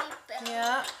because we...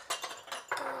 yeah,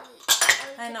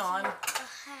 I know, I'm,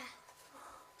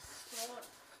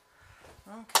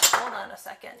 okay, hold on a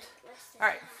second. All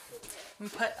right, I'm going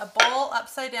to put a bowl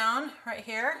upside down right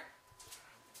here.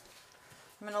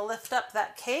 I'm going to lift up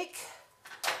that cake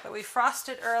that we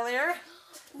frosted earlier.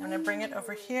 I'm going to bring it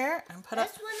over here and put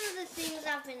That's up. one of the things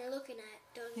I've been looking at.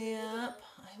 Yep.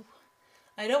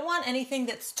 I don't want anything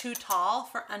that's too tall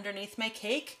for underneath my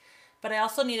cake, but I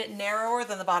also need it narrower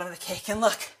than the bottom of the cake. And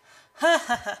look.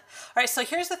 All right, so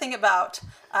here's the thing about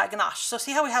ganache. So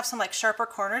see how we have some like sharper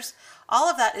corners? All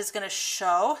of that is going to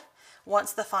show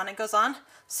once the fondant goes on.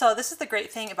 So this is the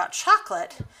great thing about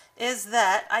chocolate, is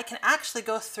that I can actually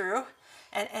go through,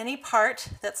 and any part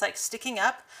that's like sticking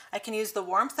up, I can use the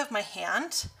warmth of my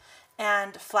hand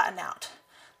and flatten out.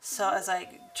 So as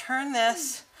I turn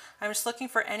this, I'm just looking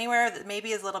for anywhere that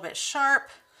maybe is a little bit sharp,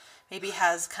 maybe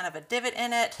has kind of a divot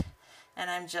in it, and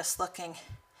I'm just looking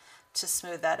to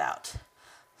smooth that out.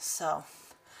 So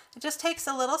it just takes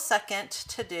a little second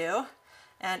to do,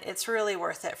 and it's really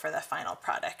worth it for the final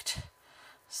product.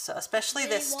 So especially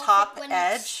this top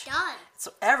edge,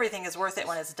 so everything is worth it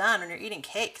when it's done. When you're eating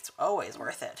cake, it's always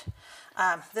worth it.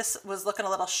 This was looking a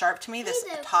little sharp to me, this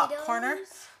top corner,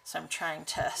 so I'm trying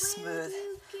to smooth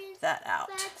that out.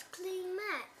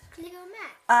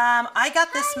 I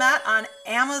got this mat on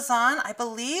Amazon, I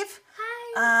believe.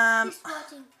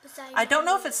 I don't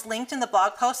know if it's linked in the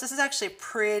blog post. This is actually a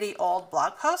pretty old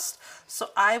blog post, so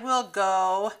I will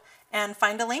go and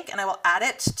find a link and I will add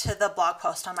it to the blog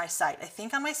post on my site. I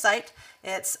think on my site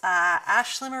it's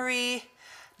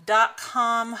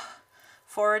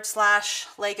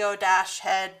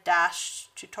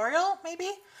ashleemarie.com/Lego-head-tutorial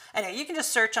maybe. Anyway, you can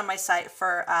just search on my site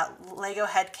for Lego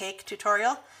head cake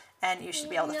tutorial and you should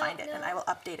be able to find it, and I will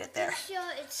update it there.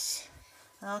 It's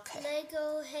okay.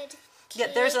 Lego head cake. Yeah,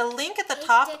 there's a link at the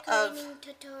top of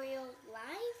tutorial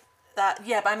live. that.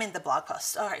 Yeah, but I'm in the blog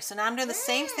post. All right, so now I'm doing the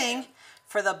same thing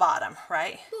for the bottom,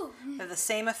 right? We have the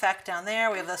same effect down there.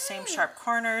 We have those same sharp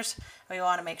corners. We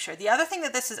want to make sure. The other thing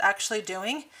that this is actually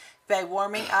doing by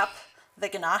warming up the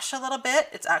ganache a little bit,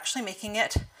 it's actually making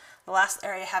it, the last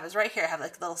area I have is right here. I have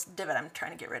like a little divot I'm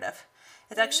trying to get rid of.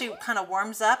 It actually kind of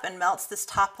warms up and melts this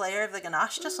top layer of the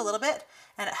ganache just a little bit,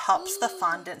 and it helps the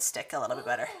fondant stick a little bit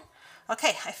better.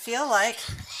 Okay, I feel like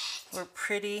we're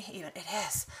pretty even. It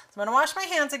is. So I'm gonna wash my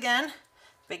hands again.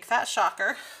 Big fat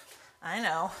shocker. I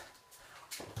know.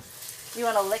 You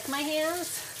want to lick my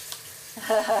hands?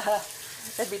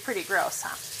 That'd be pretty gross,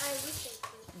 huh?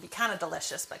 It'd be kind of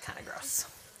delicious, but kind of gross.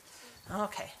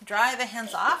 Okay, dry the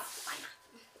hands off.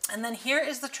 And then here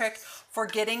is the trick for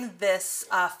getting this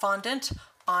fondant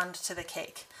onto the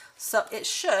cake. So it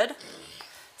should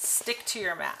stick to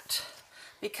your mat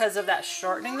because of that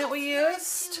shortening that we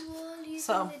used.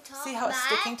 So see how it's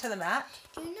sticking to the mat?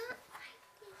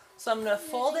 So I'm going to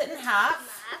fold it in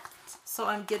half. So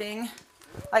I'm getting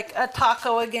like a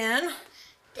taco again.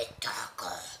 The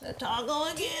taco. The taco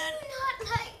again. Not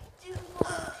like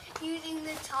using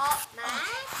the top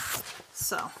mat.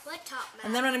 So, What top mat?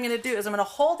 and then what I'm going to do is I'm going to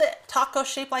hold it taco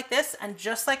shape like this, and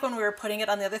just like when we were putting it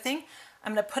on the other thing,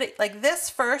 I'm going to put it like this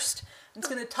first. It's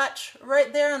going to touch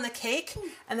right there on the cake,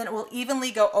 and then it will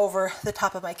evenly go over the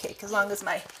top of my cake as long as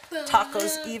my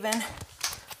taco's even.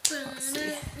 Let's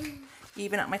see.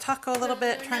 Even out my taco a little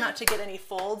bit. Try not to get any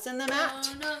folds in the mat.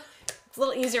 It's a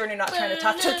little easier when you're not trying to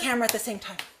talk to a camera at the same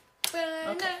time.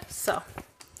 Okay, so.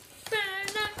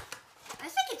 I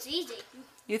think it's easy.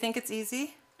 You think it's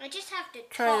easy? I just have to talk.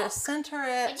 Try to center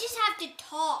I it. just have to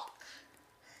talk.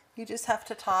 You just have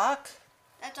to talk?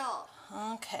 That's all.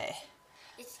 Okay.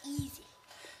 It's easy.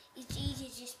 It's easy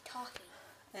just talking.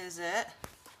 Is it?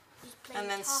 Just plain And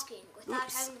then talking without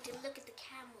oops. having to look at the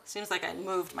camera. Seems like I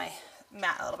moved my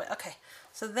mat a little bit. Okay,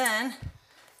 so then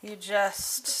you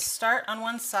just start on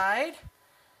one side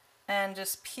and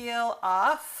just peel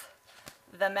off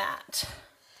the mat.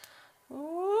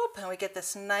 Whoop, and we get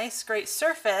this nice, great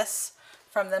surface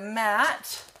from the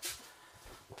mat.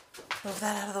 Move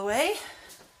that out of the way.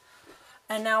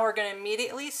 And now we're going to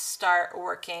immediately start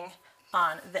working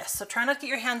on this. So try not to get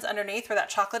your hands underneath where that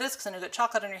chocolate is, because then you'll get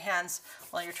chocolate on your hands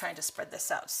while you're trying to spread this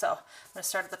out. So I'm going to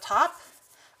start at the top.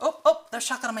 Oh, there's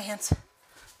chocolate on my hands.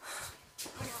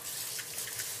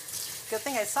 Good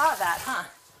thing I saw that, huh?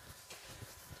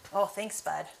 Oh, thanks,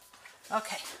 bud.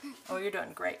 Okay. Oh, you're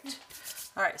doing great.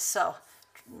 All right, so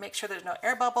make sure there's no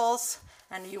air bubbles,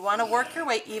 and you want to work your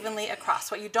way evenly across.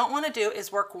 What you don't want to do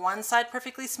is work one side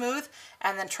perfectly smooth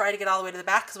and then try to get all the way to the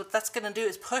back, because what that's going to do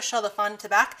is push all the fondant to the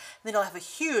back, and then you'll have a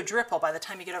huge ripple by the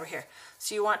time you get over here.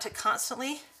 So you want to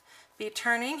constantly be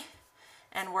turning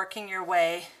and working your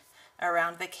way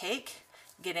around the cake,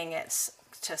 getting it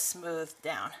to smooth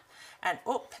down. And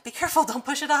oh, be careful, don't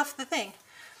push it off the thing.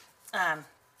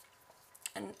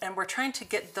 And we're trying to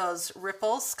get those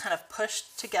ripples kind of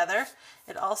pushed together.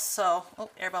 It also, oh,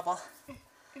 air bubble.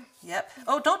 Yep.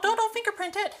 Oh, don't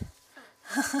fingerprint it.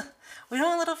 We don't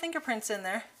want little fingerprints in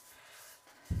there.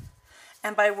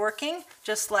 And by working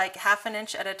just like half an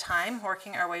inch at a time,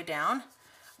 working our way down,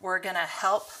 we're gonna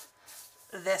help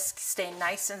this stay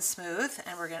nice and smooth.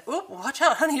 And we're gonna, oop, watch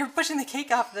out, honey, you're pushing the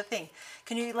cake off the thing.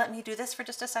 Can you let me do this for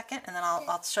just a second? And then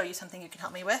I'll show you something you can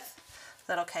help me with. Is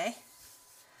that okay?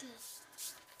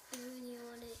 You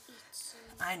want to eat some.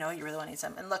 I know you really want to eat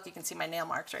some. And look, you can see my nail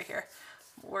marks right here.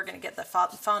 We're going to get the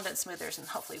fondant smoothers, and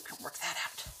hopefully we can work that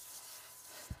out.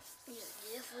 Yeah,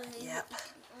 definitely. Yep. You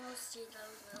can all see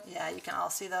those. Yeah, you can all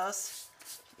see those.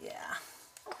 Yeah.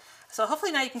 So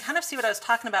hopefully now you can kind of see what I was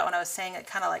talking about when I was saying it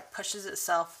kind of like pushes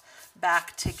itself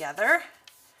back together.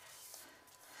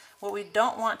 What we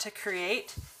don't want to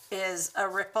create is a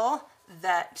ripple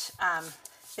that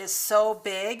is so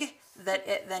big that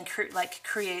it then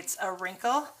creates a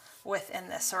wrinkle within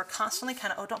this. So we're constantly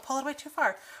kind of, oh, don't pull it away too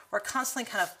far. We're constantly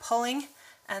kind of pulling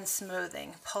and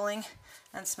smoothing, pulling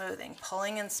and smoothing,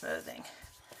 pulling and smoothing.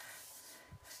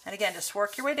 And again, just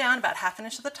work your way down about 1/2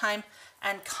 inch at a time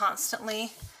and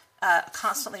constantly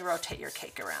rotate your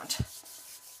cake around.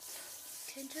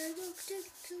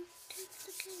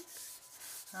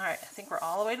 All right, I think we're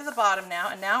all the way to the bottom now.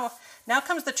 And now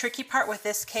comes the tricky part with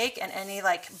this cake and any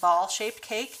like ball-shaped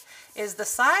cake is the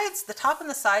sides, the top and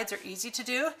the sides are easy to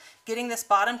do. Getting this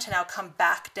bottom to now come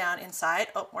back down inside.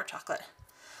 Oh, more chocolate.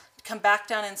 Come back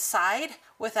down inside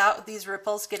without these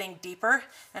ripples getting deeper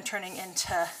and turning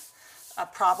into a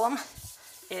problem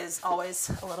is always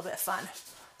a little bit fun.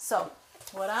 So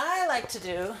what I like to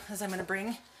do is I'm going to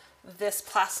bring this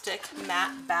plastic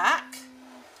mat back.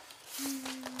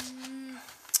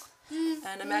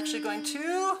 And I'm actually going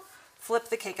to flip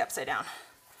the cake upside down.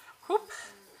 Whoop.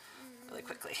 Really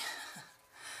quickly.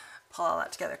 Pull all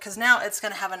that together. Because now it's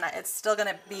going to have it's still going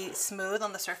to be smooth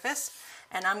on the surface.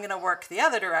 And I'm going to work the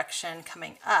other direction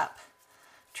coming up,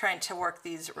 trying to work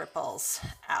these ripples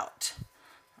out,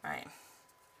 right?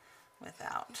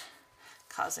 Without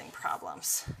causing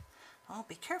problems. Oh,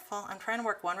 be careful. I'm trying to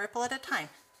work one ripple at a time.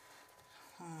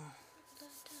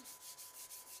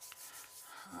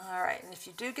 All right, and if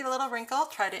you do get a little wrinkle,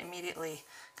 try to immediately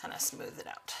kind of smooth it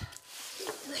out.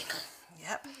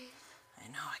 Yep, I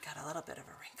know I got a little bit of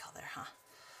a wrinkle there, huh?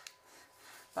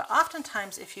 But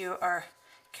oftentimes, if you are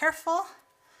careful,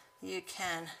 you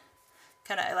can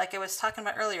kind of, like I was talking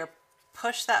about earlier,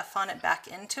 push that fondant back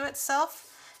into itself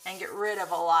and get rid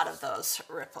of a lot of those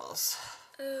ripples.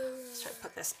 Let's try to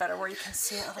put this better where you can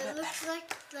see it a little bit better. It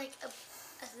looks like a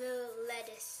little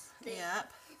lettuce thing.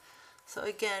 Yep. So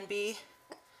again,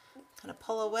 kind of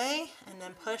pull away and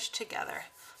then push together.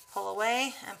 Pull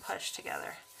away and push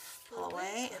together. Pull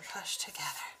away and push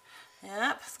together.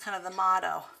 Yep, it's kind of the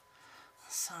motto.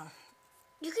 So,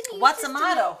 You can use what's a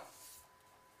motto?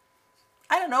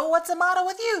 I don't know. What's a motto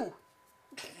with you?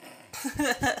 What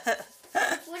is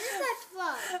that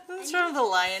from? It's from The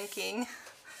Lion King.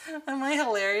 Am I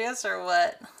hilarious or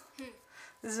what?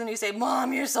 This is when you say,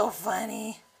 Mom, you're so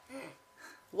funny.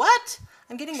 What?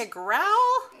 I'm getting a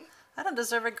growl? I don't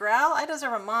deserve a growl. I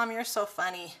deserve a Mom, you're so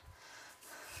funny.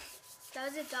 That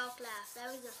was a dark laugh. That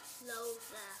was a slow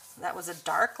laugh. That was a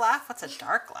dark laugh? What's a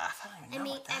dark laugh? I don't even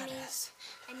know what that is.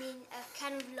 I mean, a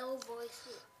kind of low voice.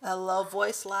 A low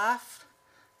voice laugh?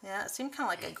 Yeah, it seemed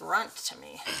kind of like a grunt to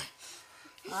me.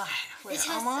 All right, It does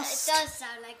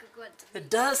sound like a grunt to me. It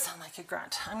does sound like a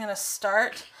grunt. I'm going to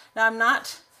start. Now, I'm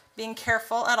not being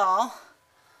careful at all.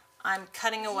 I'm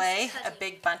cutting away a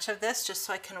big bunch of this just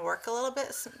so I can work a little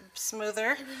bit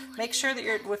smoother. Make sure that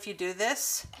if you do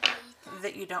this,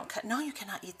 that you don't cut. No, you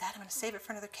cannot eat that. I'm going to save it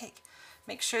for another cake.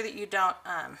 Make sure that you don't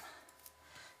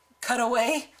cut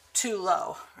away too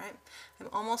low, right? I'm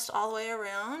almost all the way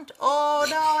around. Oh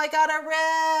no, I got a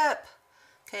rip.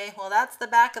 Okay, well that's the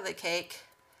back of the cake.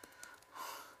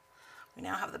 We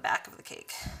now have the back of the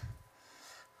cake.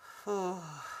 Ooh,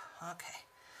 okay,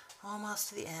 almost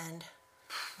to the end.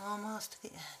 Almost to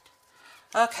the end.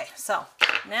 Okay, so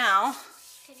now.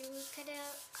 Can you cut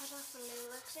off a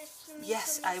little excess for me?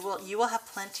 Yes, I will. You will have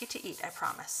plenty to eat, I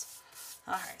promise.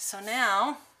 All right, so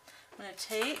now I'm going to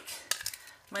take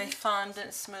my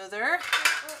fondant smoother.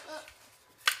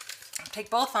 Take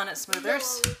both fondant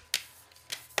smoothers. No.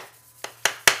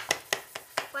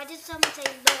 Why did someone say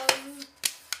no?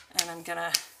 And I'm going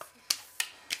to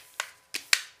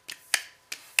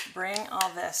bring all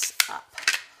this up.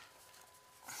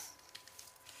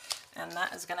 And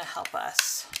that is going to help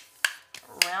us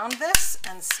round this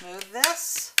and smooth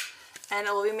this. And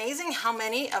it will be amazing how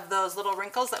many of those little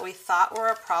wrinkles that we thought were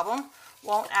a problem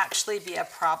won't actually be a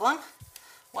problem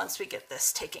once we get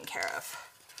this taken care of.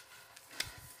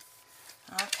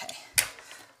 Okay,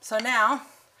 so now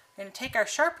we're going to take our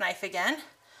sharp knife again.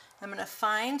 I'm going to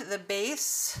find the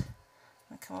base. I'm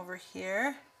going to come over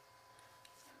here.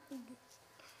 I'm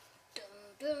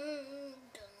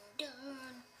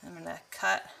going to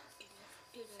cut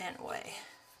and weigh.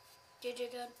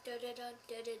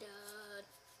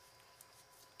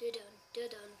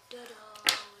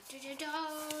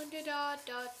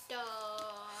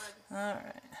 All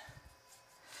right.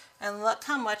 And look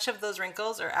how much of those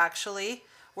wrinkles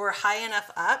were high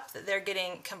enough up that they're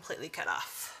getting completely cut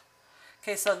off.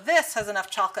 Okay, so this has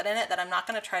enough chocolate in it that I'm not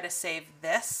going to try to save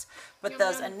this, but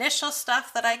those initial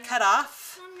stuff that I cut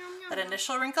off, That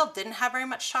initial wrinkle didn't have very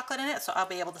much chocolate in it, so I'll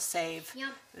be able to save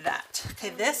that. Okay,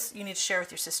 this you need to share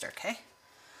with your sister, okay?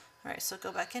 All right, so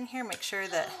go back in here, make sure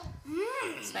that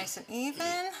it's nice and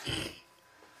even.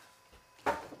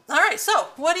 All right,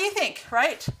 so what do you think,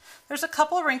 right? There's a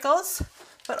couple wrinkles,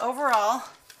 but overall,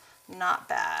 not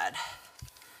bad.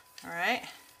 All right.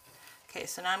 Okay,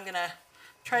 so now I'm gonna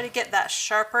try to get that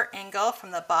sharper angle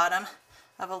from the bottom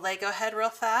of a Lego head real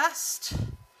fast.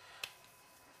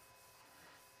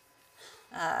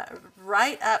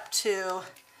 Right up to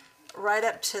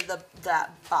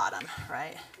that bottom,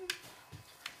 right?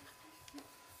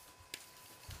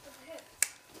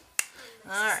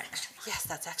 All right. Yes,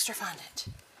 that's extra fondant.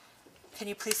 Can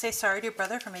you please say sorry to your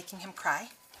brother for making him cry?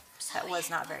 That was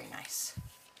not very nice.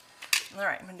 All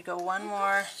right, I'm going to go one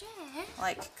more,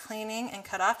 like cleaning and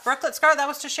cut off. Brooklyn, Scar, that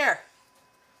was to share.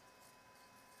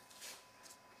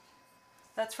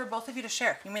 That's for both of you to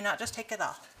share. You may not just take it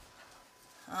all.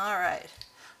 All right.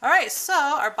 All right, so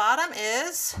our bottom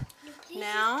is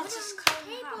now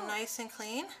nice and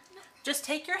clean. Just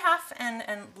take your half and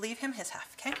leave him his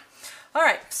half, okay? All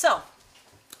right, so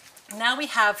now we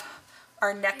have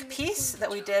our neck piece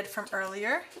that we did from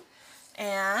earlier.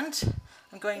 And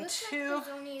I'm going to,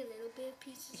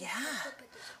 yeah.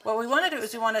 What we want to do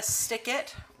is we want to stick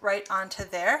it right onto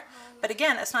there. But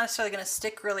again, it's not necessarily going to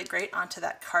stick really great onto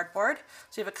that cardboard.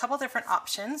 So you have a couple different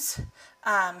options.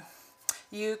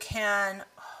 You can,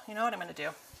 you know what I'm going to do?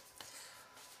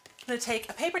 I'm going to take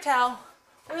a paper towel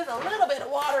with a little bit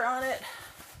of water on it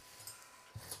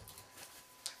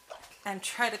and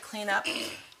try to clean up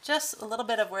just a little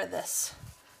bit of where this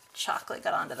chocolate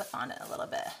got onto the fondant a little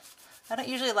bit. I don't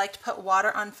usually like to put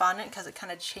water on fondant because it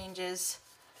kind of changes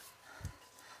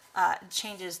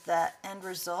the end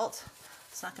result.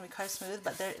 It's not going to be quite smooth,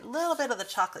 but there, a little bit of the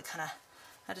chocolate kind of,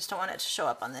 I just don't want it to show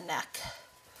up on the neck.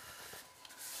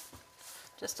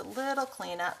 Just a little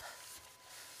cleanup.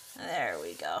 There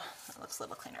we go. That looks a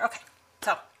little cleaner. Okay,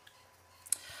 so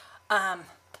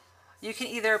you can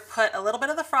either put a little bit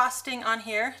of the frosting on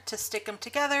here to stick them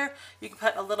together. You can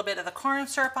put a little bit of the corn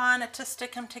syrup on it to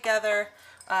stick them together,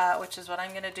 which is what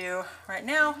I'm going to do right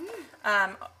now.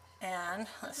 And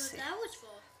let's see. That was for.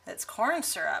 It's corn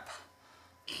syrup.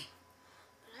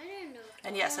 I didn't know.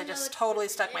 And yes, I just totally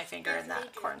stuck my finger in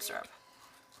that corn syrup.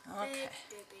 Okay.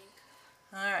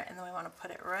 All right, and then we want to put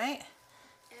it right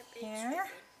here.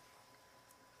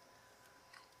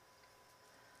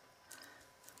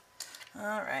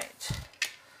 All right.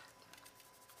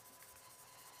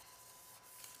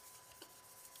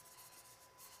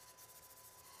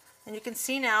 And you can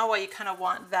see now why you kind of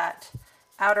want that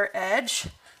outer edge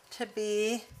to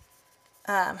be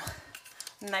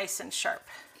nice and sharp.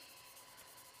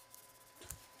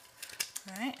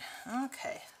 All right,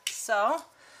 okay, so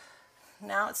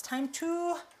now it's time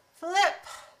to flip.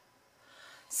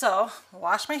 So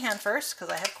wash my hand first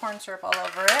because I have corn syrup all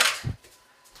over it.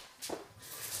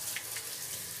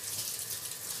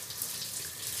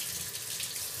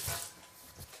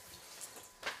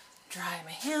 Dry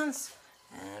my hands,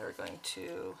 and we're going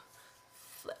to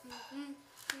flip.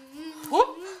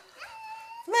 Whoop!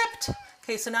 Flipped!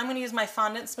 Okay, so now I'm going to use my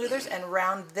fondant smoothers and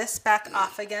round this back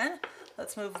off again.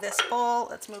 Let's move this bowl,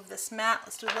 let's move this mat,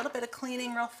 let's do a little bit of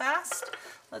cleaning real fast.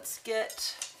 Let's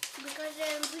get... Because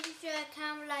I'm pretty sure I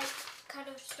kind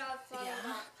of start falling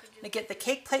off. I'm going to get the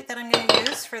cake plate that I'm going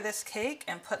to use for this cake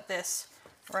and put this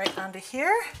right onto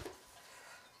here.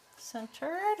 Centered.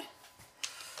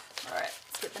 All right,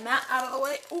 let's get the mat out of the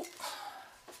way. Ooh.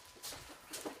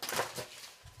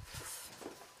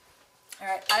 All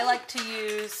right, I like to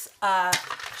use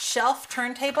shelf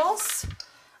turntables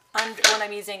when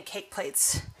I'm using cake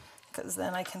plates, because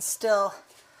then I can still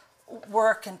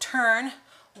work and turn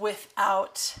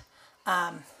without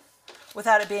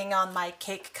it being on my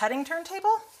cake cutting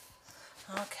turntable.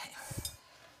 Okay,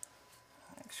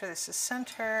 make sure this is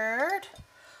centered.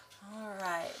 All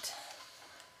right,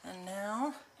 and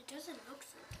now It doesn't look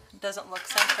centered. it doesn't look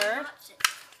centered.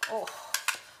 Oh,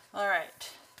 all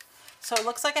right. So it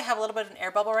looks like I have a little bit of an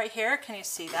air bubble right here. Can you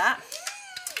see that?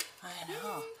 I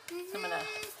know. So I'm gonna,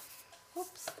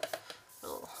 oops.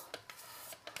 Ugh.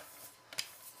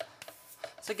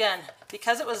 So again,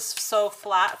 because it was so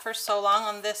flat for so long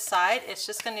on this side, it's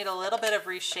just gonna need a little bit of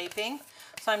reshaping.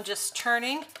 So I'm just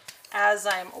turning as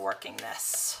I'm working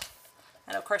this.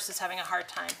 And of course it's having a hard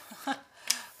time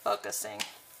focusing,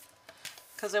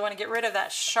 because I want to get rid of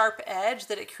that sharp edge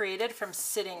that it created from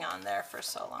sitting on there for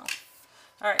so long.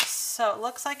 All right, so it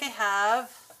looks like I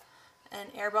have an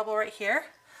air bubble right here.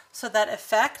 So that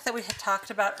effect that we had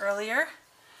talked about earlier,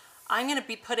 I'm going to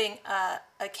be putting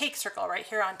a cake circle right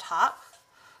here on top.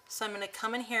 So I'm going to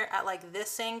come in here at like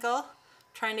this angle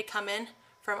trying to come in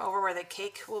from over where the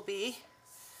cake will be.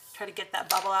 Try to get that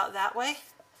bubble out that way,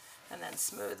 and then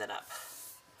smooth it up.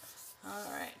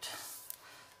 All right.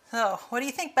 So, what do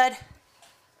you think, bud?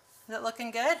 Is it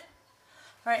looking good?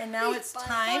 All right, and now it's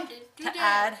time to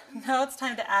add, now it's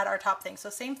time to add our top thing.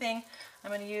 So same thing,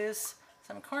 I'm gonna use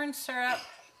some corn syrup,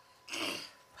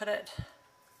 put it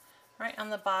right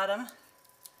on the bottom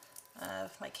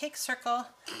of my cake circle,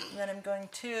 and then I'm going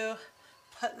to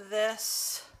put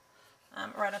this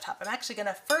right on top. I'm actually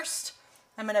gonna first,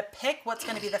 I'm gonna pick what's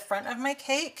gonna be the front of my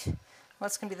cake,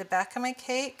 what's gonna be the back of my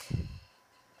cake. I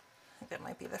think that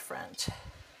might be the front.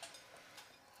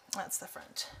 That's the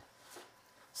front.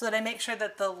 So that I make sure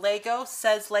that the Lego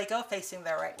says Lego facing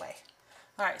the right way.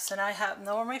 All right, so now I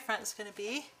know where my front is gonna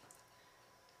be.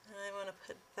 And I wanna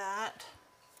put that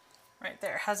right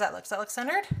there. How's that look? Does that look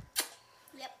centered?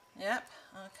 Yep. Yep,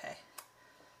 okay.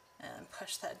 And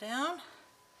push that down.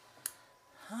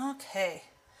 Okay,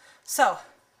 so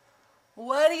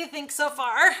what do you think so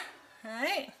far? All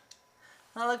right,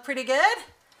 that look pretty good?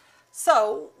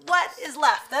 So what is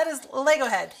left? That is a Lego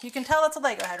head. You can tell it's a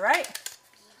Lego head, right?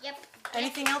 Yep.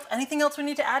 Anything else? Anything else we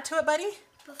need to add to it, buddy?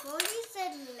 Before you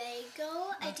said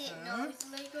Lego, I didn't know it was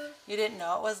Lego. You didn't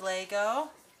know it was Lego?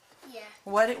 Yeah.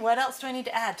 What else do I need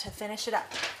to add to finish it up?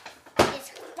 His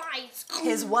face.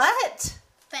 His what?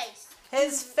 Face.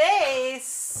 His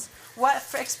face. What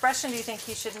expression do you think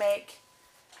he should make?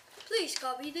 Please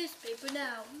copy this paper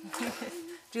now.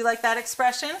 Do you like that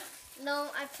expression? No,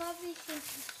 I probably think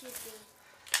it should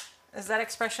be. Is that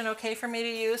expression okay for me to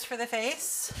use for the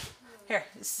face? Here,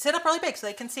 sit up really big so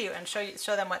they can see you and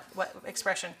show them what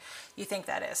expression you think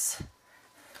that is.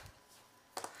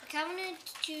 Okay, I'm going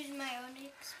to choose my own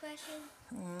expression.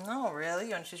 No, really?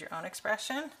 You want to choose your own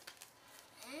expression?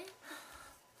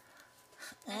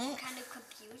 I'm kind of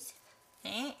confused.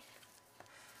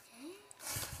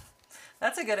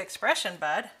 That's a good expression,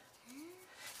 bud.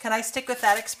 Can I stick with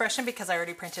that expression because I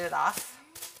already printed it off?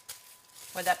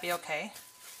 Would that be okay?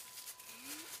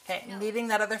 Okay, No. kneading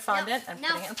that other fondant and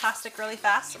putting it in plastic really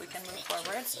fast so we can move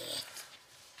forward.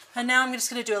 And now I'm just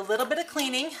going to do a little bit of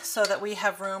cleaning so that we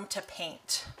have room to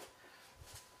paint.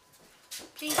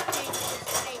 Please take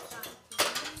this face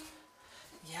off.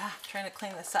 Yeah, trying to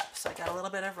clean this up so I got a little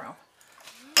bit of room.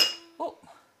 Oh,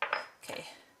 okay.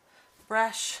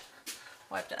 Brush.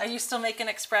 Wiped it. Are you still making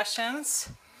expressions?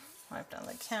 Wiped on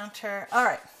the counter. All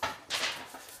right.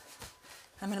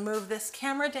 I'm going to move this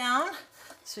camera down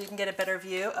so you can get a better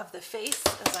view of the face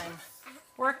as I'm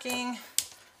working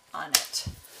on it.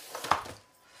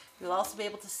 You'll also be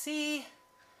able to see,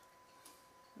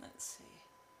 let's see,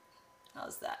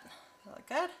 how's that? Look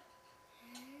good?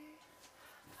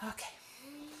 Okay.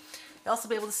 You'll also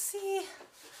be able to see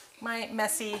my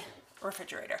messy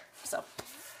refrigerator. So,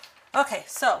 okay,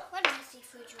 so. What messy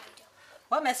refrigerator?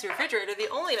 What messy refrigerator? The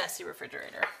only messy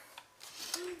refrigerator.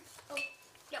 Oh,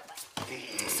 yep.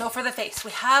 So for the face,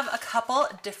 we have a couple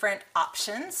different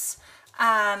options.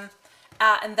 And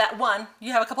that one,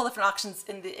 you have a couple different options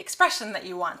in the expression that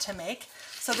you want to make.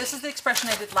 So this is the expression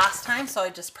I did last time, so I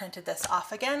just printed this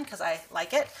off again because I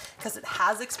like it, because it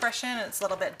has expression and it's a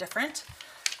little bit different.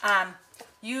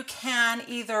 You can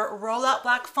either roll out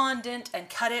black fondant and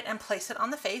cut it and place it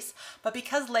on the face, but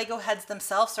because Lego heads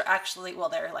themselves are actually, well,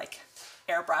 they're like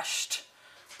airbrushed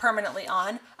permanently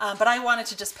on, but I wanted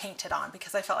to just paint it on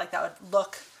because I felt like that would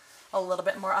look a little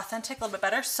bit more authentic, a little bit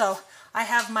better. So I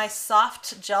have my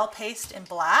soft gel paste in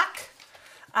black,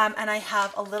 and I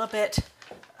have a little bit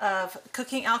of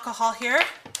cooking alcohol here,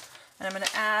 and I'm going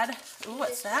to add, ooh,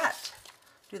 what's that?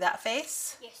 Do that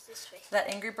face? Yes, this face. That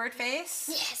Angry Bird face?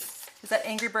 Yes. Is that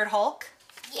Angry Bird Hulk?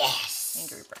 Yes.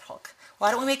 Angry Bird Hulk. Why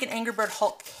don't we make an Angry Bird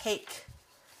Hulk cake?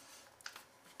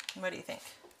 What do you think?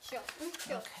 Sure.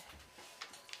 Sure. Okay.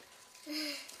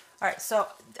 All right, so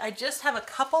I just have a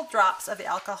couple drops of the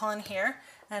alcohol in here,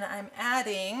 and I'm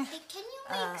adding Hey, can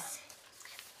you mix?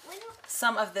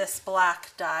 some of this black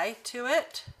dye to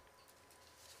it.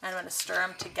 I'm going to stir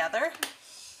them together.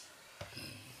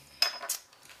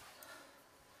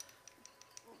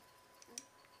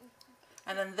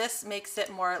 And then this makes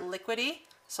it more liquidy,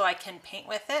 so I can paint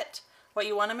with it. What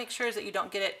you want to make sure is that you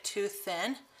don't get it too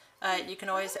thin. You can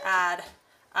always add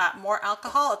more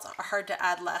alcohol. It's hard to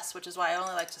add less, which is why I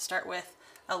only like to start with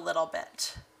a little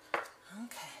bit.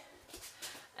 Okay.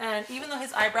 And even though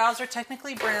his eyebrows are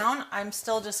technically brown, I'm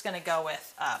still just going to go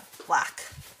with black.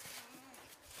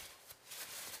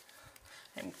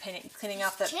 I'm cleaning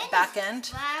off the back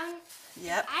end. Brown.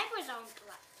 Yep. Eyebrows aren't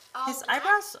black. His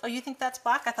eyebrows, oh, you think that's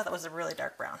black? I thought that was a really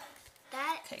dark brown.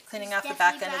 That Okay, cleaning off the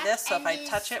back end of this, so if I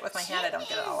touch it with my hand, I don't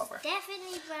get it all over.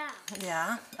 Definitely brown.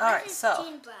 Yeah. All right, so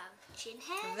Chin brown. chin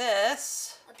hair?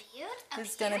 this A beard?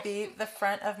 is going to be the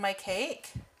front of my cake.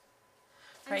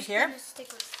 I'm Right just here. gonna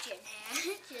stick with chin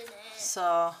hair. Chin hair.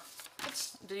 So,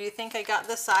 do you think I got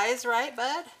the size right,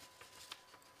 bud?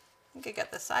 I think I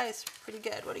got the size pretty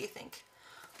good. What do you think?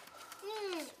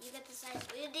 You got the size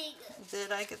really good.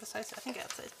 Did I get the size? I think I got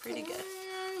the size pretty good.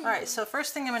 All right, so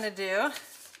first thing I'm going to do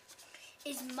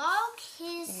is mark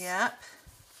his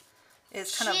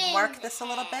is kind of mark this a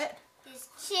little bit. His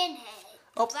chin hair.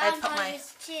 Oh,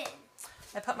 His chin.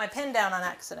 I put my pin down on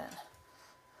accident.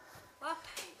 What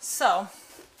pin? So,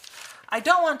 I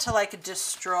don't want to like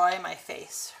destroy my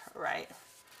face, right?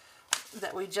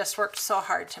 That we just worked so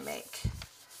hard to make.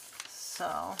 So,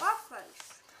 What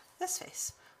face? this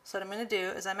face. So what I'm going to do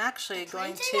is I'm actually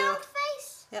going Pointing to, out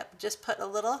face? yep, just put a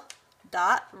little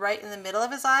dot right in the middle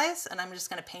of his eyes, and I'm just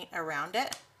going to paint around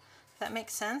it. If that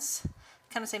makes sense.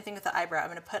 Kind of same thing with the eyebrow. I'm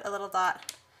going to put a little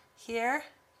dot here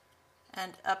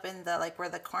and up in the, like where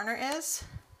the corner is.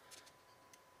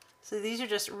 So these are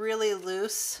just really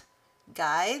loose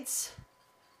guides.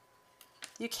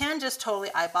 You can just totally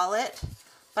eyeball it,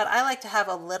 but I like to have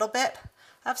a little bit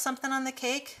of something on the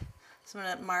cake. So I'm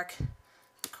going to mark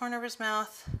the corner of his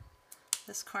mouth,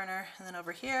 this corner, and then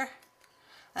over here.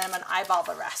 And I'm going to eyeball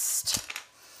the rest.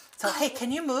 So hey,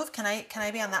 can you move? Can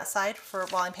I be on that side for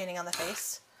while I'm painting on the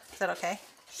face? Is that okay?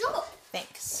 Sure.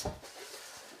 Thanks.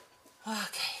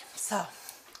 Okay, so.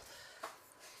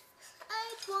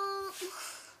 I won't.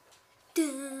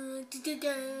 Dun, dun, dun,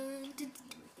 dun, dun.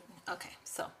 Okay,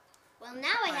 so Well,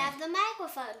 now I have the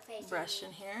microphone facing brush me.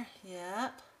 in here.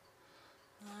 Yep.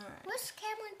 All right. Which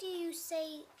camera do you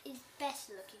say is best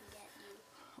looking at you?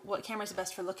 What camera is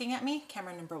best for looking at me?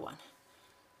 Camera number 1.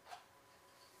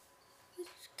 Which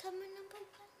camera number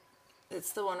 1?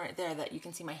 It's the one right there that you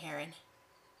can see my hair in.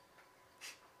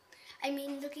 I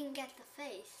mean, looking at the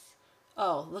face.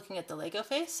 Oh, looking at the Lego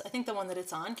face? I think the one that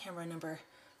it's on, camera number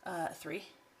 3.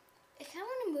 I kind of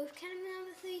want to move camera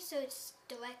number 3 so it's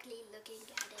directly looking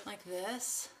at it. Like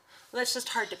this. Well, that's just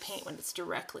hard to paint when it's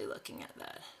directly looking at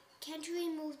that. Can't you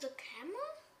remove the camera?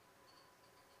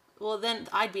 Well, then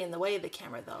I'd be in the way of the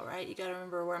camera though, right? You gotta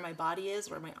remember where my body is,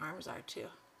 where my arms are too.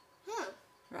 Huh.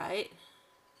 Right?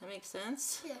 That makes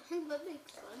sense? Yeah, that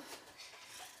makes sense.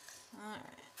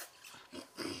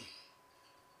 Alright.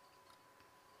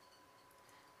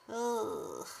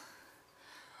 Ugh.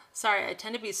 Sorry, I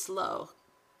tend to be slow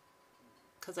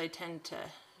because I tend to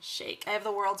shake. I have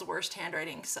the world's worst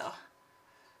handwriting, so.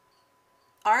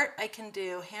 Art I can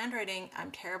do, handwriting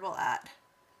I'm terrible at.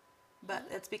 But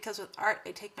it's because with art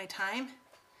I take my time,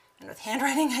 and with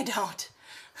handwriting I don't.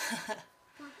 I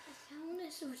want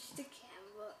to switch the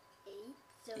camera 8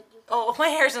 so you can... Oh, my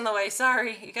hair's in the way,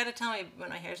 sorry. You gotta tell me when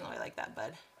my hair's in the way like that,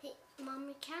 bud. Hey,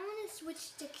 Mommy, can I want to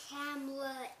switch to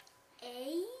camera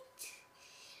 8?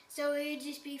 So it would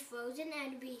just be frozen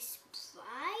and be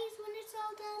surprised when it's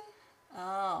all done?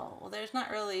 Oh, well there's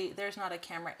not a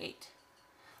camera 8.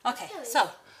 Okay, There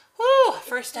so, whoo,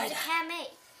 first There's a item. cam 8.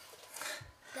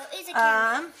 There is a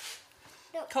cam 8.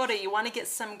 No. Coda, you want to get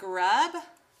some grub?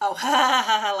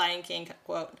 Oh, Lion King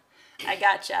quote. I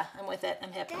gotcha. I'm with it.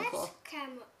 I'm hip. I'm cool. That's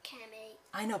cam 8.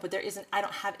 I know, but there isn't. I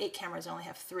don't have 8 cameras. I only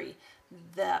have 3.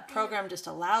 The program just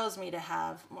allows me to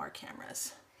have more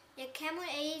cameras. Yeah, camera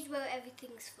 8 is where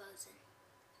everything's frozen.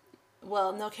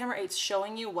 Well, no, camera 8's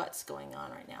showing you what's going on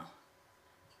right now.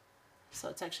 So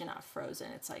it's actually not frozen.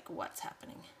 It's like what's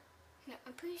happening. No,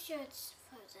 I'm pretty sure it's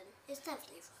frozen. It's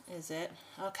definitely frozen. Is it?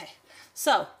 Okay.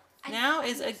 So now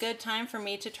is a good time for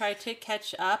me to try to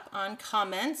catch up on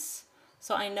comments.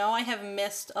 So I know I have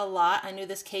missed a lot. I knew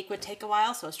this cake would take a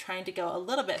while, so I was trying to go a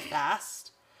little bit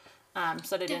fast,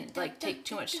 so that I didn't like take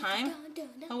too much time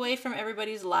away from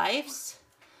everybody's lives.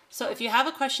 So if you have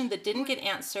a question that didn't get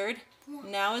answered,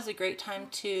 now is a great time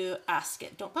to ask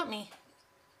it. Don't bump me.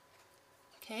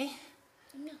 Okay?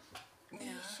 No.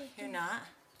 Yeah, you're not.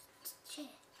 Chair.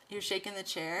 You're shaking the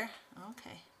chair?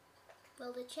 Okay.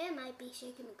 Well, the chair might be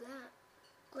shaking the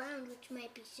ground, which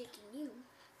might be shaking you.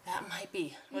 That might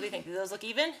be. What do you think? Do those look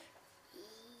even?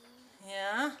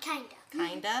 Yeah?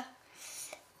 Kinda.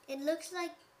 It looks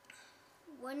like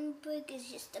one brick is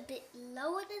just a bit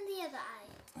lower than the other eye.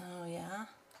 Oh, yeah?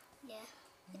 Yeah.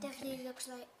 It definitely looks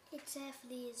like it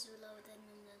definitely is lower than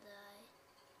another eye.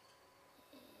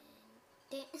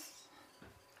 And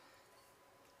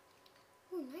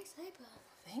ooh, nice eyebrow.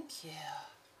 Thank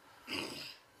you.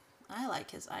 I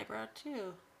like his eyebrow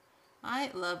too.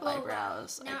 I love Oh,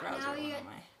 eyebrows. now Eyebrows are one of your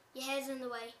my... hair's in the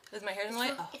way. Is my hair in the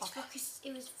way? Oh, It's okay. focused.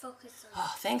 It was focused on.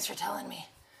 Oh, thanks for telling me.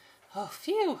 Oh,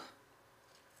 phew.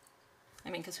 I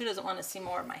mean, because who doesn't want to see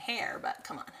more of my hair, but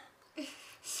come on.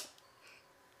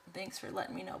 Thanks for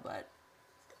letting me know, bud.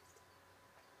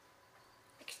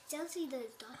 still see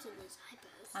those dots in his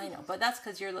eyebrows. I know, but that's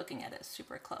because you're looking at it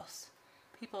super close.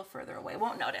 People further away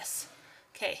won't notice.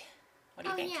 Okay, what do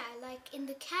you think? Oh yeah, like in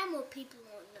the camel, people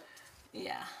won't notice.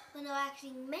 Yeah. When they're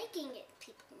actually making it,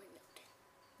 people won't notice.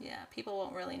 Yeah, people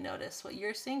won't really notice what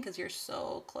you're seeing because you're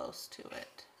so close to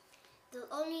it. They'll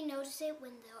only notice it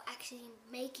when they're actually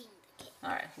making the cake. All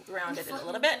right, rounded it a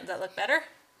little bit. Does that look better?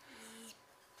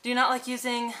 Do you not like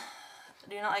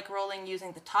rolling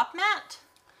using the top mat?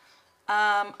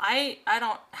 I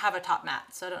don't have a top mat,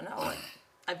 so I don't know. Like,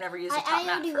 I've never used a top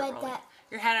mat for rolling. That.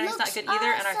 Your handwriting's not good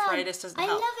either, and arthritis doesn't help.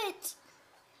 I love it.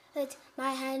 But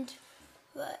my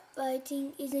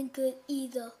handwriting isn't good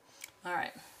either. All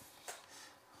right.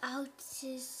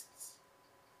 Autist.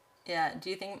 Yeah. Do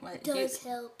you think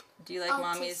help? Do you like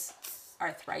Mommy's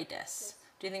arthritis?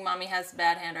 Do you think Mommy has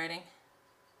bad handwriting?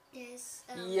 Yes.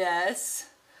 Yes.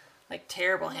 Like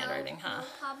terrible handwriting, huh? No,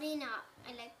 probably not.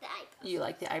 I like the eyebrow. You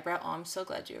like the eyebrow? Oh, I'm so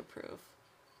glad you approve.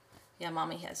 Yeah,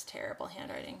 Mommy has terrible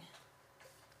handwriting.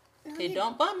 No, Okay,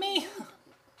 don't bump me.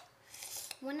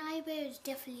 One eyebrow is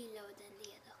definitely lower than the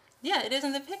other. Yeah, it is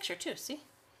in the picture too, see?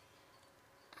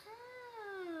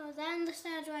 Oh, that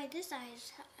understands why this eye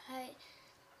is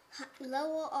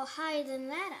lower or higher than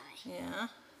that eye. Yeah.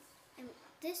 And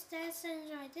that understands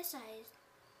why this eye is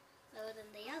lower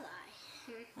than the other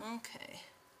eye. Okay.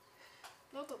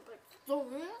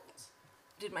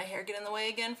 Did my hair get in the way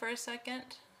again for a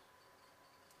second?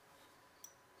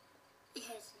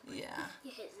 Yes. Yeah.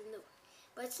 Your hair's in the way.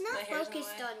 But it's not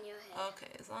focused on your hair.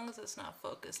 Okay, as long as it's not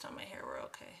focused on my hair, we're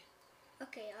okay.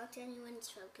 Okay, I'll tell you when it's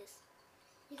focused.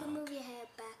 You can move your hair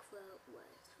back for where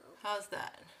it's focused. How's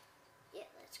that? Yeah,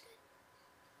 that's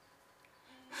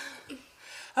good.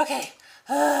 Okay.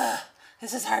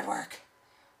 This is hard work.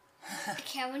 I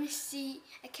can't want to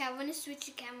switch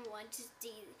the camera one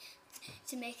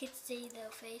to make it see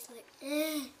their face like.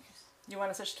 You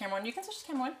want to switch the camera on? You can switch the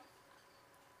camera on.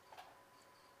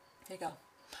 There you go.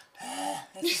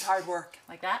 This is hard work.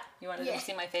 Like that? You wanted them to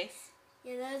see my face?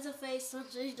 Yeah, that's a face.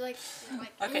 Like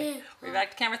okay, we're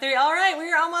back to camera 3. All right,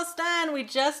 we're almost done. We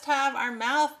just have our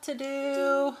mouth to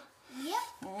do.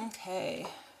 Yep. Okay.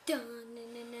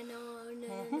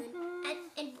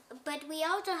 But we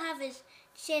also have his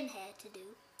chin hair to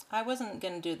do. I wasn't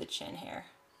going to do the chin hair.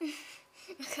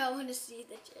 I want to see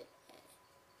the chin hair.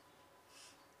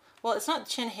 Well, it's not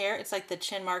chin hair. It's like the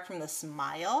chin mark from the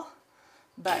smile.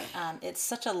 But it's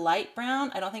such a light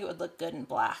brown, I don't think it would look good in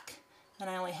black. And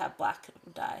I only have black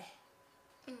dye.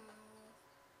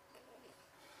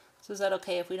 So is that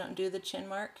okay if we don't do the chin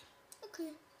mark? Okay.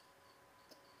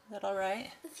 Is that all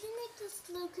right? If you make this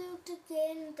look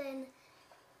again, then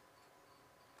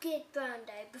get brown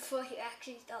dye before you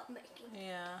actually start making it.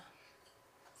 Yeah.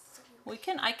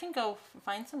 I can go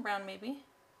find some brown maybe.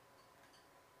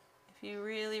 If you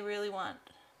really, really want.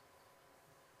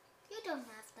 You don't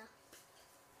have to.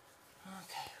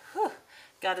 Okay. Whew.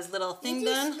 Got his little thing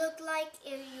done. Look like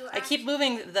if you I keep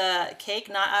moving the cake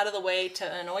not out of the way to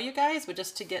annoy you guys, but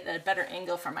just to get a better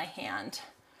angle for my hand.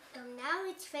 Now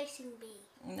it's facing me.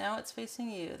 Now it's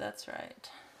facing you. That's right.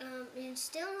 And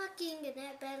still not getting a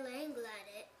better angle at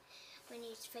it when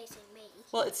he's facing me.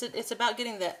 Well, it's about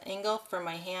getting the angle for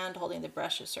my hand holding the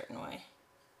brush a certain way.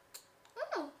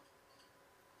 Oh.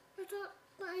 It's not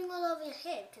the angle of your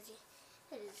head because your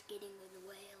head is getting in the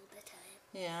way all the time.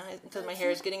 Yeah, because my hair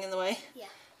is getting in the way? Yeah.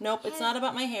 Nope, it's not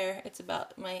about my hair. It's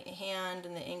about my hand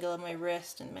and the angle of my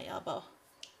wrist and my elbow.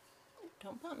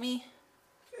 Don't bump me.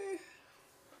 His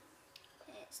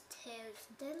hair is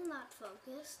still not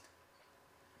focused.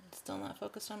 It's still not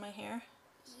focused on my hair?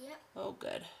 Yep. Oh,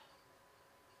 good.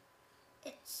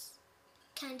 It's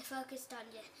kind of focused on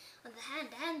the hand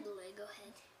and the Lego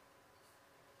head.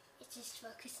 It's just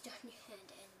focused on your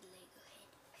hand and the Lego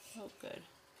head. Oh, good.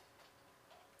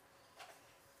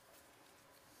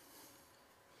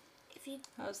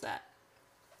 How's that?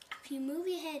 If you move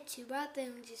your head too bad,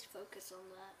 then just focus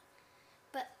on that.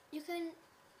 But you can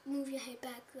move your head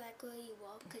back like where you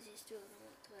are because you still don't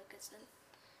want to focus on.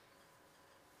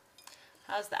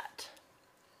 How's that?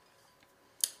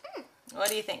 What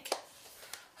do you think?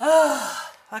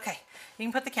 Oh, okay. You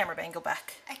can put the camera angle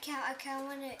back. I can't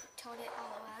want to turn it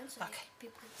all around so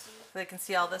people can see. They can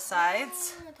see all the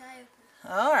sides.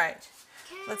 All right.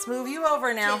 Let's move you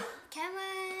over now.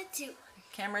 Camera 2.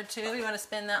 Camera 2, you want to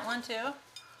spin that one too? Yes.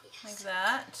 Like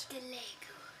that. The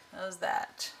Lego. How's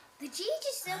that? The G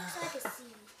just looks like a C.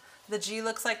 The G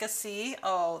looks like a C?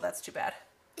 Oh, that's too bad.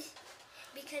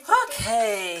 Because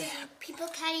okay. People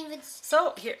can't even.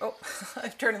 So here, oh,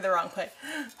 I'm turning the wrong way.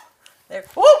 There.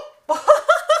 Whoop!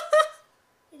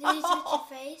 Did you touch your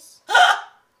face?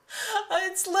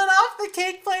 It slid off the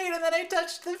cake plate and then I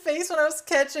touched the face when I was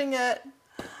catching it.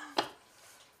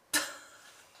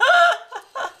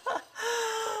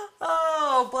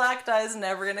 Oh, black dye is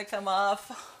never gonna come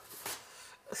off.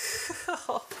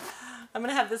 I'm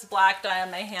gonna have this black dye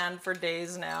on my hand for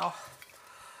days now.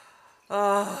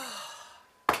 Oh.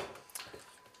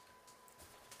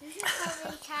 You should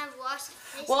probably kind of wash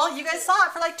this. Well, you guys saw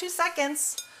it for like 2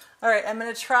 seconds. All right, I'm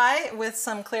gonna try with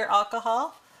some clear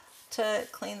alcohol to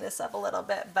clean this up a little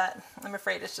bit, but I'm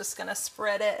afraid it's just gonna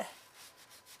spread it.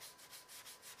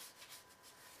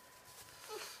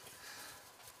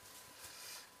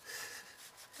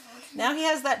 Now he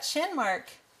has that chin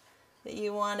mark that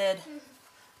you wanted.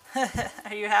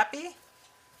 Are you happy?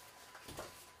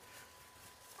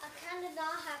 I'm kind of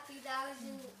not happy that was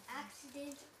an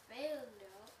accident fail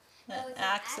though. That was an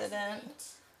Accident.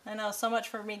 I know, so much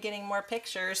for me getting more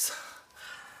pictures.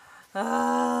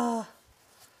 Ah.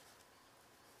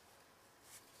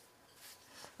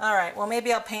 All right, well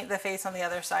maybe I'll paint the face on the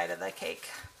other side of the cake.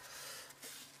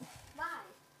 Why?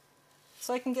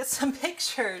 So I can get some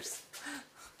pictures.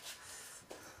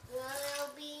 Well,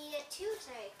 it'll be a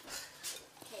two-sided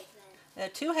cake then. A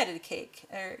two-headed cake.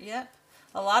 Yep.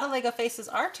 A lot of Lego faces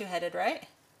are two-headed, right?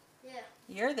 Yeah.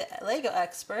 You're the Lego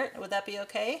expert. Would that be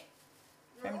okay?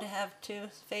 For him No. to have two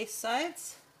face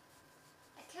sides?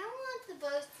 I kind of want the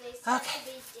both faces Okay. to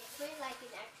be different, like an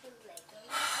actual Lego.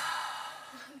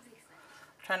 That would be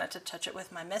fun. Try not to touch it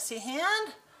with my messy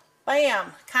hand.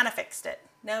 Bam! Kind of fixed it.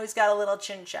 Now he's got a little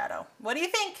chin shadow. What do you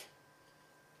think?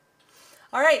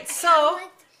 All right, so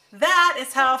that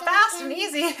is how fast and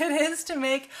easy it is to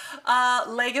make a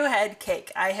Lego head cake.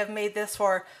 I have made this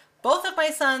for both of my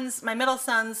sons, my middle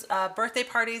son's birthday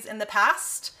parties in the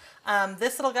past.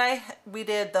 This little guy, we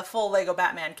did the full Lego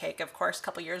Batman cake, of course, a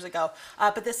couple years ago.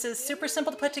 But this is super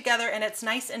simple to put together, and it's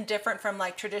nice and different from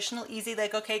like traditional easy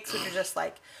Lego cakes, which are just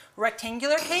like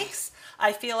rectangular cakes.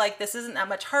 I feel like this isn't that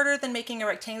much harder than making a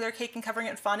rectangular cake and covering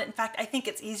it in fondant. In fact, I think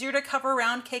it's easier to cover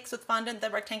round cakes with fondant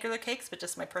than rectangular cakes, but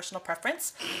just my personal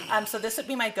preference. So this would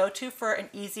be my go-to for an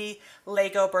easy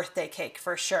Lego birthday cake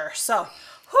for sure. So,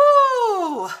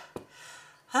 whoo!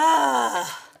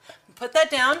 Put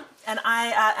that down, and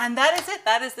and that is it.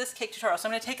 That is this cake tutorial. So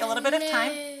I'm going to take a little bit of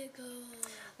time.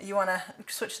 You want to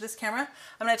switch to this camera?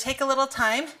 I'm going to take a little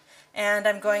time, and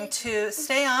I'm going to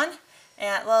stay on,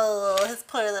 and whoa, his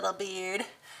poor little beard,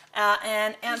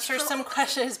 and answer some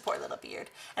questions. His poor little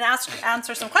beard, and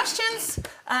answer some questions.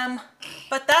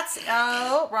 But that's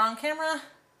wrong camera.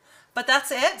 But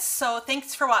that's it. So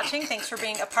thanks for watching. Thanks for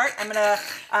being a part. I'm going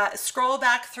to scroll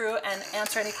back through and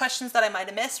answer any questions that I might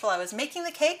have missed while I was making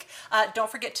the cake.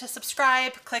 Don't forget to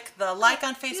subscribe. Click the like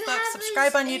on Facebook.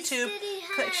 Subscribe on YouTube.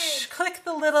 Click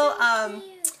the little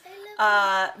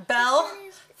bell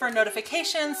for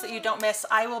notifications that you don't miss.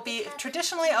 I'll be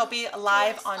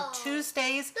live on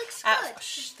Tuesdays at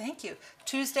thank you.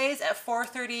 Tuesdays at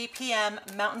 4:30 p.m.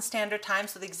 Mountain Standard Time.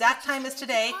 So the exact time is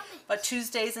today, but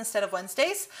Tuesdays instead of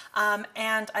Wednesdays.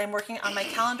 And I'm working on my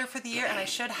calendar for the year, and I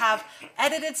should have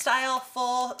edited style,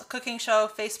 full cooking show,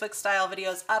 Facebook style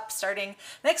videos up starting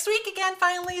next week again,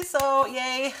 finally. So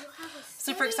yay.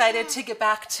 Super excited to get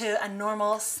back to a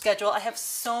normal schedule. I have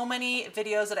so many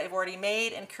videos that I've already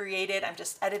made and created. I'm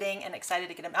just editing and excited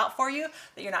to get them out for you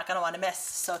that you're not going to want to miss.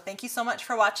 So thank you so much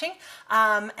for watching.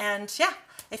 And yeah,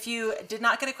 if you did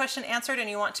not get a question answered and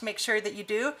you want to make sure that you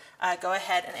do, go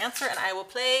ahead and answer, and I will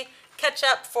play catch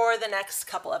up for the next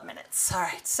couple of minutes. All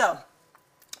right, so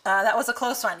that was a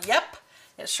close one. Yep,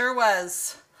 it sure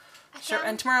was. Sure,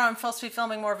 and tomorrow I'm supposed to be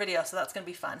filming more videos, so that's going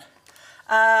to be fun.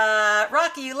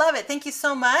 Rocky, you love it. Thank you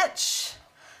so much.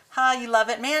 You love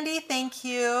it. Mandy, thank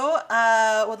you.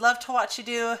 Would love to watch you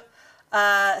do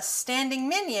standing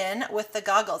minion with the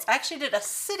goggles. I actually did a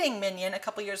sitting minion a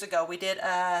couple years ago. We did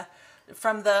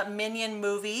from the Minion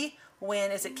movie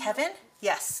when, is it Kevin?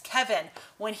 Yes, Kevin.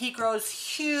 When he grows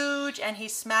huge and he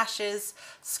smashes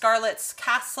Scarlet's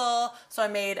castle. So I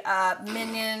made a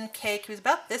minion cake. It was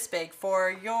about this big for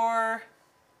your...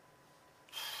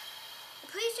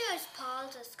 Pretty sure it's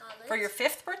Paul's or Scarlett's. For your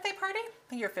 5th birthday party? I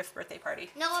think your 5th birthday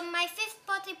party. No, my 5th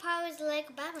birthday party was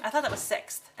Lego Batman. I thought that was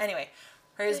 6th. Anyway,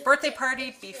 for his birthday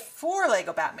party before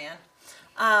Lego Batman.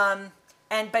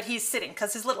 But he's sitting,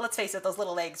 because his little, let's face it, those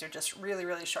little legs are just really,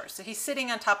 really short. So he's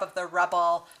sitting on top of the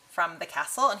rubble from the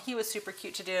castle, and he was super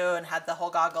cute to do and had the whole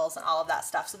goggles and all of that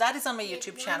stuff. So that is on my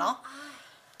YouTube channel.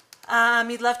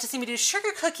 You'd love to see me do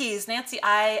sugar cookies. Nancy,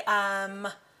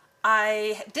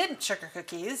 I did sugar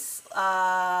cookies.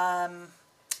 I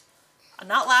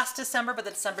not last December, but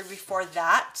the December before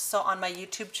that. So on my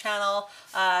YouTube channel,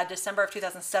 December of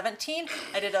 2017,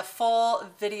 I did a full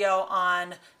video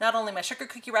on not only my sugar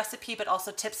cookie recipe, but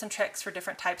also tips and tricks for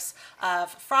different types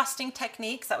of frosting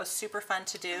techniques. That was super fun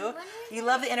to do. You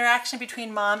love the interaction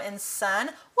between mom and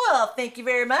son. Well, thank you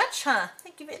very much, huh?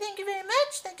 Thank you very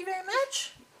much. Thank you very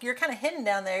much. You're kind of hidden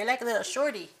down there. You're like a little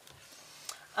shorty.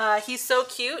 He's so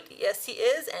cute. Yes, he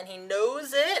is, and he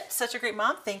knows it. Such a great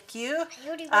mom. Thank you.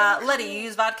 Letty, you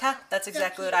use vodka? That's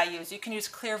exactly what I use. You can use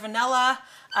clear vanilla.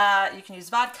 You can use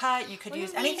vodka. You could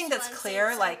use anything that's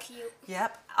clear, like,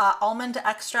 yep. Almond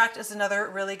extract is another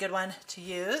really good one to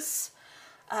use.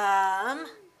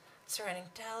 Surrounding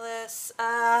Dallas.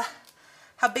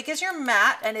 How big is your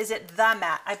mat, and is it the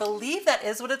mat? I believe that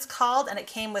is what it's called, and it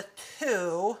came with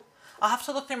 2. I'll have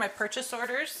to look through my purchase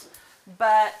orders,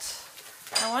 but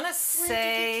I want to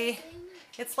say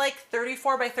it's like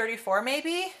 34 by 34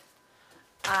 maybe.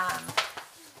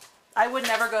 I would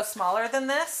never go smaller than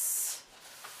this.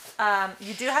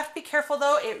 You do have to be careful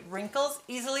though, it wrinkles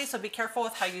easily, so be careful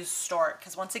with how you store it,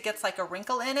 because once it gets like a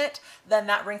wrinkle in it, then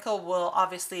that wrinkle will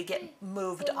obviously get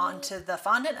moved onto the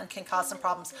fondant and can cause some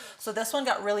problems. So this one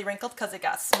got really wrinkled because it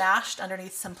got smashed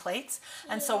underneath some plates,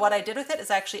 and so what I did with it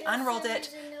is I actually unrolled it,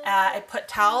 I put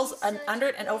towels under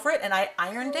it and over it, and I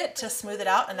ironed it to smooth it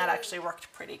out, and that actually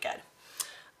worked pretty good.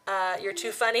 You're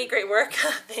too funny, great work.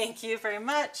 Thank you very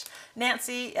much.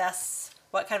 Nancy, yes.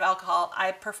 What kind of alcohol?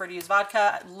 I prefer to use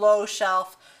vodka, low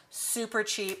shelf, super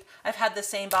cheap. I've had the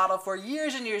same bottle for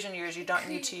years and years and years. You don't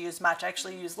need to use much. I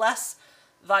actually use less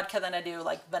vodka than I do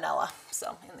like vanilla,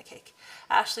 so in the cake.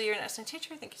 Ashley, you're an excellent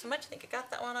teacher. Thank you so much. I think I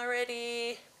got that one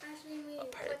already.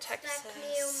 What part of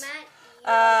Texas?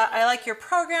 I like your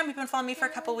program. You've been following me for a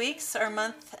couple weeks or a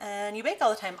month, and you bake all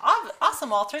the time.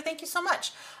 Awesome, Walter. Thank you so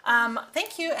much.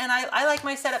 Thank you, and I like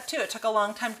my setup too. It took a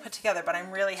long time to put together, but I'm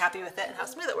really happy with it and how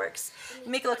smooth it works. You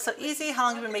make it look so easy. How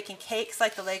long have you been making cakes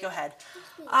like the Lego head?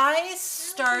 I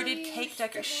started cake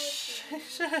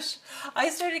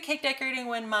decorating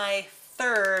when my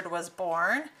 3rd was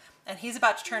born, and he's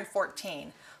about to turn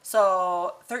 14.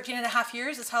 So 13 and a half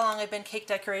years is how long I've been cake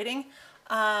decorating.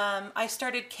 I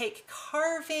started cake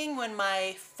carving when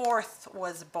my 4th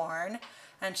was born,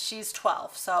 and she's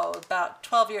 12. So about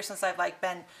 12 years since I've like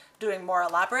been doing more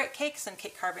elaborate cakes and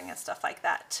cake carving and stuff like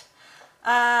that.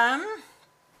 I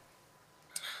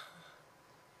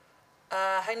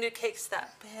can do cakes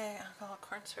that big. Alcohol,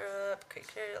 corn syrup, cake,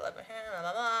 blah blah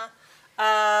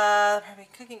blah. Probably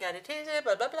cooking guide, taste it,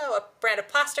 blah blah blah. What brand of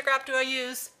plastic wrap do I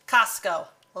use? Costco.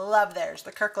 Love theirs,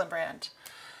 the Kirkland brand.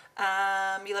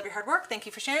 You love your hard work. Thank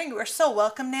you for sharing. You are so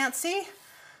welcome, Nancy.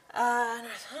 I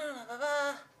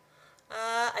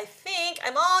think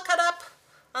I'm all caught up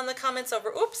on the comments over.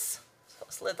 Oops,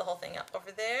 slid the whole thing up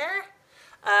over there.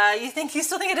 You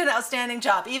still think I did an outstanding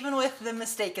job, even with the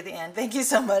mistake at the end. Thank you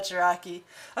so much, Rocky.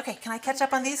 Okay, can I catch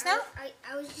up on these now?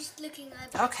 I was just looking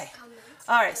at okay. comments.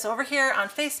 All right, so over here on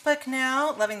Facebook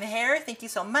now, loving the hair. Thank you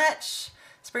so much.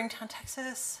 Springtown,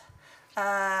 Texas.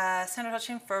 Sandra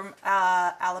Hutching from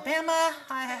Alabama.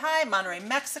 Hi. Monterey,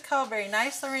 Mexico. Very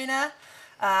nice, Lorena.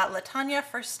 Latanya,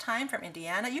 first time from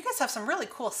Indiana. You guys have some really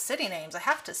cool city names, I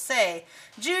have to say.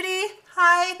 Judy,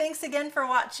 hi. Thanks again for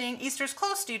watching. Easter's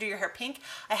close. Do you do your hair pink?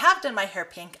 I have done my hair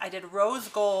pink. I did rose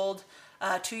gold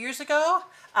 2 years ago.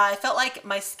 I felt like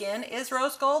my skin is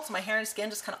rose gold, so my hair and skin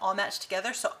just kind of all matched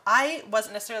together. So I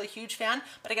wasn't necessarily a huge fan,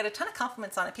 but I got a ton of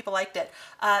compliments on it. People liked it.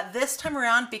 This time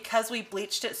around, because we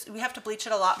bleached it, we have to bleach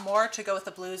it a lot more to go with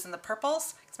the blues and the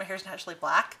purples, because my hair's naturally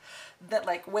black, that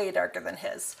like way darker than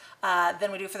his,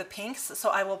 than we do for the pinks. So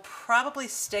I will probably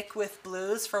stick with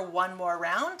blues for one more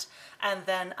round, and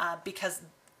then because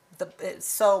it's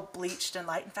so bleached and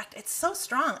light. In fact, it's so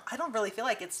strong. I don't really feel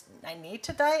like I need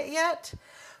to dye it yet,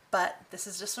 but this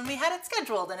is just when we had it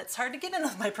scheduled, and it's hard to get in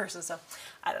with my person, so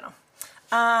I don't know.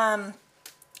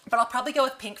 But I'll probably go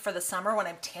with pink for the summer when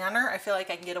I'm tanner. I feel like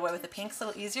I can get away with the pinks a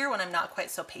little easier when I'm not quite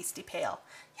so pasty pale.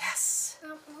 Yes.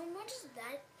 What is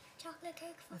that chocolate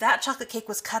cake for? That chocolate cake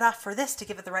was cut off for this to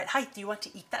give it the right height. Do you want to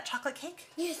eat that chocolate cake?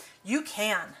 Yes. You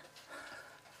can.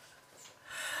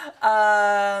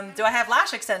 Do I have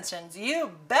lash extensions?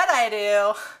 You bet I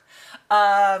do.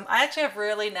 I actually have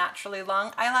really naturally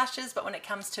long eyelashes, but when it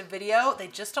comes to video, they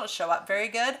just don't show up very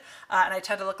good. And I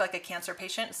tend to look like a cancer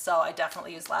patient, so I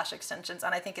definitely use lash extensions.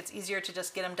 And I think it's easier to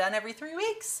just get them done every 3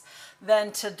 weeks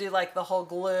than to do like the whole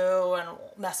glue and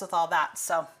mess with all that.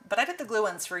 So, but I did the glue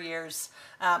ones for years.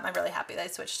 I'm really happy that I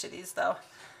switched to these though.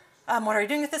 What are you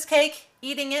doing with this cake?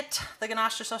 Eating it. The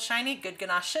ganache is so shiny. Good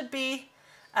ganache should be.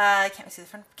 Can't we see the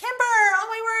front? Kimber! Oh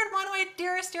my word! One of my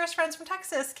dearest friends from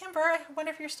Texas. Kimber, I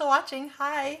wonder if you're still watching.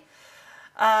 Hi.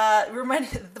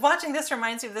 Watching this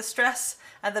reminds me of the stress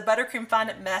and the buttercream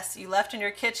fondant mess you left in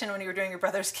your kitchen when you were doing your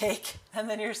brother's cake, and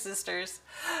then your sister's.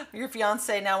 Your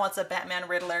fiance now wants a Batman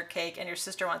Riddler cake, and your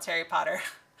sister wants Harry Potter.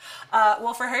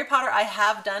 Well, for Harry Potter, I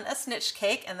have done a snitch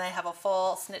cake, and I have a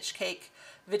full snitch cake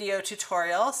video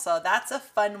tutorial, so that's a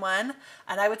fun one.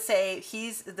 And I would say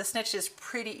the snitch is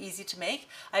pretty easy to make.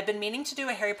 I've been meaning to do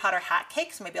a Harry Potter hat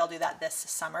cake, so maybe I'll do that this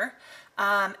summer.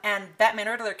 And Batman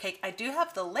Riddler cake, I do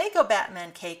have the Lego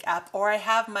Batman cake up, or I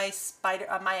have my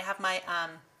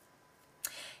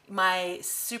my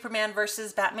Superman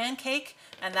versus Batman cake,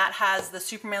 and that has the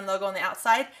Superman logo on the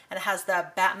outside, and it has the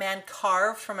Batman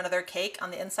carved from another cake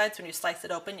on the inside, so when you slice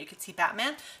it open you can see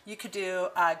Batman. You could do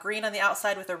green on the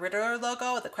outside with a Riddler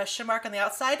logo with a question mark on the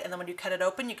outside, and then when you cut it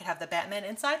open you could have the Batman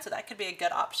inside, so that could be a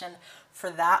good option for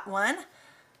that one.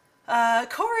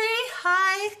 Corey,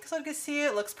 hi, so good to see you.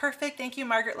 It looks perfect. Thank you.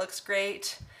 Margaret, looks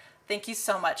great. Thank you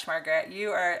so much, Margaret. You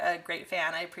are a great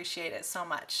fan. I appreciate it so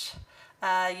much.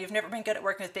 You've never been good at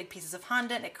working with big pieces of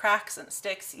fondant. It cracks and it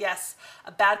sticks. Yes,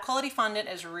 a bad quality fondant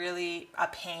is really a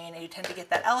pain, and you tend to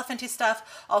get that elephanty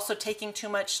stuff. Also, taking too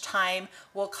much time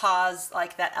will cause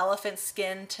like that elephant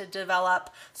skin to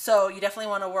develop. So you definitely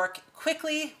want to work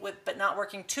quickly but not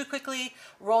working too quickly,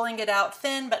 rolling it out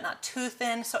thin but not too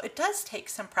thin. So it does take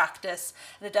some practice,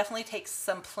 and it definitely takes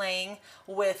some playing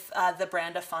with the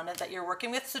brand of fondant that you're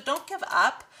working with. So don't give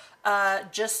up.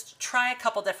 Just try a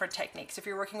couple different techniques. If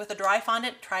you're working with a dry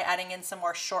fondant, try adding in some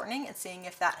more shortening and seeing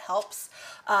if that helps.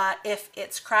 If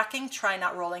it's cracking, try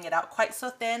not rolling it out quite so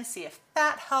thin, see if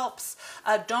that helps.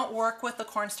 Don't work with the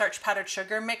cornstarch powdered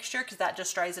sugar mixture because that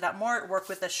just dries it out more. Work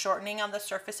with the shortening on the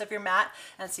surface of your mat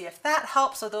and see if that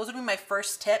helps. So those would be my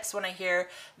first tips when I hear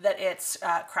that it's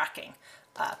cracking.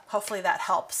 Hopefully that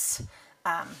helps.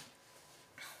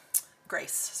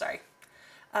 Grace, sorry.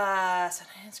 So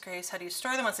it's Grace. How do you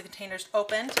store them once the container's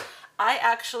opened? I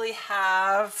actually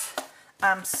have,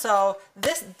 so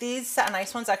these satin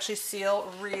ice ones actually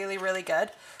seal really, really good.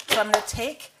 So I'm going to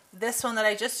take this one that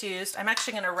I just used. I'm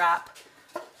actually going to wrap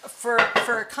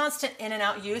for constant in and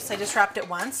out use. I just wrapped it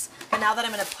once, and now that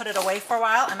I'm going to put it away for a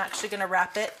while, I'm actually going to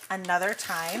wrap it another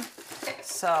time.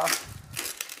 So,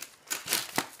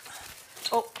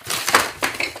 oh,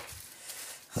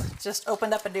 just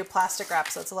opened up a new plastic wrap,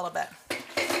 so it's a little bit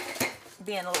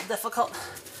being a little difficult.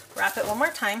 Wrap it one more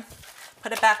time,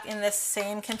 put it back in this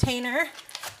same container,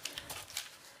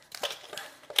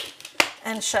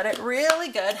 and shut it really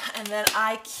good. And then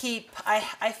I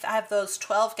have those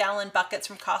 12-gallon buckets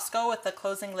from Costco with the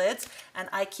closing lids, and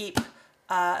I keep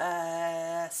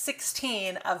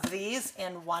 16 of these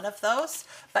in one of those.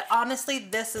 But honestly,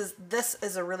 this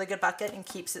is a really good bucket and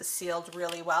keeps it sealed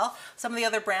really well. Some of the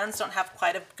other brands don't have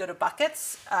quite as good of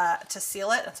buckets to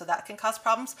seal it, and so that can cause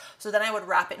problems. So then I would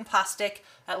wrap it in plastic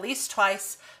at least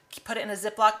twice, put it in a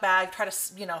Ziploc bag, try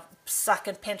to, suck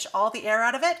and pinch all the air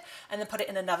out of it, and then put it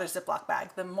in another Ziploc bag.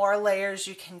 The more layers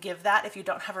you can give that, if you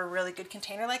don't have a really good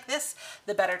container like this,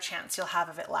 the better chance you'll have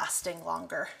of it lasting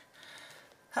longer.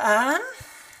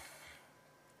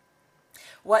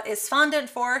 What is fondant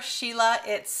for, Sheila?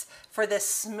 It's for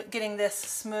this, getting this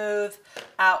smooth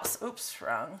out. Oops,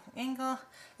 wrong angle.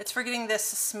 It's for getting this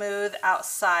smooth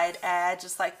outside edge.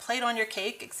 It's like Play-Doh on your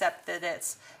cake, except that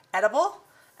it's edible,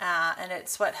 and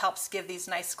it's what helps give these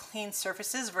nice clean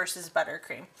surfaces versus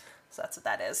buttercream. So that's what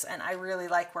that is, and I really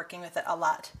like working with it a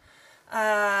lot.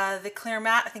 The clear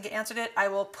mat, I think I answered it. I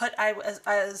will put,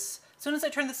 as soon as I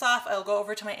turn this off, I'll go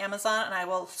over to my Amazon and I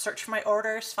will search for my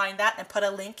orders, find that, and put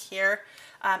a link here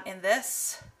in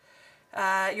this.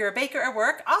 You're a baker at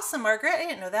work. Awesome, Margaret. I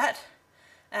didn't know that.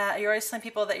 You're always telling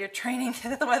people that you're training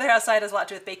that the weather outside has a lot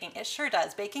to do with baking. It sure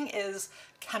does. Baking is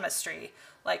chemistry,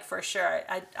 like for sure.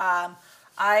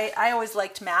 I always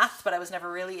liked math, but I was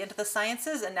never really into the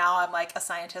sciences, and now I'm like a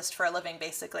scientist for a living,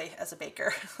 basically, as a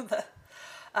baker.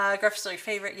 Graphics are your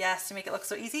favorite. Yes, you make it look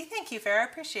so easy. Thank you, Farrah.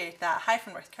 Appreciate that. Hi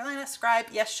from North Carolina. Scribe.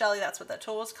 Yes, Shelly, that's what that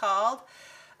tool was called.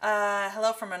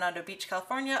 Hello from Redondo Beach,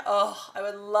 California. Oh, I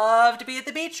would love to be at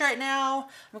the beach right now.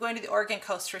 I'm going to the Oregon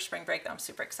coast for spring break, though. I'm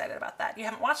super excited about that. You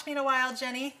haven't watched me in a while,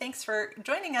 Jenny. Thanks for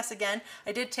joining us again.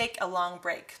 I did take a long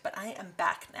break, but I am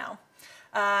back now.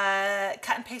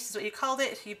 Cut and paste is what you called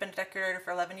it. You've been a decorator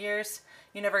for 11 years.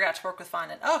 You never got to work with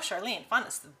fondant. Oh, Charlene,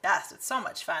 fondant's the best. It's so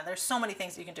much fun. There's so many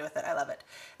things you can do with it. I love it.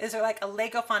 Is there like a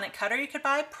Lego fondant cutter you could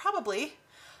buy? Probably.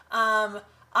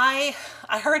 I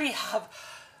already have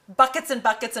buckets and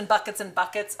buckets and buckets and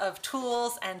buckets of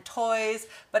tools and toys,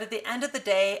 but at the end of the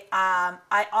day,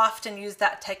 I often use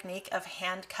that technique of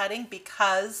hand cutting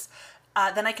because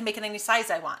then I can make it any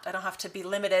size I want. I don't have to be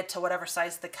limited to whatever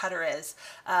size the cutter is.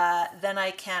 Then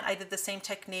I do the same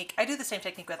technique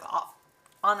with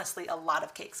honestly a lot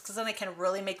of cakes, because then I can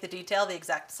really make the detail the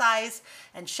exact size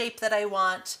and shape that I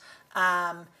want.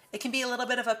 It can be a little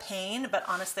bit of a pain, but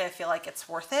honestly, I feel like it's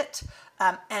worth it.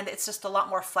 And it's just a lot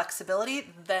more flexibility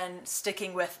than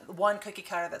sticking with one cookie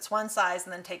cutter that's one size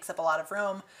and then takes up a lot of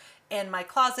room in my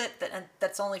closet.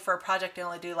 That's only for a project I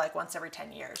only do like once every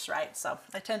 10 years, right? So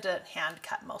I tend to hand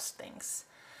cut most things.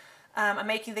 I'm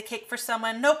making the cake for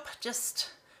someone. Nope, just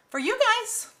for you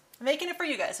guys. I'm making it for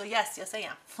you guys. So yes, I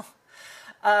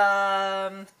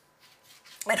am.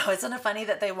 I know, isn't it funny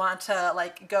that they want to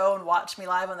like go and watch me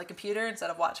live on the computer instead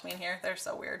of watch me in here? They're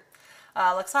so weird.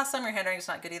 Looks awesome. Your handwriting is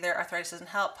not good either. Arthritis doesn't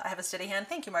help. I have a steady hand.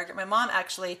 Thank you, Margaret. My mom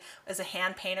actually is a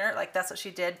hand painter. Like that's what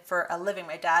she did for a living.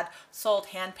 My dad sold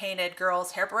hand painted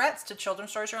girls' hair barrettes to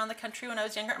children's stores around the country when I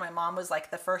was younger. And my mom was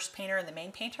like the first painter and the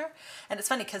main painter. And it's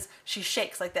funny because she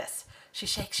shakes like this. She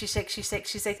shakes, she shakes, she shakes,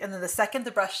 she shakes. And then the second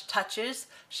the brush touches,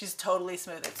 she's totally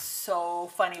smooth. It's so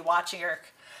funny watching her.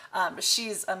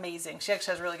 She's amazing. She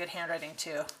actually has really good handwriting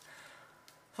too.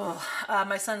 Oh,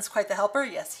 my son's quite the helper.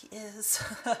 Yes, he is.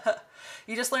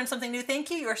 You just learned something new.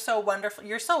 Thank you. You're so wonderful.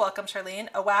 You're so welcome, Charlene.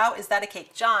 Oh, wow. Is that a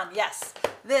cake? John, yes.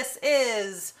 This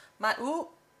is my,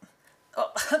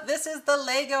 this is the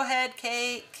Lego head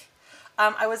cake.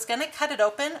 I was going to cut it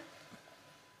open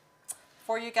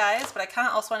for you guys, but I kind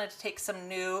of also wanted to take some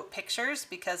new pictures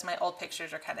because my old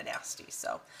pictures are kind of nasty.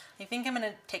 So I think I'm going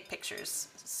to take pictures,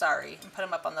 sorry, and put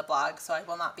them up on the blog. So I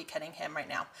will not be cutting him right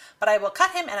now, but I will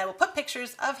cut him and I will put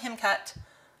pictures of him cut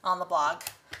on the blog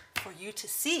for you to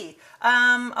see.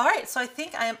 All right, so I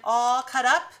think I am all cut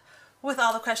up with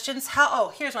all the questions.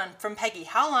 Here's one from Peggy.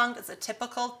 How long does a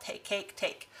typical cake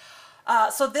take?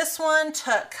 So this one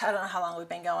took, I don't know how long we've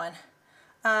been going.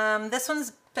 This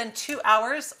one's been 2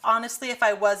 hours. Honestly, if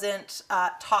I wasn't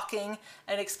talking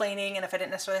and explaining, and if I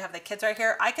didn't necessarily have the kids right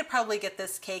here, I could probably get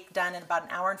this cake done in about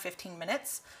 1 hour and 15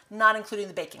 minutes, not including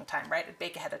the baking time, right? I'd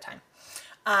bake ahead of time.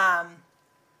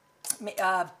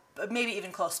 Maybe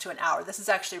even close to 1 hour. This is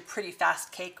actually a pretty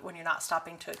fast cake when you're not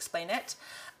stopping to explain it.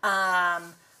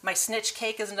 My snitch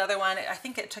cake is another one. I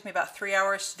think it took me about 3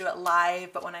 hours to do it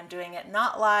live, but when I'm doing it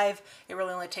not live, it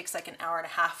really only takes like 1 hour and a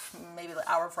half, maybe 1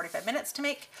 hour and 45 minutes to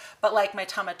make. But like my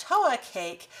Tamatoa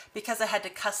cake, because I had to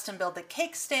custom build the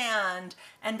cake stand,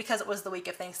 and because it was the week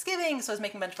of Thanksgiving, so I was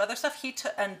making a bunch of other stuff,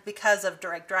 and because of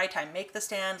dry time, make the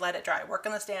stand, let it dry, work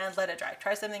on the stand, let it dry,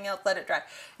 try something else, let it dry.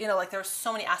 You know, like there were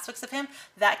so many aspects of him.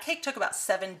 That cake took about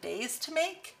 7 days to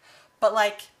make, but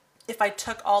like, if I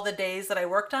took all the days that I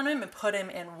worked on him and put him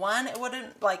in one, it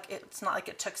wouldn't, like, it's not like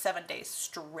it took 7 days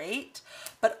straight.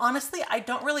 But honestly, I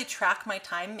don't really track my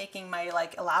time making my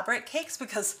like elaborate cakes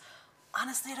because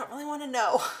honestly, I don't really want to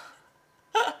know.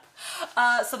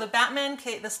 So the Batman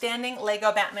cake, the standing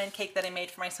Lego Batman cake that I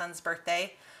made for my son's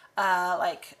birthday,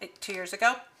 like 2 years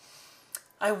ago,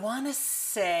 I want to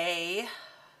say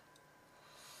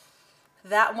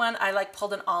that one I like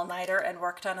pulled an all-nighter and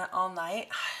worked on it all night.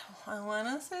 I want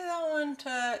to say that one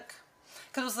took,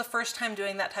 because it was the first time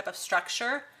doing that type of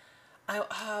structure,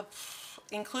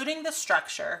 including the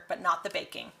structure, but not the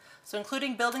baking. So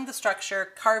including building the structure,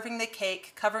 carving the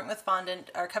cake, covering it with fondant,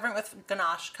 or covering it with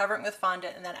ganache, covering it with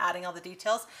fondant, and then adding all the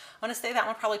details. I want to say that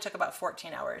one probably took about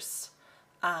 14 hours.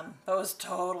 But it was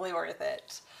totally worth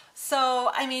it.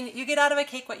 So, I mean, you get out of a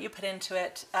cake what you put into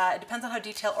it. It depends on how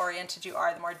detail oriented you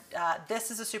are. The more, this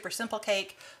is a super simple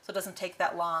cake, so it doesn't take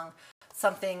that long.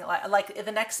 Something like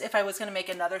the next, if I was going to make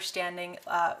another standing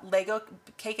Lego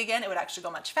cake again, it would actually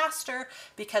go much faster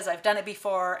because I've done it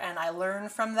before and I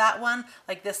learned from that one.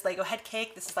 Like this Lego head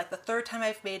cake, this is like the 3rd time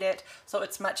I've made it, so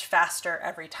it's much faster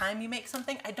every time you make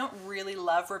something. I don't really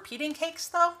love repeating cakes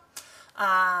though,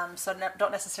 so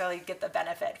don't necessarily get the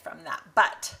benefit from that.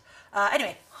 But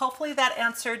anyway, hopefully that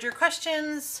answered your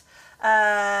questions.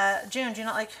 June, do you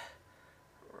not like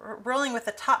rolling with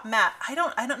the top mat? I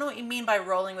don't know what you mean by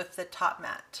rolling with the top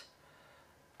mat.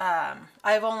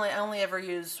 I only ever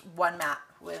use one mat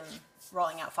when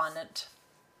rolling out fondant.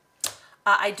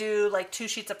 I do like 2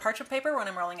 sheets of parchment paper when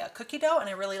I'm rolling out cookie dough, and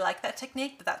I really like that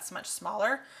technique, but that's much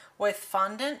smaller. With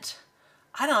fondant,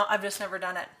 I don't know, I've just never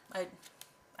done it.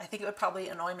 I think it would probably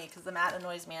annoy me because the mat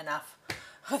annoys me enough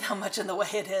with how much in the way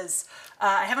it is.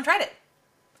 I haven't tried it.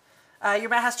 Your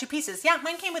mat has 2 pieces. Yeah,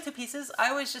 mine came with 2 pieces.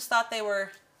 I always just thought they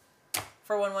were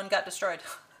for when one got destroyed.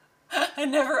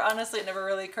 Honestly, it never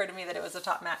really occurred to me that it was a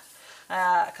top mat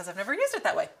because I've never used it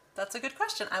that way. That's a good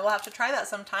question. I will have to try that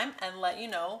sometime and let you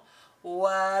know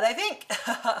what I think.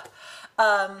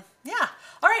 Yeah.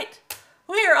 All right.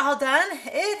 We are all done.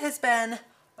 It has been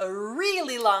a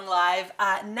really long live.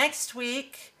 Next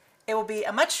week It will be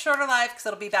a much shorter live because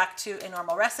it'll be back to a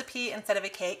normal recipe instead of a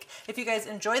cake. If you guys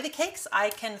enjoy the cakes,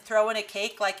 I can throw in a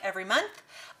cake like every month.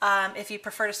 If you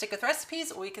prefer to stick with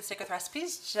recipes, we can stick with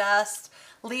recipes. Just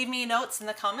leave me notes in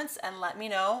the comments and let me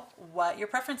know what your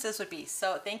preferences would be.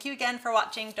 So thank you again for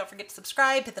watching. Don't forget to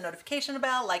subscribe, hit the notification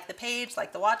bell, like the page,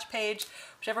 like the watch page,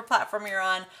 whichever platform you're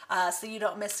on, so you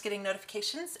don't miss getting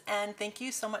notifications. And thank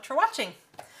you so much for watching.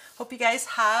 Hope you guys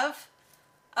have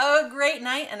a great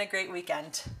night and a great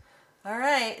weekend. All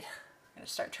right, I'm gonna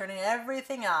start turning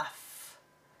everything off.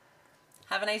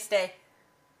 Have a nice day.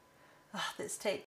 Oh, this tape.